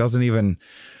 So it doesn't even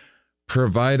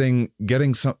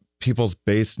getting some people's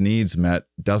base needs met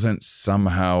doesn't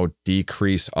somehow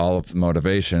decrease all of the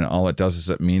motivation. All it does is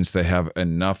it means they have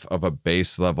enough of a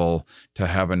base level to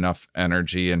have enough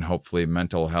energy and hopefully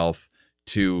mental health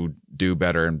to do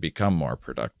better and become more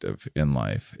productive in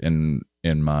life, in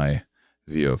my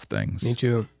view of things. Me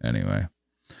too. Anyway.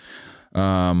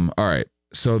 All right.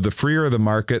 So the freer the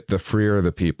market, the freer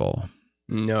the people.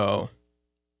 No.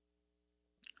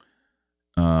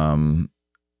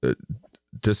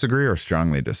 Disagree or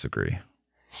strongly disagree?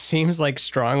 Seems like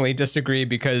strongly disagree,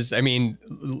 because I mean,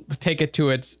 take it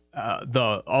to its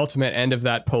the ultimate end of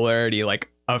that polarity, like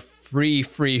a free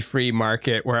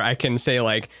market where I can say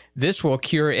like, this will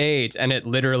cure AIDS, and it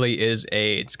literally is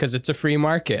AIDS because it's a free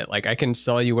market. Like, I can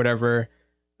sell you whatever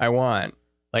I want.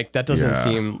 Like, that doesn't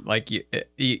seem like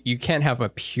you can't have a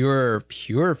pure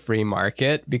free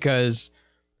market, because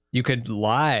you could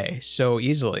lie so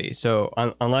easily. So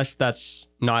unless that's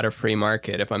not a free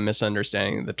market, if I'm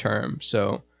misunderstanding the term.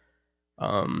 So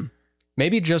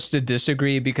maybe just to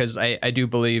disagree, because I do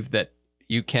believe that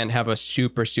you can't have a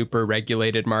super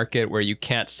regulated market where you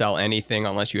can't sell anything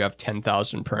unless you have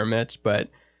 10,000 permits. But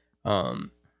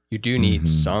you do need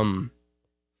some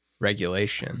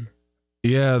regulation.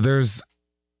 Yeah,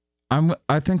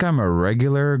 I think I'm a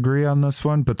regular agree on this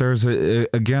one, but there's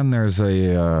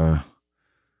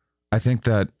I think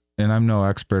that, and I'm no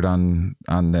expert on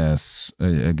this.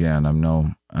 Again, I'm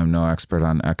no expert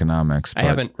on economics. I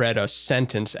haven't read a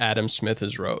sentence Adam Smith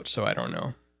has wrote, so I don't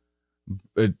know.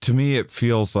 To me, it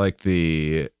feels like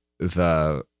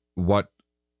what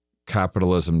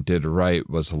capitalism did right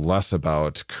was less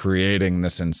about creating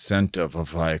this incentive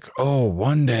of like, oh,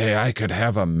 one day I could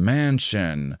have a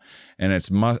mansion, and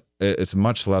it's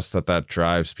much less that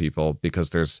drives people,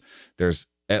 because there's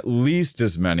at least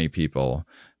as many people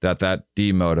that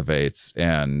demotivates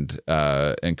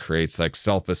and creates like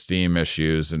self-esteem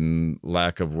issues and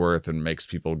lack of worth, and makes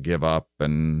people give up.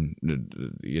 And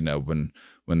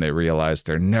when they realize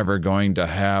they're never going to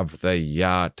have the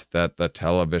yacht that the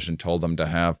television told them to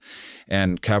have.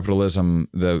 And capitalism,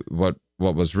 what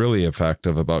was really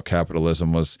effective about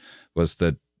capitalism was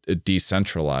the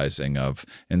decentralizing of,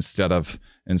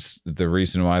 the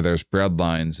reason why there's bread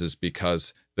lines is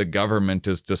because the government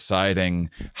is deciding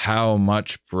how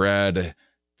much bread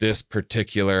this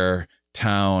particular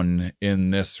town in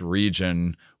this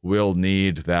region will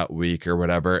need that week or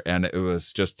whatever. And it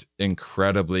was just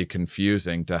incredibly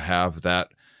confusing to have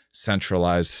that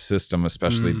centralized system,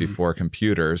 especially before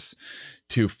computers,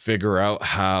 to figure out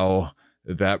how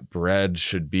that bread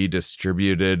should be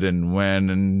distributed and when,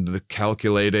 and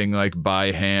calculating like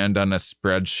by hand on a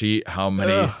spreadsheet how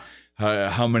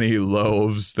many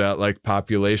loaves that like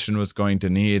population was going to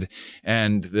need.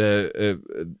 And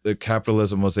the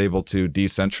capitalism was able to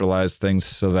decentralize things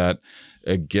so that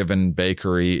a given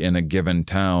bakery in a given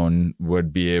town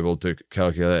would be able to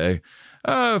calculate,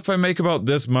 if I make about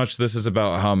this much, this is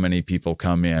about how many people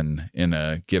come in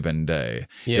a given day.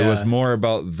 Yeah. It was more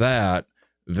about that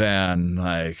than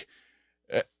like,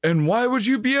 and why would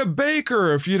you be a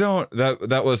baker if you don't?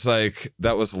 That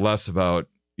was less about,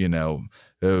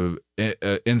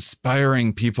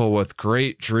 inspiring people with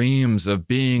great dreams of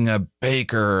being a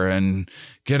baker and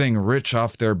getting rich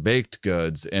off their baked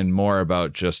goods, and more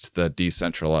about just the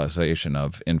decentralization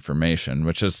of information,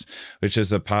 which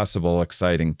is a possible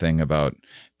exciting thing about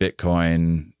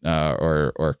Bitcoin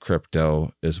or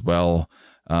crypto as well,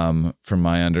 from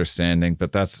my understanding.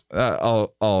 But that's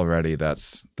already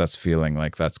that's feeling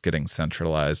like that's getting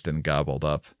centralized and gobbled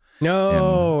up.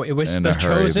 No, it was the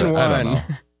chosen one.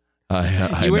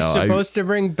 You were supposed to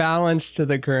bring balance to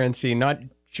the currency, not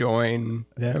join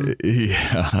them.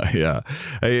 Yeah.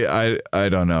 I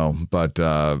don't know, but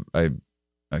I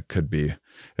could be.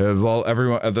 Well,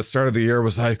 everyone at the start of the year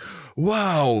was like,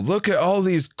 wow, look at all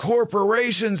these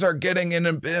corporations are getting in,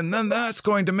 and then that's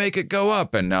going to make it go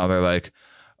up. And now they're like,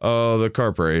 oh, the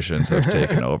corporations have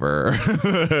taken over.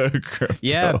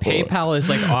 Yeah, PayPal is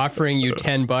like offering you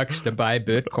 $10 to buy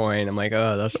Bitcoin. I'm like,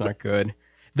 oh, that's not good.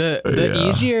 The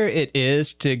easier it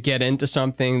is to get into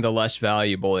something, the less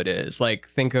valuable it is. Like,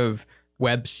 think of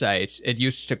websites. It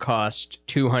used to cost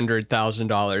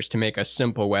 $200,000 to make a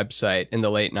simple website in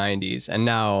the late 90s. And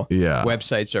now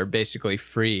websites are basically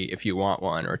free if you want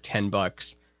one, or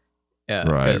 $10.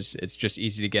 Because it's just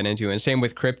easy to get into. And same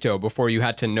with crypto. Before, you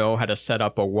had to know how to set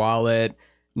up a wallet,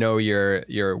 know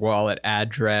your wallet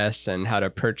address and how to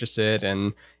purchase it.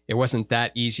 And it wasn't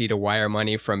that easy to wire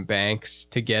money from banks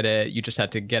to get it. You just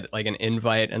had to get like an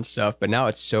invite and stuff. But now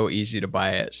it's so easy to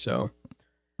buy it. So,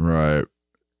 right.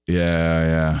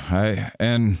 Yeah.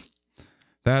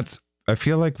 I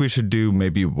feel like we should do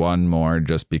maybe one more,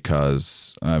 just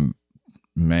because,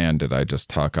 man, did I just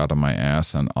talk out of my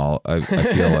ass on all, I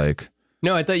feel like.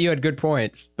 No, I thought you had good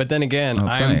points. But then again,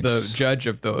 I'm the judge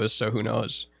of those. So who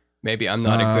knows? Maybe I'm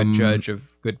not a good judge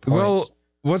of good points. Well,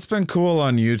 what's been cool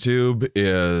on YouTube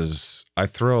is I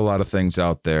throw a lot of things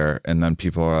out there, and then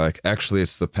people are like, actually,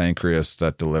 it's the pancreas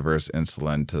that delivers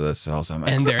insulin to the cells. I'm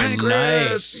like, and they're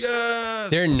nice. Yes!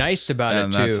 They're nice about it, too.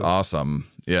 And that's awesome.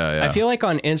 Yeah. I feel like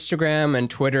on Instagram and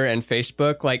Twitter and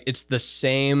Facebook, like, it's the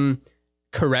same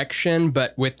correction,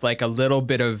 but with like a little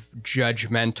bit of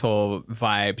judgmental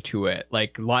vibe to it.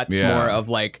 Like, lots more of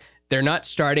like, they're not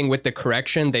starting with the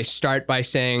correction. They start by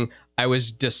saying, I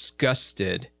was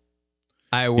disgusted.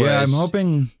 Yeah, I'm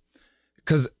hoping,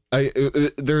 because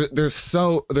there's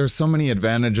so many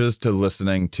advantages to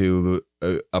listening to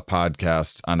a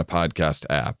podcast on a podcast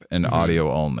app and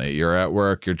audio only. You're at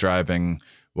work, you're driving,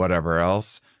 whatever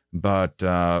else. But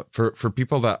for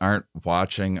people that aren't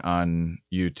watching on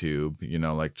YouTube,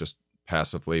 like just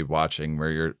passively watching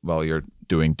while you're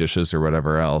doing dishes or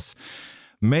whatever else,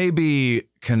 maybe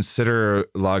consider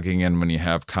logging in when you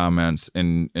have comments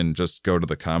and just go to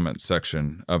the comment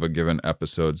section of a given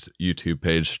episode's YouTube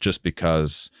page, just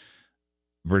because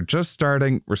we're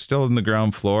still in the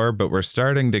ground floor, but we're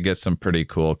starting to get some pretty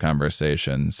cool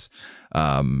conversations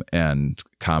and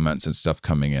comments and stuff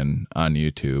coming in on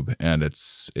YouTube. And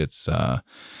it's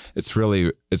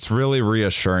really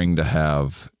reassuring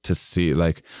to see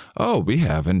like, oh, we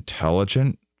have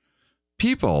intelligent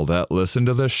people that listen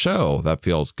to this show. That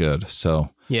feels good. So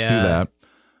do that.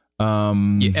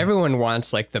 Everyone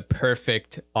wants like the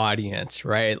perfect audience,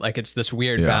 right? Like it's this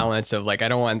weird balance of like, I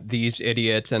don't want these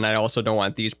idiots and I also don't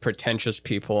want these pretentious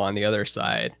people on the other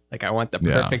side. Like I want the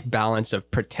perfect balance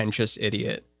of pretentious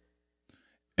idiot.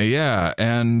 Yeah.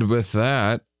 And with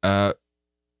that, we're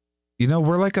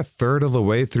like a third of the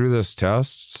way through this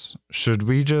test. Should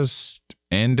we just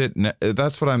end it?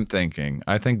 That's what I'm thinking.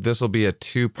 I think this will be a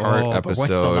 2-part episode. But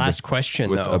what's the last question,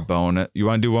 with though? A bonus. You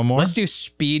want to do one more? Let's do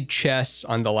speed chess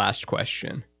on the last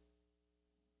question.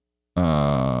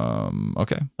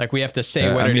 Okay. Like we have to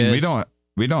say what it is.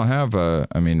 We don't have a.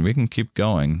 I mean, we can keep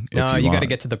going. No, you got to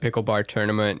get to the pickle bar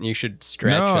tournament. And you should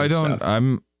stretch. No, I don't.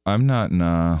 Stuff. I'm not.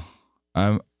 No,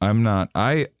 I'm not.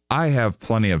 I have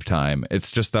plenty of time.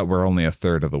 It's just that we're only a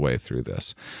third of the way through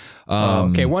this.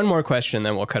 Okay, one more question,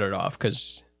 then we'll cut it off.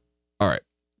 All right.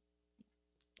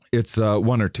 It's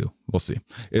one or two. We'll see.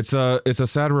 It's a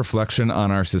sad reflection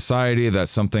on our society that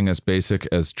something as basic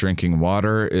as drinking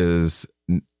water is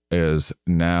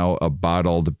now a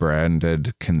bottled,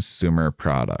 branded consumer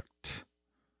product.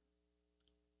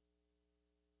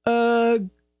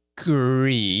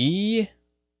 Agree.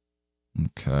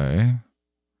 Okay.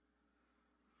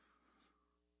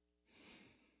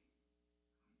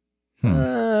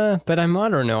 But I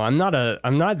don't know. I'm not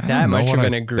that much of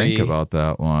an agree. Think about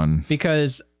that one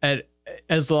because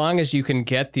as long as you can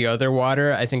get the other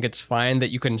water, I think it's fine that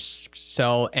you can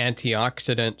sell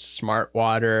antioxidant smart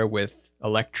water with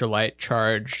electrolyte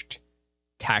charged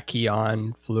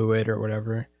tachyon fluid or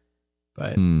whatever.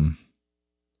 But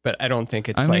I don't think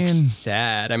it's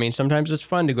sad. I mean, sometimes it's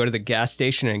fun to go to the gas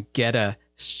station and get a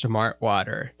smart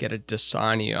water, get a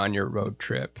Dasani on your road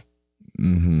trip.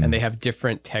 Mm-hmm. And they have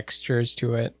different textures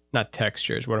to it. Not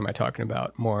textures. What am I talking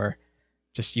about? More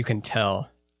just you can tell.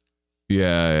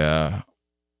 Yeah.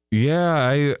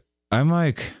 I'm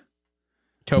like,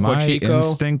 Topo my Chico.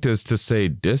 instinct is to say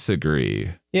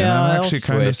disagree. Yeah, and I'm actually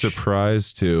I'll kind of switch.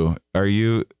 surprised too. Are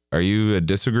you a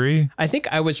disagree? I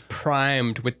think I was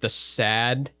primed with the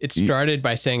sad. It started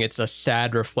by saying it's a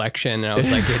sad reflection, and I was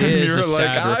like, it is. You're a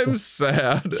like, sad I'm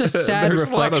sad. It's a sad There's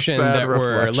reflection a lot of sad that we're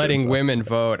reflections. letting women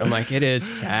vote. I'm like, it is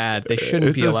sad. They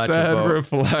shouldn't be allowed to vote. It's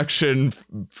a sad reflection.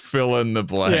 Fill in the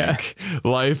blank. Yeah.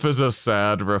 Life is a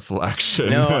sad reflection.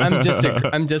 No,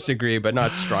 I'm disagree, but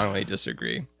not strongly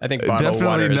disagree. I think bottled Definitely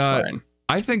water not. is fine.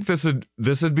 I think this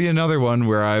would be another one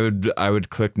where I would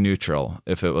click neutral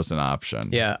if it was an option.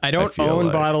 Yeah, I don't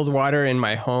own bottled water in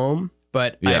my home,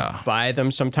 but I buy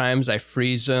them sometimes. I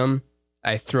freeze them.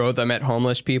 I throw them at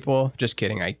homeless people. Just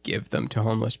kidding. I give them to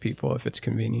homeless people if it's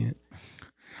convenient.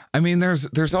 I mean,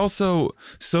 there's also,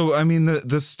 so, I mean,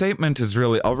 the statement is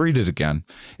really, I'll read it again.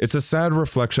 It's a sad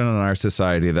reflection on our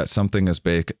society that something as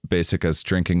basic as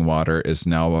drinking water is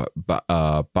now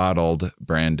a bottled,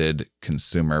 branded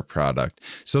consumer product.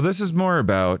 So this is more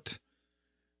about,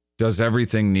 does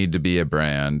everything need to be a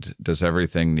brand? Does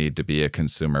everything need to be a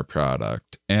consumer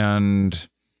product? And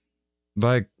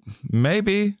like,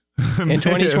 maybe. In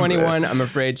 2021, I'm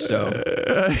afraid so.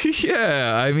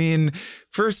 Yeah, I mean,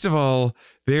 first of all,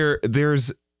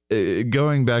 there's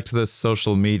going back to this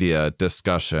social media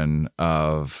discussion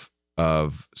of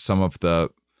some of the,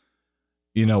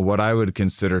 what I would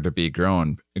consider to be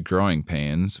growing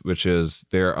pains, which is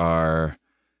there's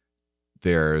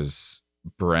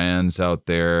brands out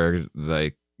there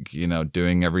like,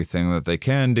 doing everything that they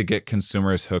can to get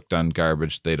consumers hooked on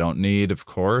garbage they don't need, of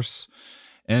course.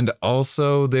 And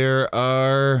also there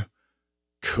are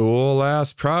cool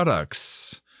ass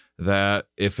products that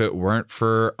if it weren't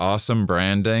for awesome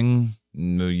branding,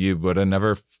 you would have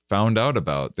never found out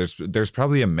about. There's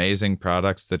probably amazing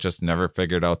products that just never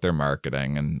figured out their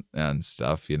marketing and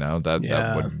stuff,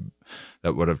 that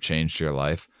would have changed your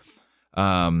life.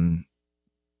 And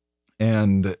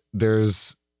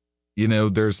there's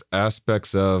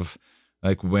aspects of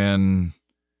like when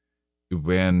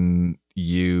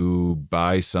you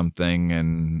buy something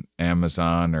and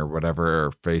Amazon or whatever,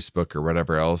 or Facebook or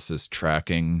whatever else is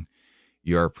tracking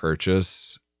your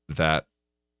purchase, that,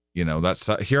 that's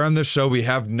here on this show. We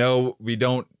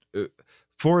don't,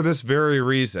 for this very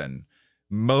reason,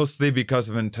 mostly because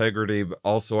of integrity, but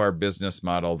also our business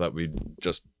model that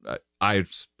I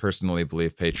personally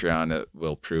believe Patreon, it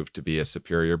will prove to be a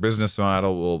superior business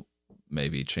model. We'll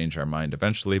maybe change our mind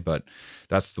eventually, but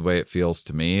that's the way it feels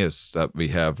to me, is that we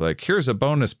have like, here's a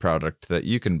bonus product that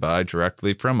you can buy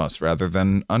directly from us rather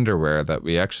than underwear that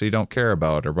we actually don't care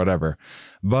about or whatever.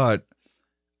 But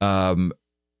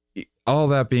all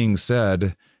that being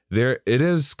said, it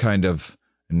is kind of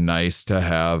nice to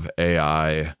have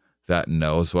AI that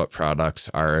knows what products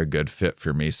are a good fit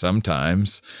for me.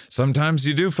 Sometimes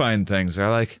you do find things that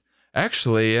are like,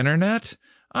 actually, internet,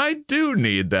 I do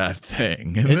need that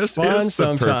thing. And It's this fun is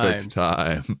the perfect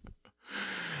sometimes. time.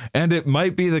 And it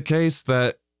might be the case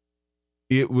that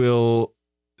it will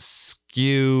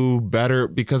skew better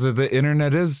because of the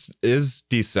internet is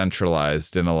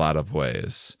decentralized in a lot of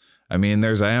ways. I mean,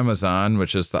 there's Amazon,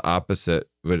 which is the opposite.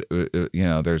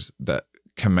 There's that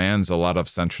commands a lot of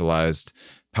centralized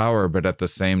power, but at the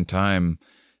same time,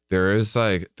 there is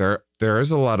there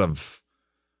is a lot of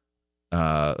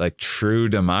like true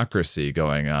democracy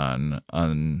going on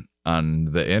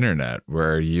the internet,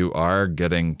 where you are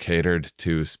getting catered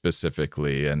to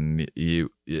specifically, and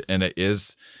it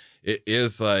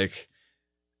is like,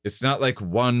 it's not like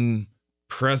one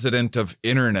president of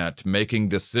internet making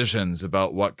decisions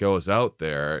about what goes out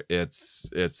there. It's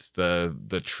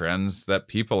the trends that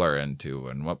people are into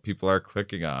and what people are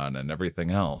clicking on and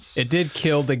everything else. It did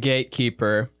kill the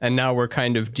gatekeeper, and now we're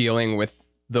kind of dealing with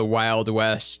the Wild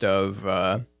West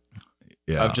of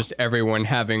just everyone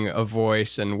having a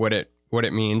voice and what it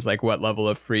means, like what level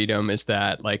of freedom is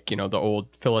that, like, the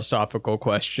old philosophical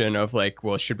question of like,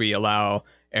 well, should we allow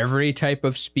every type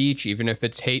of speech, even if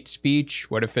it's hate speech?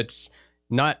 What if it's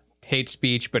not hate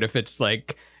speech, but if it's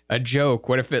like a joke?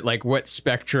 What if it, like, what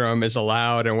spectrum is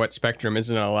allowed and what spectrum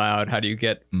isn't allowed? How do you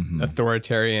get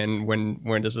authoritarian?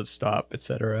 When does it stop,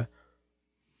 etc.?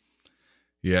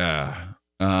 Yeah.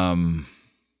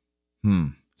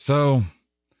 So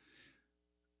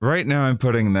right now I'm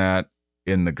putting that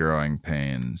in the growing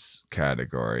pains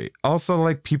category. Also,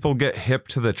 like, people get hip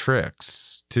to the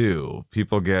tricks too.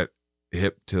 People get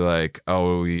hip to like,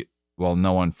 no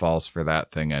one falls for that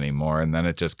thing anymore. And then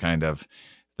it just kind of,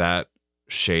 that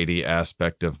shady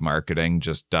aspect of marketing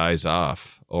just dies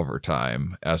off over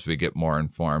time as we get more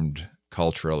informed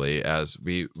culturally, as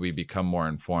we become more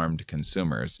informed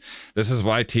consumers. This is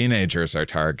why teenagers are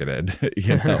targeted.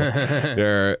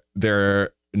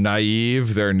 They're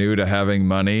naive, they're new to having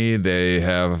money, they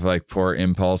have like poor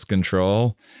impulse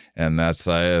control, and that's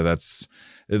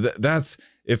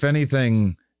if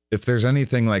anything, if there's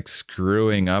anything like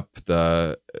screwing up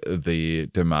the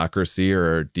democracy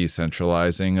or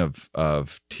decentralizing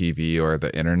of TV or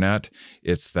the internet,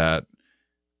 it's that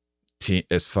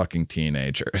it's fucking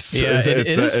teenagers. Yeah, it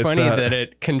is funny that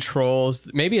it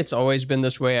controls. Maybe it's always been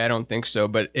this way. I don't think so,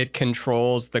 but it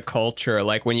controls the culture.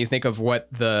 Like when you think of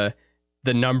what the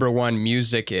number one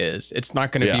music is, it's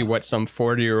not going to be what some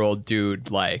 40-year-old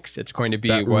dude likes. It's going to be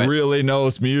that what really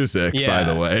knows music, by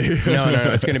the way. No.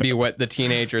 It's going to be what the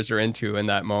teenagers are into in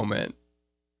that moment.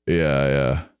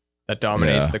 Yeah. That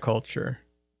dominates the culture.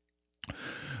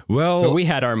 Well, but we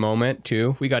had our moment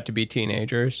too. We got to be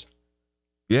teenagers.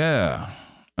 Yeah.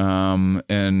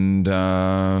 And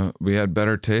we had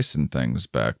better taste in things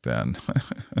back then.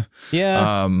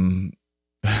 Yeah.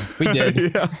 We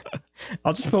did. Yeah.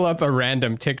 I'll just pull up a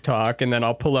random TikTok and then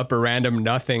I'll pull up a random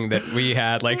nothing that we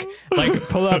had. Like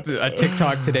pull up a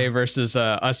TikTok today versus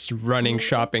us running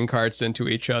shopping carts into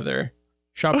each other.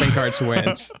 Shopping carts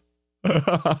wins.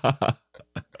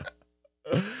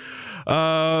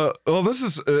 Well, this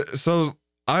is so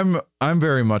I'm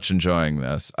very much enjoying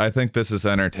this. I think this is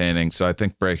entertaining. So I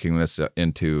think breaking this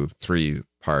into 3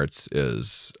 parts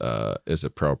is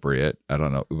appropriate. I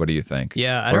don't know. What do you think?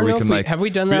 Yeah, I don't know if have we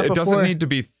done that before? It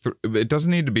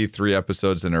doesn't need to be 3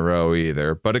 episodes in a row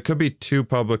either, but it could be 2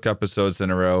 public episodes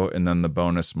in a row and then the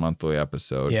bonus monthly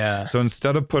episode. Yeah. So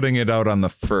instead of putting it out on the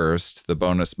first, the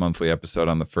bonus monthly episode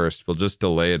on the first, we'll just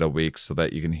delay it a week so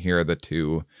that you can hear the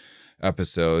 2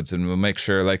 episodes, and we'll make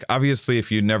sure, like, obviously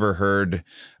if you never heard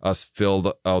us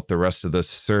fill out the rest of this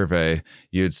survey,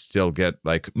 you'd still get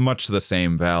like much the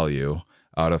same value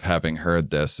out of having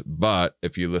heard this, but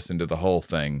if you listen to the whole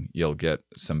thing, you'll get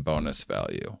some bonus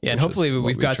value. Yeah, and hopefully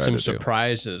we've got some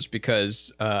surprises,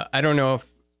 because I don't know if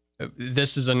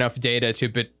this is enough data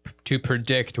to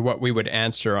predict what we would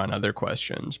answer on other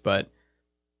questions, but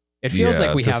it feels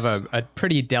like we have a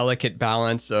pretty delicate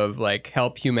balance of like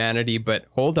help humanity, but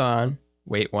hold on,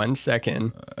 wait 1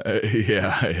 second.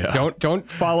 Yeah.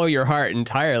 Don't follow your heart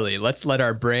entirely. Let's let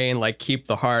our brain like keep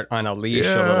the heart on a leash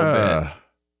a little bit.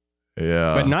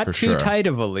 Yeah. But not too tight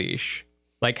of a leash.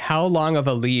 Like, how long of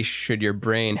a leash should your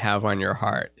brain have on your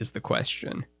heart is the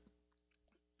question.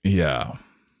 Yeah.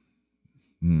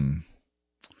 6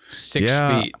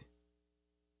 feet.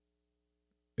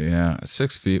 Yeah,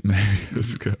 6 feet maybe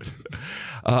is good.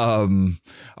 All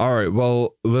right.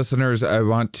 Well, listeners, I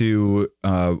want to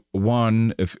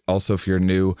if you're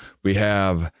new, we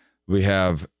have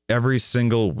every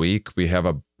single week we have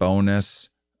a bonus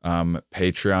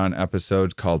Patreon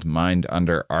episode called Mind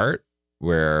Under Art,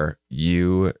 where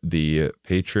you, the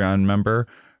Patreon member,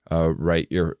 write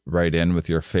in with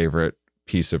your favorite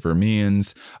piece of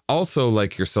Ramin's. Also,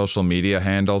 like your social media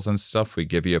handles and stuff, we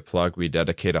give you a plug. We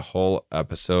dedicate a whole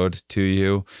episode to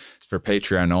you. It's for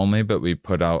Patreon only, but we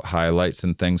put out highlights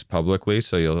and things publicly,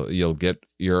 so you'll get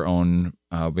your own.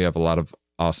 We have a lot of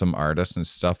awesome artists and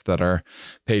stuff that are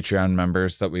Patreon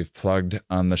members that we've plugged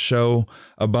on the show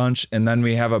a bunch. And then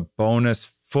we have a bonus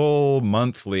full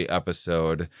monthly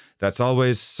episode that's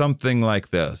always something like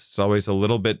this. It's always a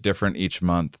little bit different each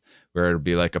month, where it'll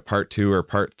be like a part 2 or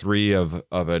part 3 of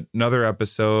another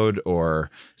episode,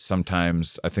 or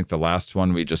sometimes I think the last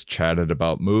one we just chatted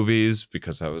about movies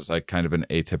because that was like kind of an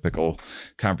atypical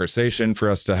conversation for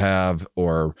us to have,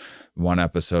 or one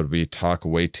episode we talk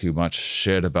way too much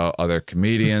shit about other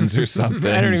comedians or something.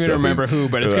 I don't even remember who,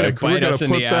 but it's going to bite us in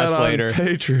the ass later.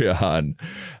 Patreon.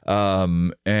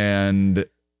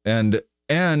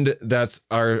 And that's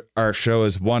our show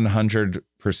is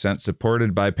 100%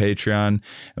 supported by Patreon,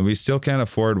 and we still can't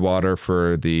afford water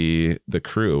for the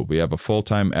crew. We have a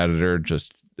full-time editor.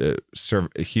 Just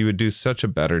he would do such a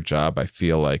better job, I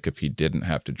feel like, if he didn't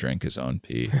have to drink his own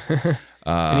pee.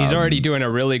 And he's already doing a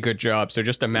really good job, so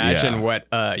just imagine what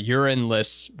a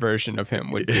urineless version of him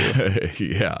would do.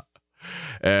 Yeah.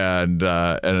 And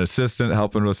an assistant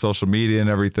helping with social media and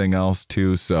everything else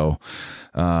too. So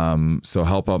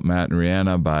help out Matt and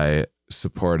Rihanna by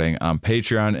supporting on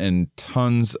Patreon, and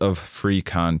tons of free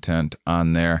content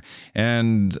on there.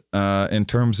 And in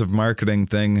terms of marketing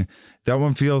thing, that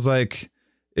one feels like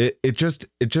it just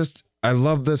I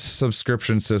love this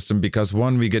subscription system because,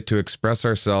 one, we get to express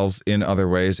ourselves in other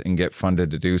ways and get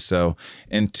funded to do so.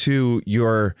 And two,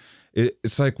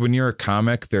 it's like when you're a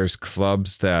comic, there's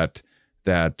clubs that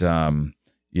have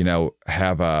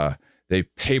they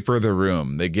paper the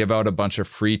room. They give out a bunch of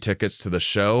free tickets to the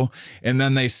show, and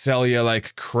then they sell you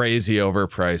like crazy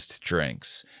overpriced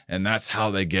drinks. And that's how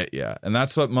they get you. And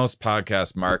that's what most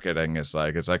podcast marketing is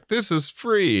like. It's like, this is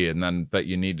free. But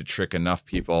you need to trick enough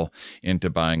people into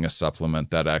buying a supplement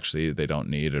that actually they don't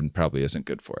need and probably isn't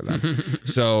good for them.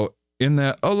 So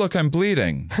oh, look, I'm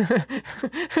bleeding. How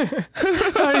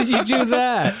did you do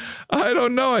that? I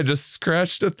don't know. I just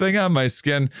scratched a thing on my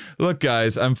skin. Look,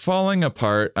 guys, I'm falling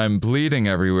apart. I'm bleeding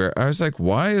everywhere. I was like,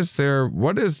 what is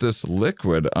this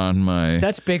liquid on my...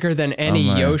 That's bigger than any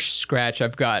Yosh scratch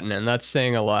I've gotten, and that's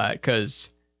saying a lot,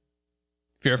 because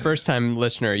if you're a first-time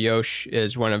listener, Yosh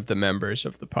is one of the members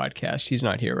of the podcast. He's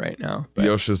not here right now.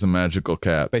 Yosh is a magical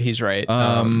cat. But he's right.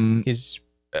 He's...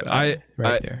 I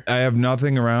have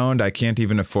nothing around. I can't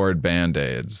even afford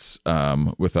Band-Aids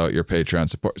without your Patreon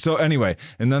support. So anyway,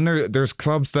 and then there's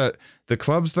clubs that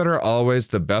are always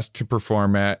the best to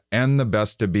perform at and the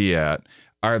best to be at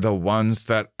are the ones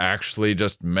that actually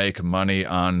just make money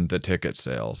on the ticket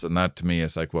sales. And that to me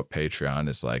is like what Patreon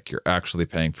is like. You're actually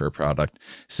paying for a product.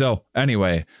 So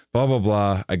anyway, blah, blah,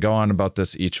 blah. I go on about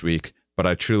this each week, but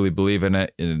I truly believe in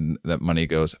it, and that money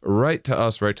goes right to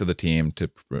us, right to the team to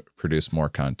produce more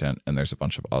content. And there's a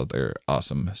bunch of other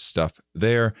awesome stuff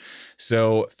there.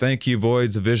 So thank you,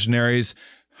 Voids, Visionaries,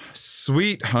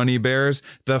 Sweet Honey Bears,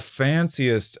 the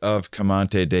fanciest of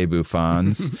Comante de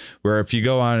Buffons, where if you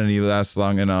go on and you last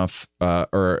long enough,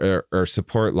 or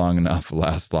support long enough,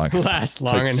 last long enough,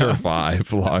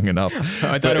 survive long enough.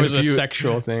 I thought it was a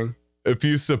sexual thing. If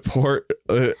you support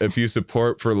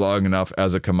for long enough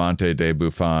as a Comante de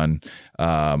Buffon,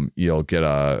 you'll get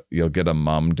a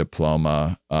mum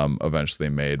diploma eventually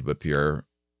made with your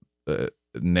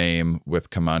name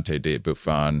with Comante de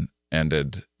Buffon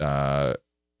added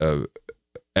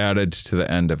to the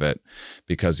end of it,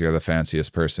 because you're the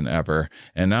fanciest person ever.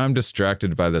 And now I'm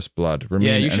distracted by this blood. Ramin,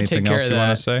 yeah, you should anything take care else of you that.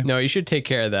 want to say? No, you should take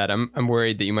care of that. I'm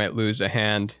worried that you might lose a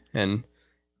hand. And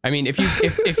I mean, if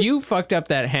you fucked up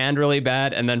that hand really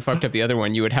bad and then fucked up the other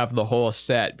one, you would have the whole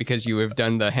set because you have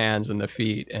done the hands and the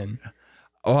feet. And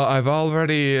well,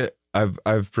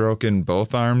 I've broken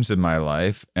both arms in my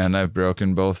life, and I've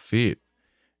broken both feet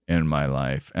in my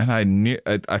life, and I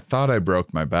thought I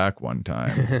broke my back one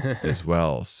time as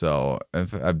well. So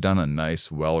I've done a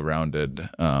nice, well-rounded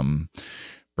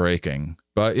breaking.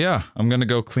 But yeah, I'm gonna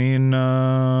go clean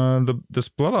this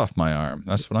blood off my arm.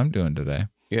 That's what I'm doing today.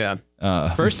 Yeah.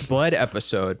 First blood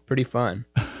episode. Pretty fun.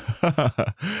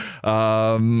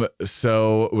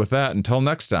 So with that, until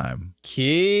next time,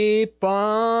 keep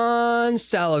on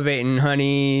salivating,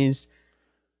 honeys.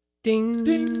 Ding.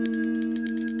 Ding.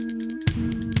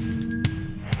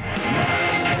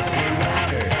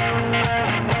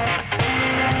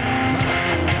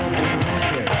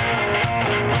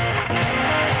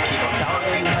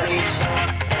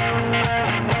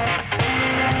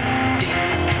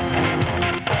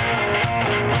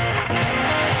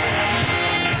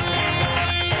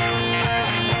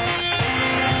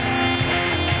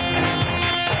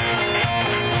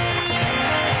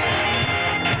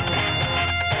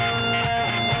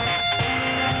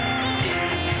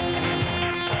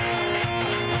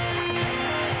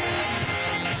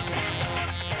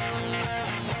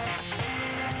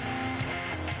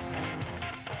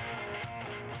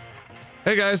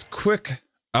 Hey guys, quick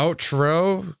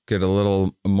outro. Get a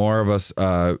little more of us.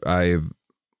 I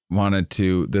wanted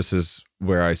to, this is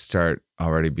where I start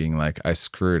already being like, I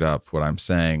screwed up what I'm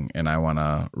saying and I want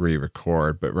to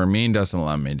re-record, but Ramin doesn't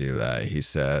let me do that. He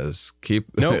says, keep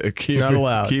not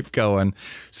allowed. Keep going.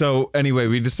 So anyway,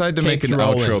 we decided to make an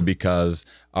outro because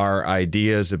our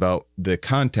ideas about the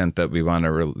content that we want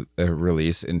to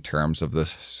release in terms of the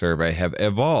survey have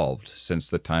evolved since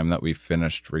the time that we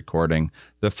finished recording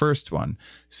the first one.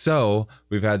 So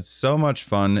we've had so much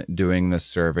fun doing this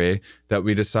survey that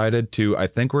we decided to, I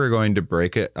think we're going to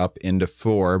break it up into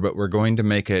 4, but we're going to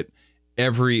make it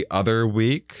every other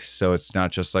week. So it's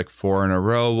not just like 4 in a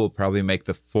row. We'll probably make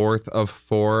the 4th of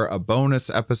 4 a bonus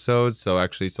episode. So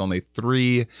actually it's only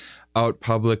 3 out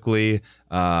publicly.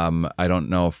 I don't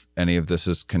know if any of this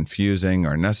is confusing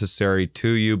or necessary to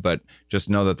you, but just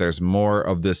know that there's more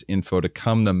of this info to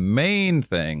come. The main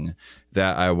thing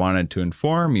that I wanted to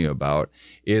inform you about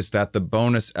is that the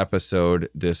bonus episode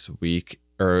this week,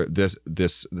 or this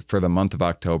for the month of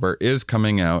October, is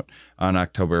coming out on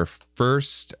October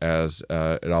 1st, as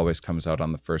it always comes out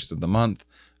on the 1st of the month,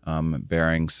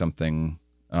 bearing something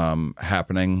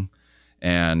happening.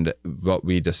 And what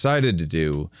we decided to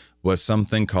do was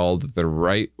something called the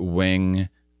right-wing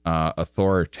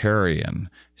authoritarian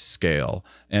scale.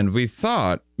 And we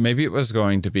thought maybe it was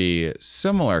going to be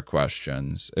similar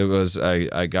questions. It was,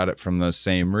 I got it from the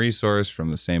same resource, from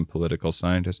the same political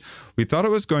scientist. We thought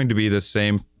it was going to be the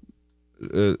same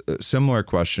similar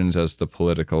questions as the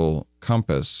political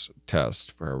compass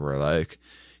test, where we're like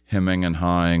hemming and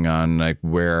hawing on like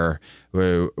what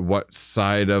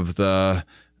side of the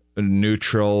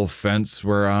neutral fence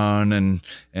we're on,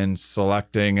 and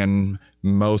selecting and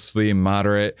mostly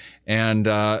moderate. And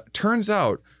turns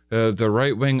out the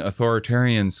right-wing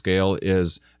authoritarian scale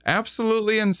is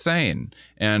absolutely insane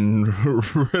and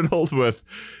riddled with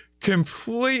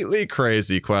completely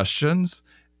crazy questions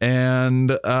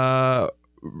and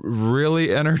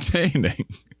really entertaining.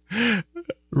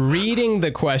 Reading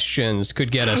the questions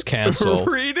could get us canceled.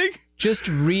 Just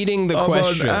reading the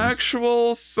questions. An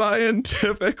actual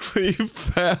scientifically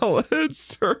valid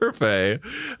survey.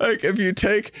 Like if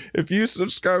you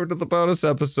subscribe to the bonus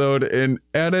episode and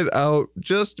edit out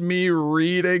just me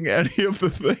reading any of the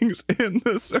things in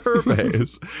the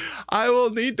surveys, I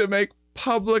will need to make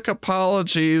public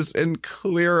apologies and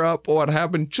clear up what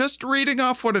happened just reading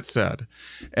off what it said.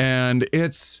 And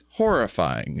it's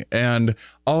horrifying and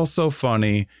also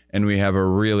funny, and we have a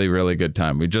really, really good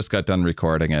time. We just got done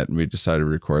recording it, and we decided to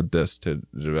record this to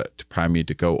prime you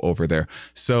to go over there.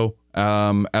 So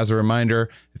as a reminder,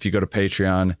 if you go to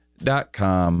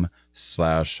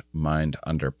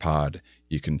patreon.com/mindunderpod,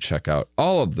 you can check out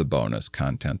all of the bonus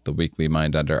content, the weekly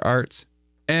Mind Under Arts,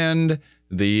 and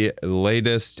the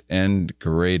latest and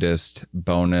greatest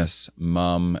bonus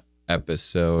mum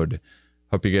episode.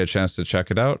 Hope you get a chance to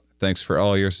check it out. Thanks for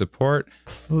all your support.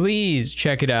 Please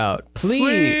check it out. Please.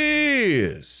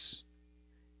 Please.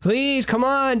 Please, come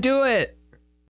on, do it.